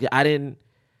white dude. He's like, yeah, I didn't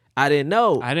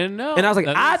know. I didn't know. And I was like,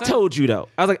 That I makes sense. told you though.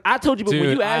 I was like, I told you, but Dude,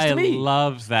 when you asked I me.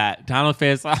 loved that. Donald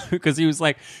Faison, because he was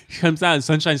like, he comes out and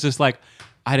Sunshine's just like,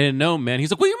 I didn't know, man.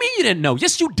 He's like, what do you mean you didn't know?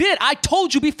 Yes, you did. I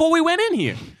told you before we went in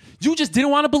here. You just didn't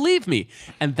want to believe me.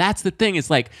 And that's the thing. It's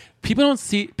like, people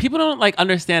don't like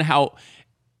understand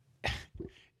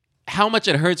how much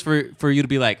it hurts for you to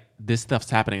be like, this stuff's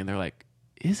happening. And they're like,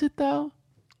 is it though?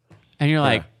 And you're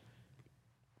like,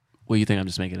 well, you think I'm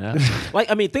just making it up?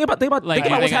 Like, I mean, think about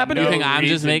what's happening. You think I'm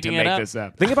just making it up?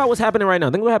 Think about what's happening right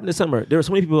now. Think what happened this summer. There were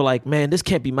so many people who were like, man, this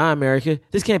can't be my America.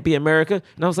 This can't be America.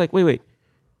 And I was like, wait.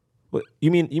 What,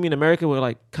 you mean America where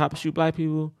like cops shoot black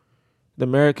people? The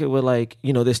America where like,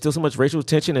 there's still so much racial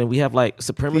tension and we have like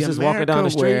supremacists walking down the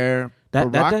street. Where that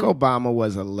Barack thing? Obama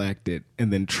was elected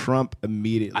and then Trump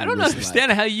immediately I don't was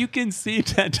understand how you can see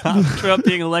that Donald Trump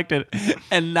being elected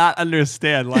and not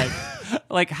understand.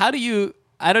 Like how do you?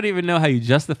 I don't even know how you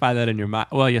justify that in your mind.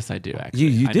 Well, yes, I do. Actually,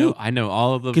 You do. I know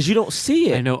all of the Because you don't see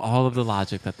it. I know all of the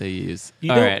logic that they use. You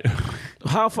All don't- right.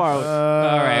 How far?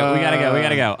 All right, we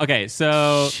gotta go. Okay,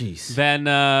 so Jeez. then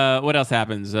what else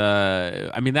happens?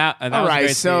 I mean that All was a right,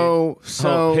 great so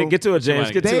Hey, get to it, James.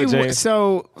 on. Get to it, James.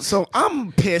 so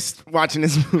I'm pissed watching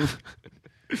this movie.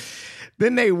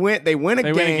 Then they win a scene. They win a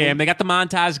game. They got the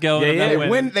montage going. Yeah, of yeah. them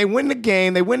They winning. win the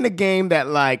game. They win the game that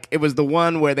like it was the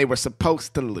one where they were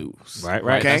supposed to lose. Right.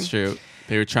 Right, Okay? that's true.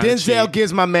 They were trying Denzel to cheat.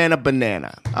 gives my man a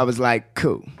banana. I was like,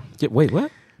 cool. Wait,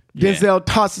 what? Denzel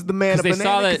tosses the man a Because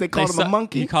banana because they called him a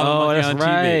monkey. He called him a monkey that's on TV.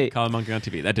 right. Called him a monkey on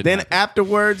TV. That didn't Then happen.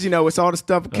 afterwards, it's all the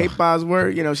stuff Kate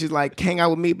Bosworth, she's like, hang out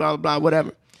with me, blah, blah, blah,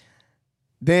 whatever.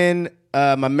 Then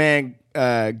my man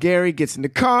Gary gets in the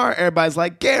car. Everybody's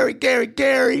like,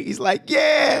 Gary. He's like,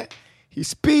 yeah. He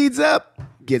speeds up,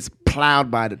 gets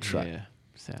plowed by the truck. Yeah,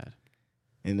 sad.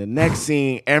 In the next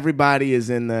scene, everybody's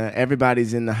in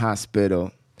the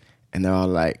hospital, and they're all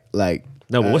like.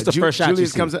 No, but what's the first shot you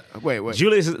Julius see? comes up. Wait.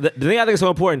 Julius is the thing I think is so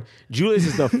important. Julius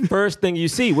is the first thing you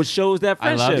see, which shows that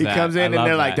I love friendship. He that. comes in I and love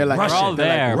they're like, that. they're like, We're all they're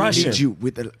like, there. we Russian. need you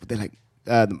with they're like,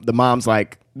 the mom's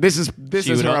like, this is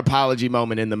She would her al- apology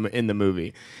moment in the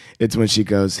movie. It's when she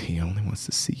goes, he only wants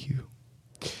to see you.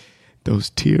 Those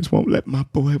tears won't let my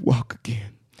boy walk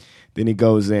again. Then he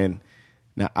goes in.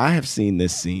 Now, I have seen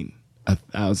this scene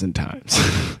 1,000 times.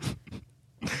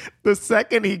 The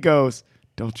second he goes,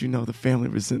 don't you know the family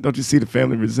resemblance? Don't you see the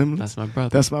family resemblance? That's my brother.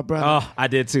 That's my brother. Oh, I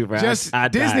did too, bro. I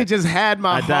Disney died. just had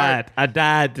my heart I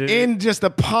died, dude. in just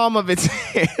the palm of its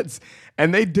hands,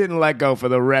 and they didn't let go for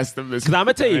the rest of this. Cause I'm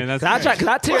gonna tell you, I mean, that's cause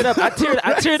I teared up. I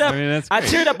teared up. I mean, that's I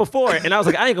great. teared up before, and I was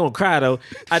like, I ain't gonna cry though.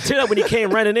 I teared up when he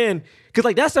came running in, cause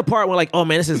like that's the part where like, oh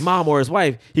man, this is his mom or his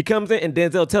wife. He comes in and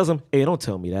Denzel tells him, hey, don't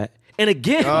tell me that. And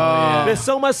again, there's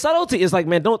so much subtlety. It's like,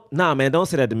 man, don't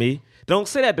say that to me. Don't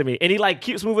say that to me. And he like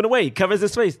keeps moving away. He covers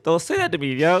his face. Don't say that to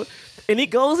me, yo. And he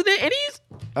goes in there and he's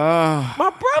my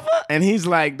brother. And he's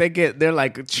like, they're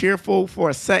like cheerful for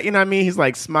a sec. You know what I mean? He's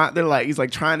like smart. He's like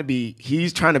trying to be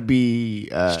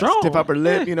Strong. stiff upper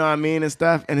lip. Yeah. You know what I mean and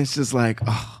stuff. And it's just like,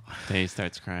 Then he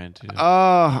starts crying too.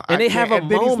 And they have a and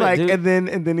then he's moment, like, dude.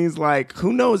 and then he's like,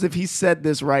 who knows if he said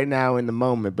this right now in the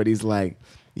moment? But he's like,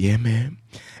 yeah, man.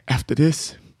 After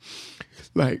this,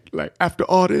 like after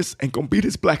all this, ain't gonna be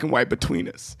this black and white between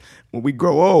us. When we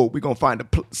grow old, we gonna find a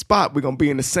spot. We're gonna be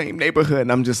in the same neighborhood.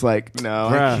 And I'm just like, no,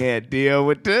 Bruh. I can't deal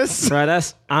with this. Bro,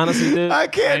 that's honestly, dude. I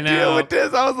can't I know. deal with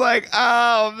this. I was like,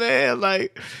 oh man,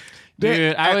 like,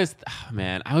 Dude, I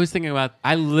was thinking about.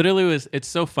 I literally was. It's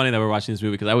so funny that we're watching this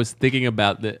movie because I was thinking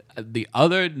about the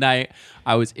other night.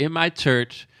 I was in my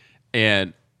church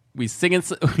and we singing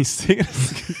a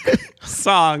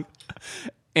song,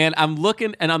 and I'm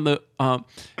looking and on the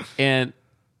and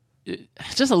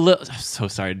just a little. I'm so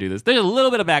sorry to do this. There's a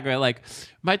little bit of background. Like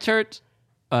my church,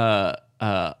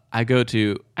 I go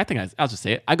to. I'll just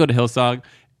say it. I go to Hillsong,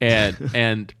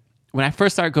 and when I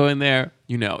first started going there,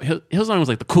 you know, Hillsong was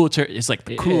like the cool church. It's like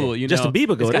the cool, you know. Justin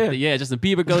Bieber go It's got there. the- Justin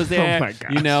Bieber goes there. my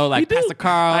gosh. You know, like He do. Pastor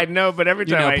Carl. I know, but every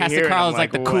You time know, I Pastor hear Carl it, is I'm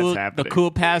like the what's happening?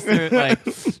 cool pastor. Like,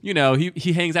 you know,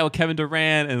 he hangs out with Kevin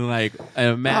Durant and like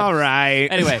Matt. All right.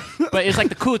 Anyway, but it's like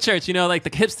the cool church, you know, like the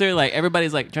hipster, like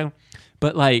everybody's like trying to,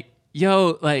 but like,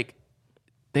 yo, like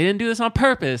they didn't do this on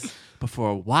purpose, but for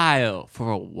a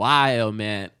while,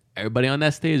 man, everybody on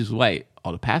that stage was white.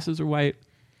 All the pastors were white.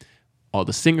 All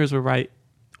the singers were white.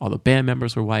 All the band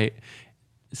members were white.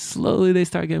 Slowly they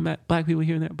started getting black people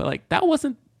here and there, but like that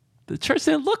wasn't, the church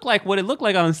didn't look like what it looked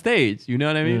like on stage. You know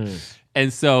what I mean?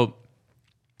 And so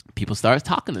people started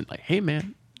talking and like, hey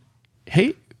man,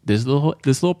 hey, this little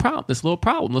problem,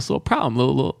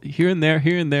 little here and there,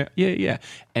 yeah.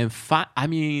 And I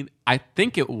mean, I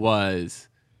think it was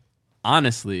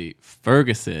honestly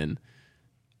Ferguson.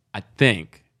 I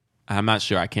think, I'm not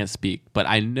sure, I can't speak, but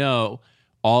I know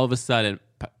all of a sudden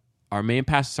our main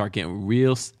pastor started getting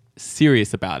real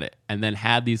serious about it, and then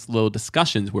had these little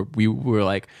discussions where we were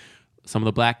like, some of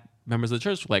the black members of the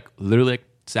church like literally like,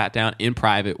 sat down in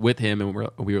private with him, and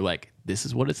we were like, this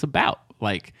is what it's about.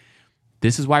 Like,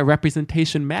 this is why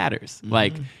representation matters.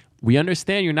 Like, we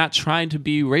understand you're not trying to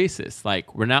be racist. Like,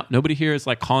 nobody here is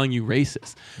like calling you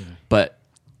racist. But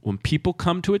when people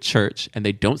come to a church and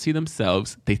they don't see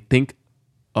themselves, they think,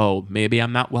 oh, maybe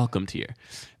I'm not welcomed here.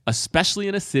 Especially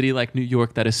in a city like New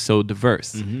York that is so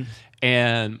diverse.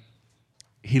 And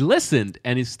he listened,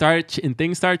 and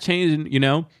things started changing, you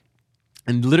know?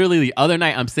 And literally the other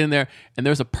night I'm sitting there and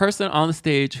there's a person on the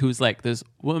stage who's like this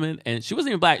woman, and she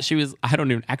wasn't even black. She was, I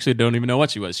don't even know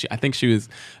what she was. I think she was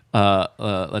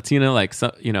Latina, like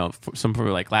some, you know, some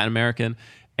like Latin American.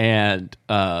 And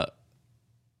but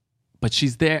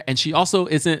she's there, and she also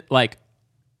isn't like,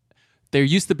 there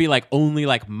used to be like only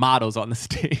like models on the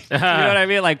stage. You know what I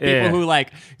mean? Like people who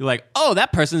like, you're like, oh,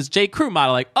 that person's J. Crew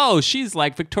model. Like, oh, she's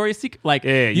like Victoria's Secret. Like,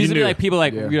 used to be like people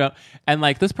like, you know, and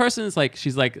like this person is like,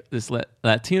 she's like this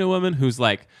Latina woman who's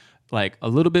like a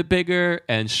little bit bigger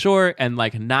and short and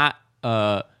like not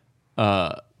like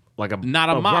not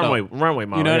a model. runway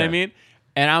model. You know what I mean?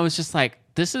 And I was just like,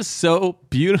 this is so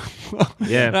beautiful.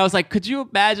 Yeah. And I was like, could you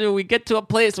imagine we get to a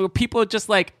place where people are just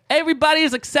like, everybody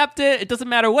is accepted. It doesn't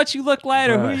matter what you look like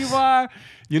or who you are.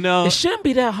 You know? It shouldn't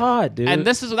be that hard, dude. And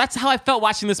that's how I felt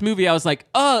watching this movie. I was like,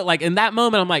 oh, like in that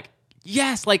moment, I'm like,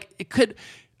 yes, like it could,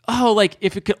 oh, like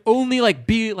if it could only like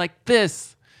be like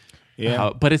this.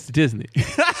 Yeah. But it's Disney.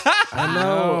 I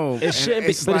know. It shouldn't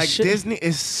be. It's But like it should, Disney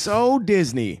is so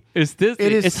Disney. It's Disney.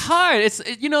 It is- It's hard.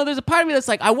 You know, there's a part of me that's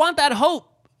like, I want that hope.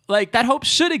 Like that hope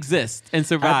should exist and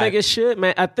survive. I think it should,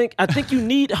 man. I think you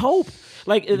need hope.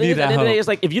 Like at the end of the day, it's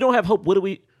like if you don't have hope, what do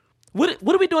we What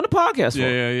are we doing the podcast for?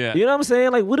 Yeah. You know what I'm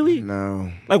saying? Like, what do we? No.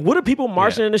 Like, what are people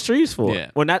marching Yeah. in the streets for?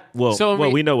 Yeah. Well, not well. So in well,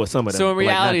 re- we know what some of them. So in but,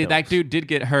 like, not reality, those. that dude did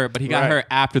get hurt, but he got Right. hurt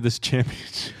after this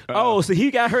championship. Oh, so he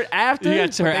got hurt after. He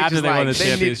got hurt after they won the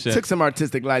championship. Took some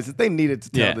artistic license. They needed to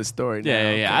tell this story.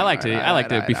 Yeah. I liked it. I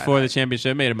liked it before the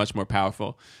championship. It made it much more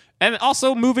powerful. And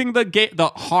also moving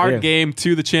the hard game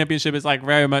to the championship is like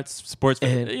very much sports.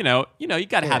 And- you know, you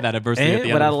got to have that adversity at And the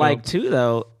end what of I the like film. too,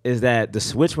 though, is that the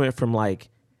switch went from like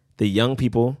the young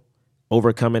people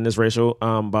overcoming this racial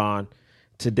bond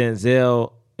to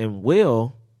Denzel and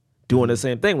Will doing the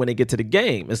same thing when they get to the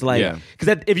game. It's like, Yeah.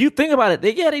 because if you think about it,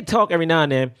 they talk every now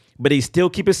and then, but they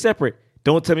still keep it separate.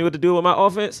 Don't tell me what to do with my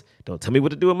offense. Don't tell me what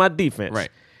to do with my defense. Right.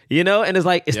 You know, and it's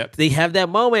like Yep. they have that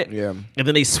moment, Yeah. and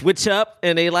then they switch up,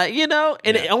 and they like, you know,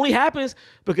 and it only happens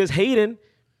because Hayden,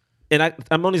 and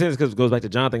I'm only saying this because it goes back to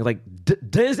Jonathan. It's like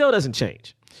Denzel doesn't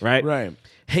change, right? Right.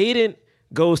 Hayden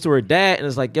goes to her dad and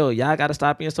is like, "Yo, y'all got to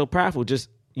stop being so prideful. Just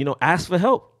ask for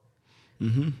help.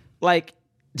 Like,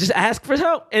 just ask for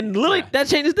help, and literally that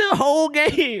changes the whole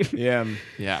game. Yeah.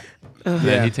 Yeah. Uh-huh.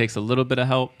 Then he takes a little bit of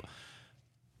help,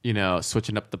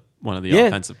 switching up one of the Yeah.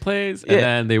 offensive plays, and Yeah.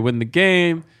 then they win the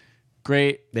game.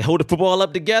 Great. They hold the football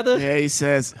up together. Yeah, he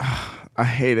says, I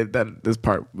hated that this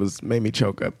part made me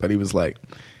choke up, but he was like,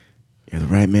 "You're the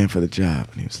right man for the job."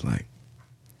 And he was like,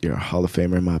 "You're a Hall of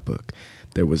Famer in my book."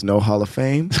 There was no Hall of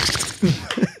Fame.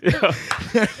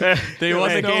 They won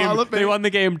the no Hall game. of Fame. They won the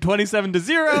game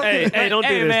 27-0. Hey, don't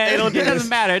do this. Man, Hey, don't do it this. doesn't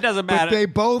matter. It doesn't But matter. they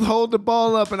both hold the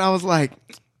ball up, and I was like,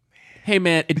 Hey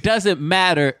man, it doesn't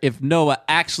matter if Noah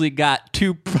actually got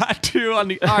two on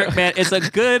the arc, man. It's a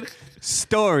good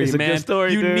story, It's a good man.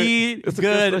 story, you dude. need It's a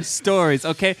good good stories,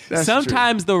 okay? That's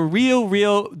Sometimes the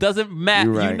real doesn't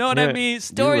matter. You're right. You know what Yeah. I mean?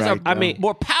 Stories You're are right, though. I mean,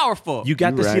 more powerful. You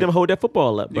got You're to see right. them hold that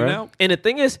football up, bro. You know? And the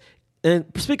thing is, and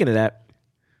speaking of that,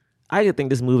 I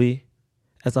think this movie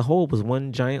as a whole was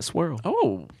one giant swirl.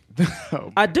 oh.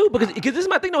 I do because this is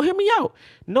my thing. No, hear me out.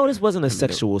 No, this wasn't a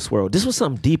sexual swirl. This was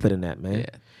something deeper than that, man. Yeah.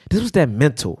 This was that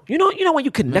mental. You know when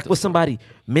you connect with somebody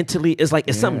mentally, it's like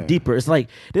it's something deeper. It's like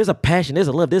there's a passion, there's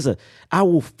a love, I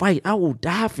will fight, I will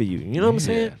die for you. You know what I'm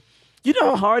saying? You know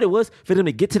how hard it was for them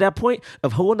to get to that point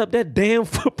of holding up that damn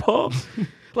football?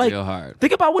 Like, Real hard.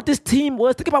 think about what this team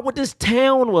was. Think about what this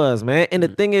town was, man. And the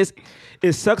thing is,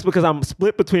 it sucks because I'm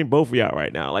split between both of y'all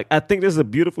right now. Like, I think this is a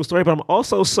beautiful story, but I'm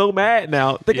also so mad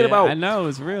now thinking Yeah, about I know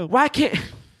it's real. why can't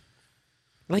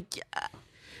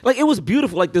like it was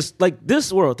beautiful like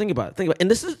this world. Think about it. And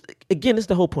this is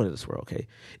the whole point of this world, okay?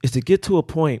 Is to get to a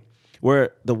point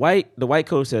where the white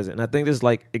coach says it, and I think this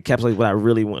like encapsulates what I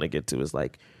really want to get to is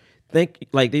like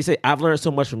they say, I've learned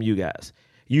so much from you guys.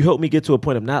 You helped me get to a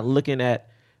point of not looking at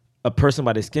a person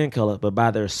by their skin color, but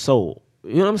by their soul.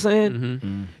 You know what I'm saying?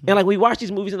 And like we watch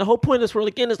these movies, and the whole point of this world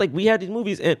again is like we have these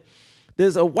movies, and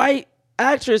there's a white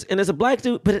actress and there's a black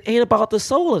dude, but it ain't about the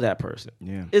soul of that person.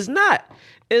 Yeah. It's not.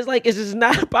 It's like it's just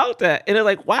not about that. And it's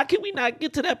like, why can we not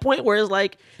get to that point where it's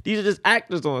like these are just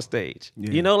actors on stage?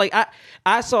 Yeah. You know, like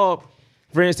I saw,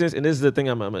 for instance, and this is the thing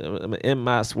I'm in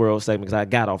my swirl segment because I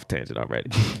got off tangent already.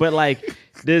 But like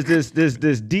there's this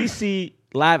DC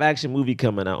live action movie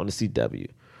coming out on the CW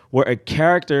where a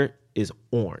character is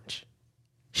orange.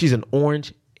 She's an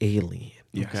orange alien.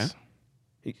 yes.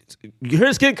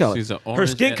 Her skin color. She's an Her orange-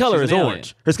 skin color she's is an alien.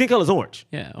 orange. Her skin color is orange.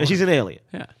 Yeah, And she's an alien.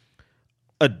 Yeah.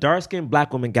 A dark-skinned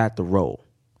black woman got the role.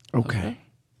 Okay.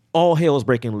 All hell is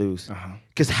breaking loose. Uh-huh.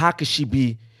 Because how could she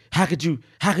be? How could you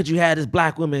have this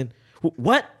black woman?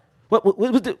 What?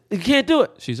 You can't do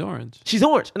it. She's orange. She's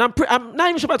orange, and I'm not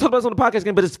even sure if I talked about this on the podcast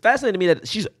again, but it's fascinating to me that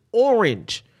she's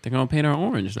orange. They're gonna paint her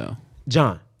orange though.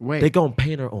 John, Wait. they gonna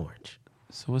paint her orange.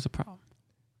 So what's the problem?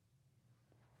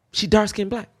 She dark-skinned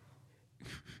black.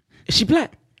 She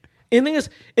black. And the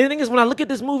thing is, when I look at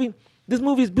this movie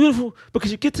is beautiful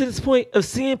because you get to this point of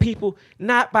seeing people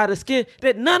not by the skin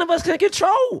that none of us can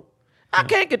control. I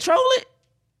can't control it.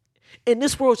 And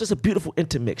this world's just a beautiful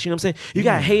intermix. You know what I'm saying? You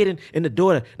got Hayden and the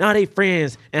daughter. Now they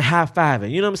friends and high-fiving.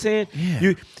 You know what I'm saying?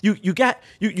 Yeah.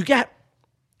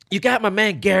 You got my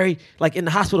man Gary like in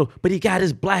the hospital, but he got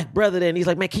his black brother there, and he's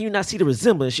like, man, can you not see the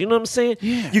resemblance? You know what I'm saying?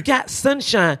 Yeah. You got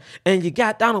Sunshine and you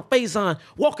got Donald Faison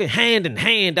walking hand in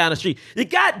hand down the street. You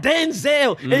got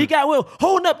Denzel and you got Will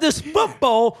holding up this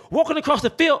football, walking across the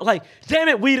field like, damn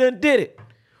it, we done did it.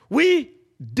 We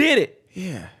did it.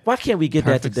 Yeah. Why can't we get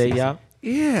Perfect that today, season. y'all?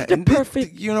 Yeah, The and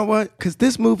perfect- you know what? Because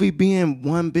this movie being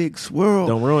one big swirl,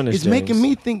 Don't ruin this, is making James.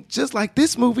 me think just like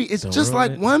this movie is just ruin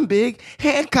like it. one big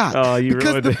Hancock. Oh, you because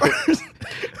ruined the it. first,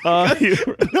 Oh, you-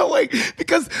 no wait,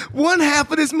 because one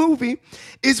half of this movie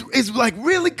is like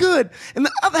really good, and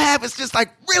the other half is just like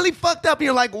really fucked up. And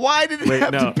you're like, why did it Wait,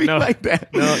 have no, to be no. like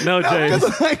that? No, James.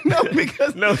 because, like, no,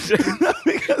 because No, James. no,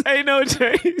 because Hey, no,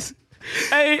 James.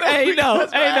 Hey,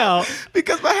 because no.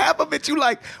 Because for half of it, you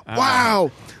like,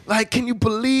 wow. Like, can you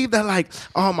believe that? Like,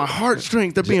 oh, my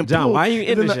heartstrings are being John, pulled. why are you in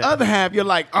And then this the shit? other half, you're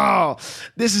like, oh,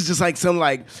 this is just like some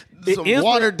is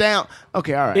watered down.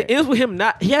 Okay, all right. It is with him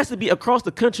not. He has to be across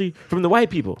the country from the white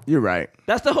people. You're right.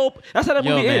 That's the hope. That's how that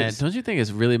Yo, movie man, is. don't you think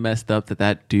it's really messed up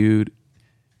that dude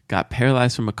got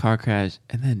paralyzed from a car crash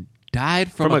and then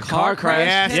died from a car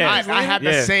crash? Yes, Yeah. I had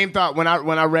the Yeah. same thought when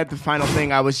I read the final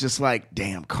thing. I was just like,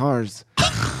 damn, cars,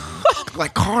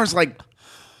 cars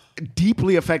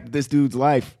deeply affected this dude's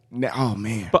life. Oh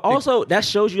man. But also, that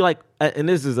shows you, like, and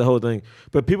this is the whole thing.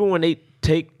 But people, when they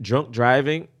take drunk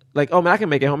driving, like, oh man, I can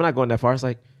make it home. I'm not going that far. It's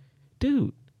like,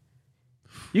 dude,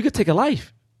 you could take a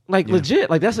life, like legit.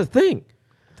 Like that's a thing.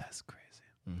 That's crazy.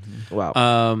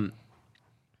 Wow.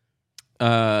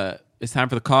 It's time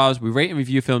for the cause. We rate and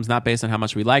review films not based on how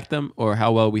much we like them or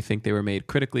how well we think they were made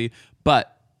critically,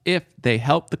 but if they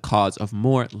help the cause of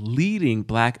more leading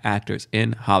black actors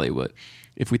in Hollywood.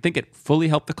 If we think it fully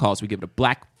helped the cause, we give it a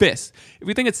black fist. If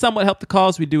we think it somewhat helped the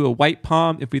cause, we do a white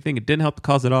palm. If we think it didn't help the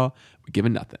cause at all, we give it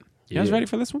nothing. You guys Yeah. ready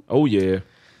for this one? Oh yeah.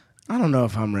 I don't know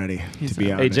if I'm ready, to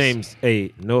be honest. Hey James.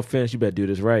 Hey, no offense, you better do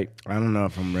this right. I don't know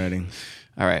if I'm ready.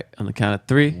 All right, on the count of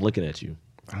three. I'm looking at you.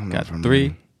 I don't know Got if I'm 3,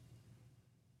 ready.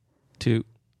 2,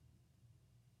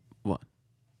 1.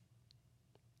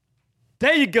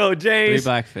 There you go, 3 James.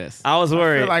 black fists. I was I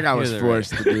worried. feel like I was Here's the right.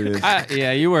 forced to do this.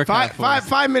 Yeah, you were kind of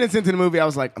Five minutes into the movie, I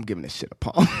was like, I'm giving this shit a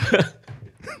palm. 5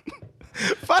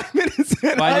 minutes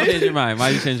in. Why'd you change your mind?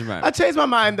 Why'd you change your mind? I changed my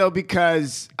mind though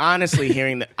because honestly,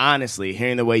 hearing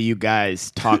the way you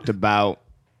guys talked about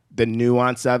the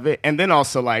nuance of it, and then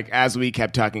also like as we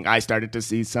kept talking, I started to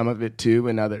see some of it too,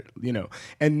 and other,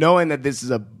 and knowing that this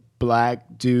is a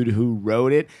black dude who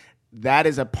wrote it, that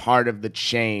is a part of the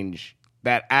change.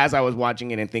 That as I was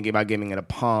watching it and thinking about giving it a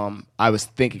palm, I was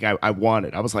thinking I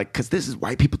wanted. I was like, because this is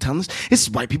white people telling us. This is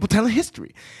white people telling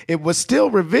history. It was still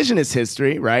revisionist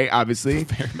history, right? Obviously,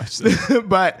 Very much so.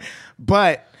 but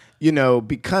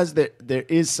because there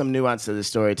is some nuance to the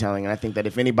storytelling, and I think that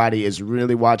if anybody is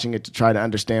really watching it to try to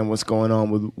understand what's going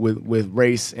on with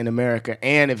race in America,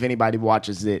 and if anybody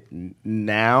watches it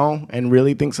now and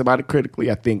really thinks about it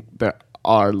critically, I think there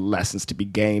are lessons to be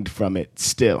gained from it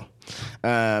still.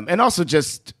 And also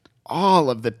just all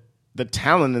of the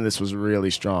talent in this was really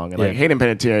strong. And like Hayden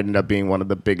Panettiere ended up being one of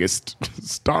the biggest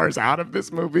stars out of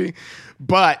this movie.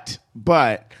 But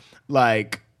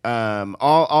like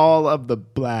all of the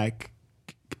black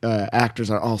actors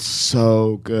are all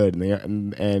so good,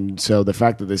 and so the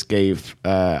fact that this gave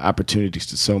opportunities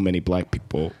to so many black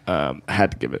people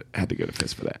had to give it a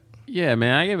fist for that. Yeah,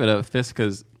 man, I give it a fist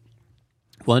because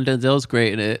one, Denzel's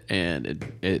great in it,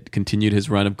 and it continued his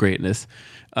run of greatness.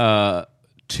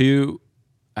 2,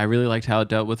 I really liked how it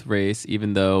dealt with race,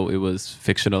 even though it was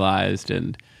fictionalized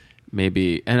and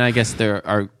I guess there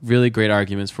are really great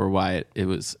arguments for why it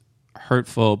was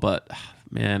hurtful, but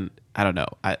man, I don't know.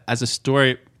 As a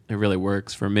story, it really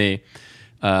works for me.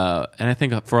 And I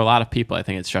think for a lot of people, I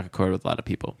think it struck a chord with a lot of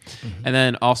people. Mm-hmm. And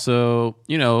then also,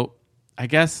 I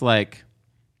guess like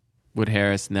Wood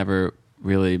Harris never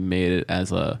really made it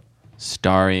as a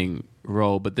starring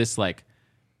role, but this like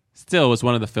still was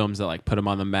one of the films that like put him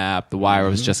on the map. The Wire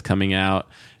was just coming out.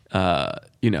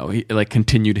 He like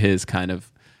continued his kind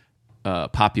of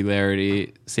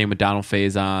popularity. Same with Donald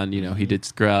Faison. He did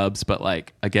Scrubs, but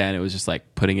like again, it was just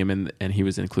like putting him in, and he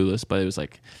was in Clueless, but it was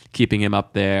like keeping him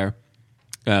up there.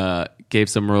 Gave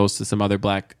some roles to some other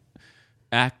black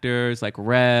actors like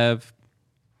Rev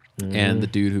and the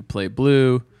dude who played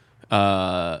Blue.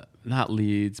 Not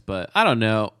Leeds, but I don't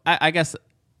know. I guess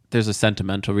there's a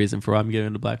sentimental reason for why I'm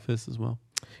giving it a black fist as well.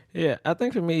 Yeah, I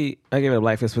think for me, I gave it a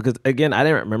black fist because again, I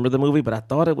didn't remember the movie, but I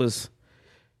thought it was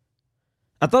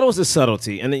a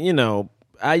subtlety. And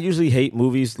I usually hate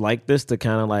movies like this, the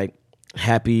kind of like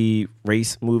happy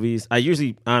race movies. I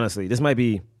usually, honestly, this might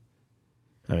be.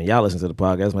 I mean, y'all listen to the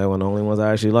podcast. Maybe one of the only ones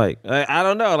I actually like. I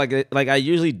don't know. Like I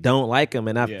usually don't like them,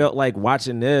 and I felt like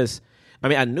watching this. I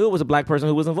mean, I knew it was a black person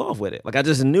who was involved with it. Like, I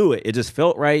just knew it. It just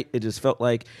felt right. It just felt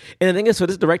like... And the thing is, for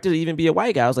this director to even be a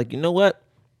white guy, I was like, you know what?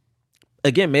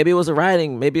 Again, maybe it was the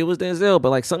writing. Maybe it was Denzel. But,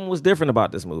 like, something was different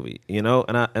about this movie, And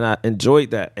I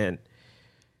enjoyed that. And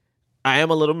I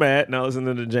am a little mad now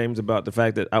listening to James about the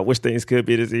fact that I wish things could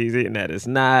be this easy and that it's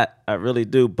not. I really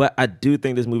do. But I do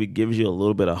think this movie gives you a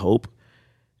little bit of hope.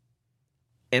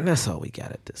 And that's all we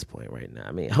got at this point right now.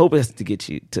 I mean, hope is to get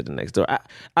you to the next door.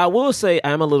 I will say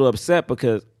I'm a little upset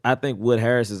because I think Wood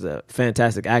Harris is a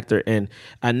fantastic actor. And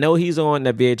I know he's on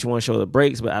that VH1 show The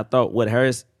Breaks, but I thought Wood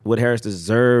Harris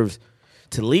deserves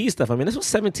to lead stuff. I mean, this was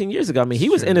 17 years ago. I mean, he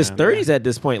was in his 30s at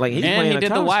this point. Like, he's And playing he a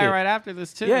did The college Wire kid. right after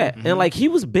this, too. Yeah, and like he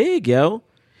was big, yo.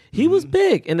 He was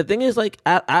big. And the thing is, like,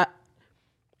 I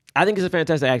think he's a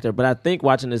fantastic actor, but I think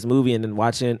watching this movie and then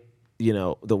watching,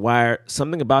 The Wire,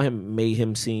 something about him made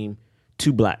him seem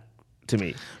too black to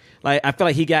me. Like, I feel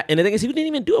like and the thing is, he didn't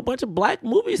even do a bunch of black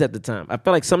movies at the time. I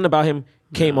feel like something about him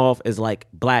came off as like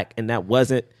black, and that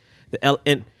wasn't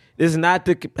and this is not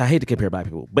I hate to compare black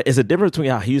people, but it's a difference between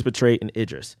how he was portrayed and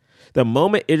Idris. The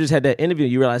moment Idris had that interview,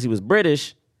 you realize he was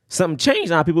British, something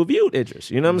changed how people viewed Idris.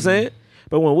 You know what I'm saying?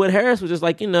 But when Wood Harris was just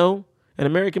like, an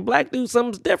American black dude,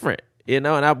 something's different. And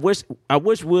I wish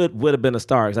Wood would have been a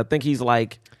star because I think he's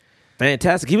like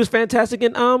fantastic. He was fantastic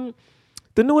in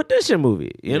the New Edition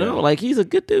movie. Like he's a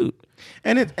good dude.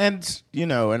 And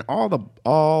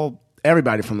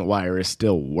everybody from The Wire is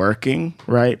still working,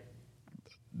 right?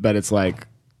 But it's like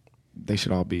they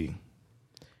should all be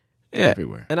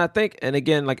everywhere. And I think, and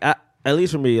again, like at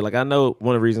least for me, like I know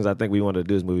one of the reasons I think we wanted to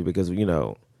do this movie because I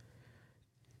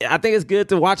think it's good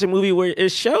to watch a movie where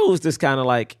it shows this kind of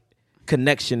like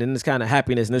connection and this kind of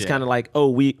happiness and this kind of like, oh,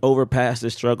 we overpassed the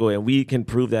struggle and we can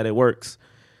prove that it works.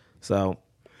 So,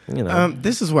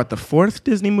 this is what the 4th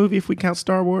Disney movie, if we count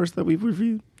Star Wars, that we've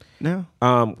reviewed now.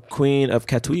 Queen of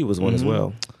Katooie was one as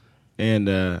well, and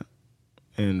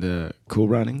Cool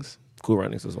Runnings. Cool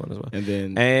Runnings was one as well,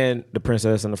 and The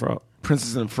Princess and the Frog.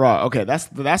 Princess and the Frog. Okay,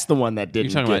 that's the one that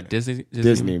didn't. You're talking get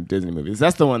about Disney movies.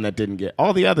 That's the one that didn't get.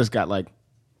 All the others got like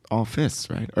all fists,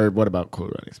 right? Or what about Cool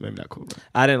Runnings? Maybe not Cool Runnings.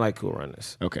 I didn't like Cool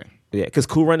Runnings. Okay, yeah, because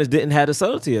Cool Runnings didn't have the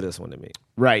subtlety of this one to me.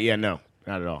 Right? Yeah, no,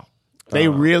 not at all. They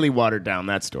really watered down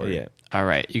that story. Yeah. All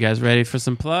right. You guys ready for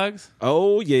some plugs?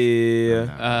 Oh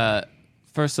yeah.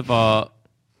 First of all,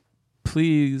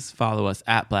 please follow us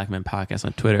at Black Men Podcast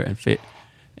on Twitter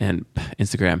and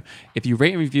Instagram. If you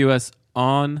rate and review us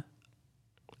on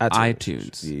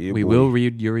iTunes, we will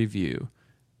read your review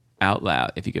out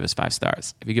loud if you give us 5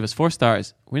 stars. If you give us 4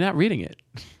 stars, we're not reading it.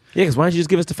 Yeah, because why don't you just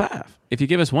give us the 5? If you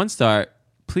give us 1 star,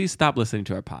 please stop listening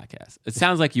to our podcast. It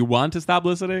sounds like you want to stop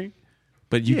listening,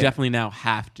 but you definitely now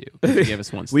have to if you give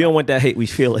us 1 star. We don't want that hate. We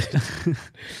feel it.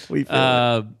 We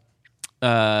feel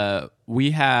it.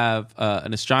 We have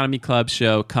an astronomy club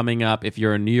show coming up if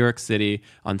you're in New York City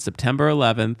on September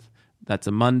 11th. That's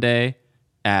a Monday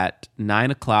at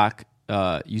 9 o'clock,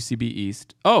 UCB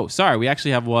East. Oh, sorry. We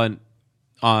actually have one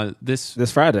on this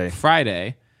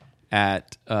Friday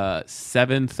at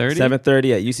 7:30.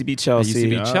 7:30 at UCB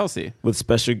Chelsea. Chelsea. With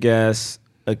special guest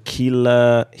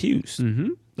Akila Hughes.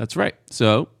 Mm-hmm. That's right.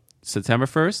 So September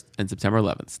 1st and September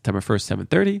 11th. September 1st,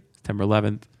 7:30. September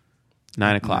 11th,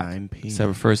 9 o'clock. 9 p.m.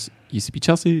 September 1st, UCB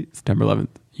Chelsea. September 11th,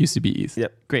 UCB East.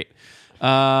 Yep. Great.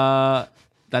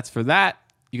 That's for that.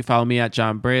 You can follow me at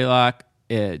John Braylock,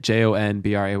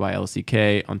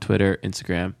 JONBRAYLCK on Twitter,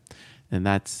 Instagram, and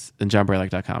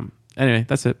johnbraylock.com. Anyway,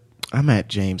 that's it. I'm at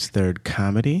James Third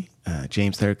Comedy,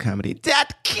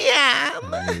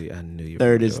 JamesThirdComedy.com. I knew you were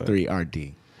Third gonna is do it.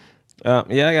 3RD.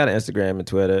 Yeah, I got an Instagram and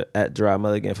Twitter at Gerard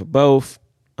Mulligan for both.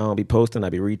 I don't be posting, I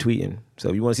be retweeting. So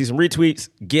if you want to see some retweets,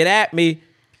 get at me.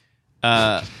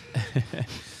 All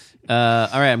right,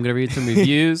 I'm going to read some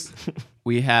reviews.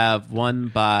 We have one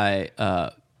by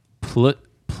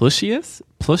Plushest.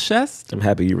 I'm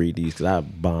happy you read these because I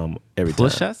bomb every time.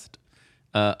 Plushest.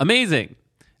 Amazing.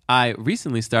 I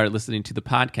recently started listening to the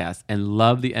podcast and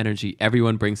love the energy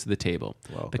everyone brings to the table.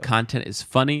 Welcome. The content is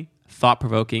funny,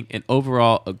 thought-provoking, and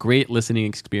overall a great listening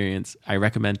experience I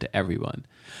recommend to everyone.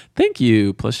 Thank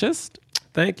you, Plushest.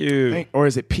 Thank you. Or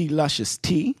is it P Luscious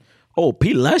T? Oh,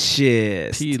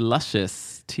 P-Luscious.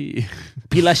 P-Luscious T.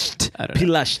 P-Lushed. I don't know.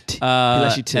 P-Lushed.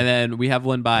 And then we have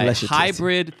one by Luscious.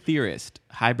 Hybrid Theorist.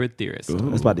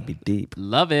 That's about to be deep.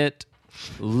 Love it.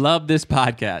 Love this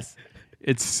podcast.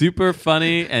 It's super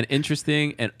funny and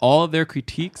interesting, and all of their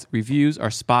critiques, reviews are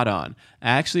spot on.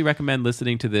 I actually recommend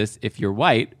listening to this if you're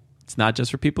white. It's not just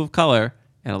for people of color,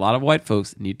 and a lot of white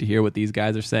folks need to hear what these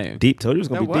guys are saying. Deep. Told you it was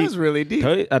going to That be deep. was really deep.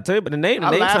 I tell you, but the name I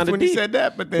laughed sounded when deep. you said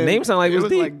that, but then the name sounded like it was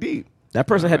deep. like deep. That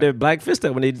person had their black fist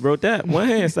up when they wrote that. One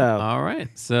hand style. All right.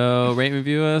 So rate and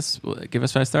review us. Give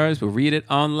us 5 stars. We'll read it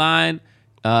online.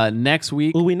 Next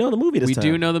week, Well, we know the movie this we time.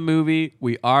 do know the movie.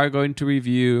 We are going to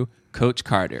review Coach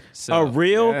Carter. So A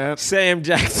real Yep. Sam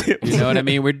Jackson. you know what I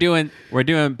mean? We're doing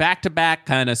back to back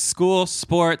kind of school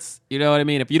sports. You know what I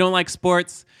mean? If you don't like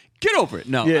sports, get over it.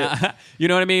 No, Yeah. you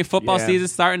know what I mean? Football Yeah. season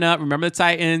starting up. Remember the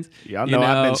Titans. Y'all You know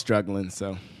I've been struggling,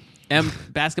 so. and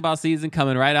basketball season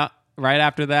coming right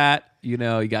after that. You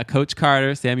know, you got Coach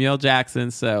Carter, Samuel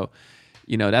Jackson. So,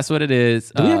 you know, that's what it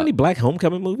is. Do we have any black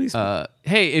homecoming movies?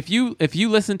 Hey, if you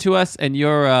listen to us and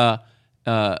you're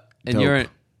Dope.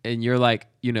 you're like,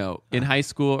 you know, in high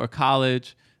school or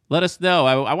college, let us know.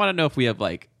 I want to know if we have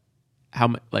like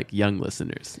young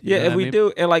listeners. You Yeah, know if what I we mean?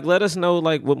 do, and like let us know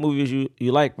like what movies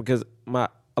you like, because I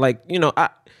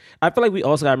feel like we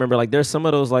also gotta remember like there's some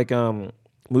of those like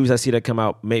movies I see that come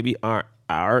out maybe aren't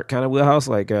our kind of wheelhouse,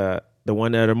 like the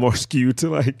one that are more skewed to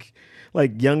like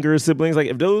younger siblings. Like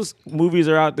if those movies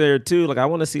are out there too, like I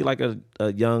want to see like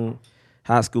a young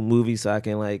high school movie so I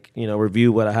can like, you know,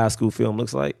 review what a high school film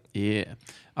looks like. Yeah.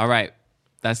 All right.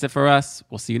 That's it for us.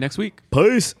 We'll see you next week.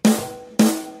 Peace.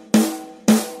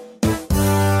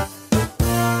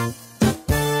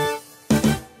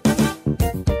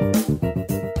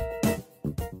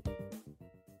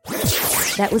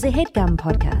 That was a HeadGum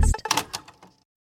podcast.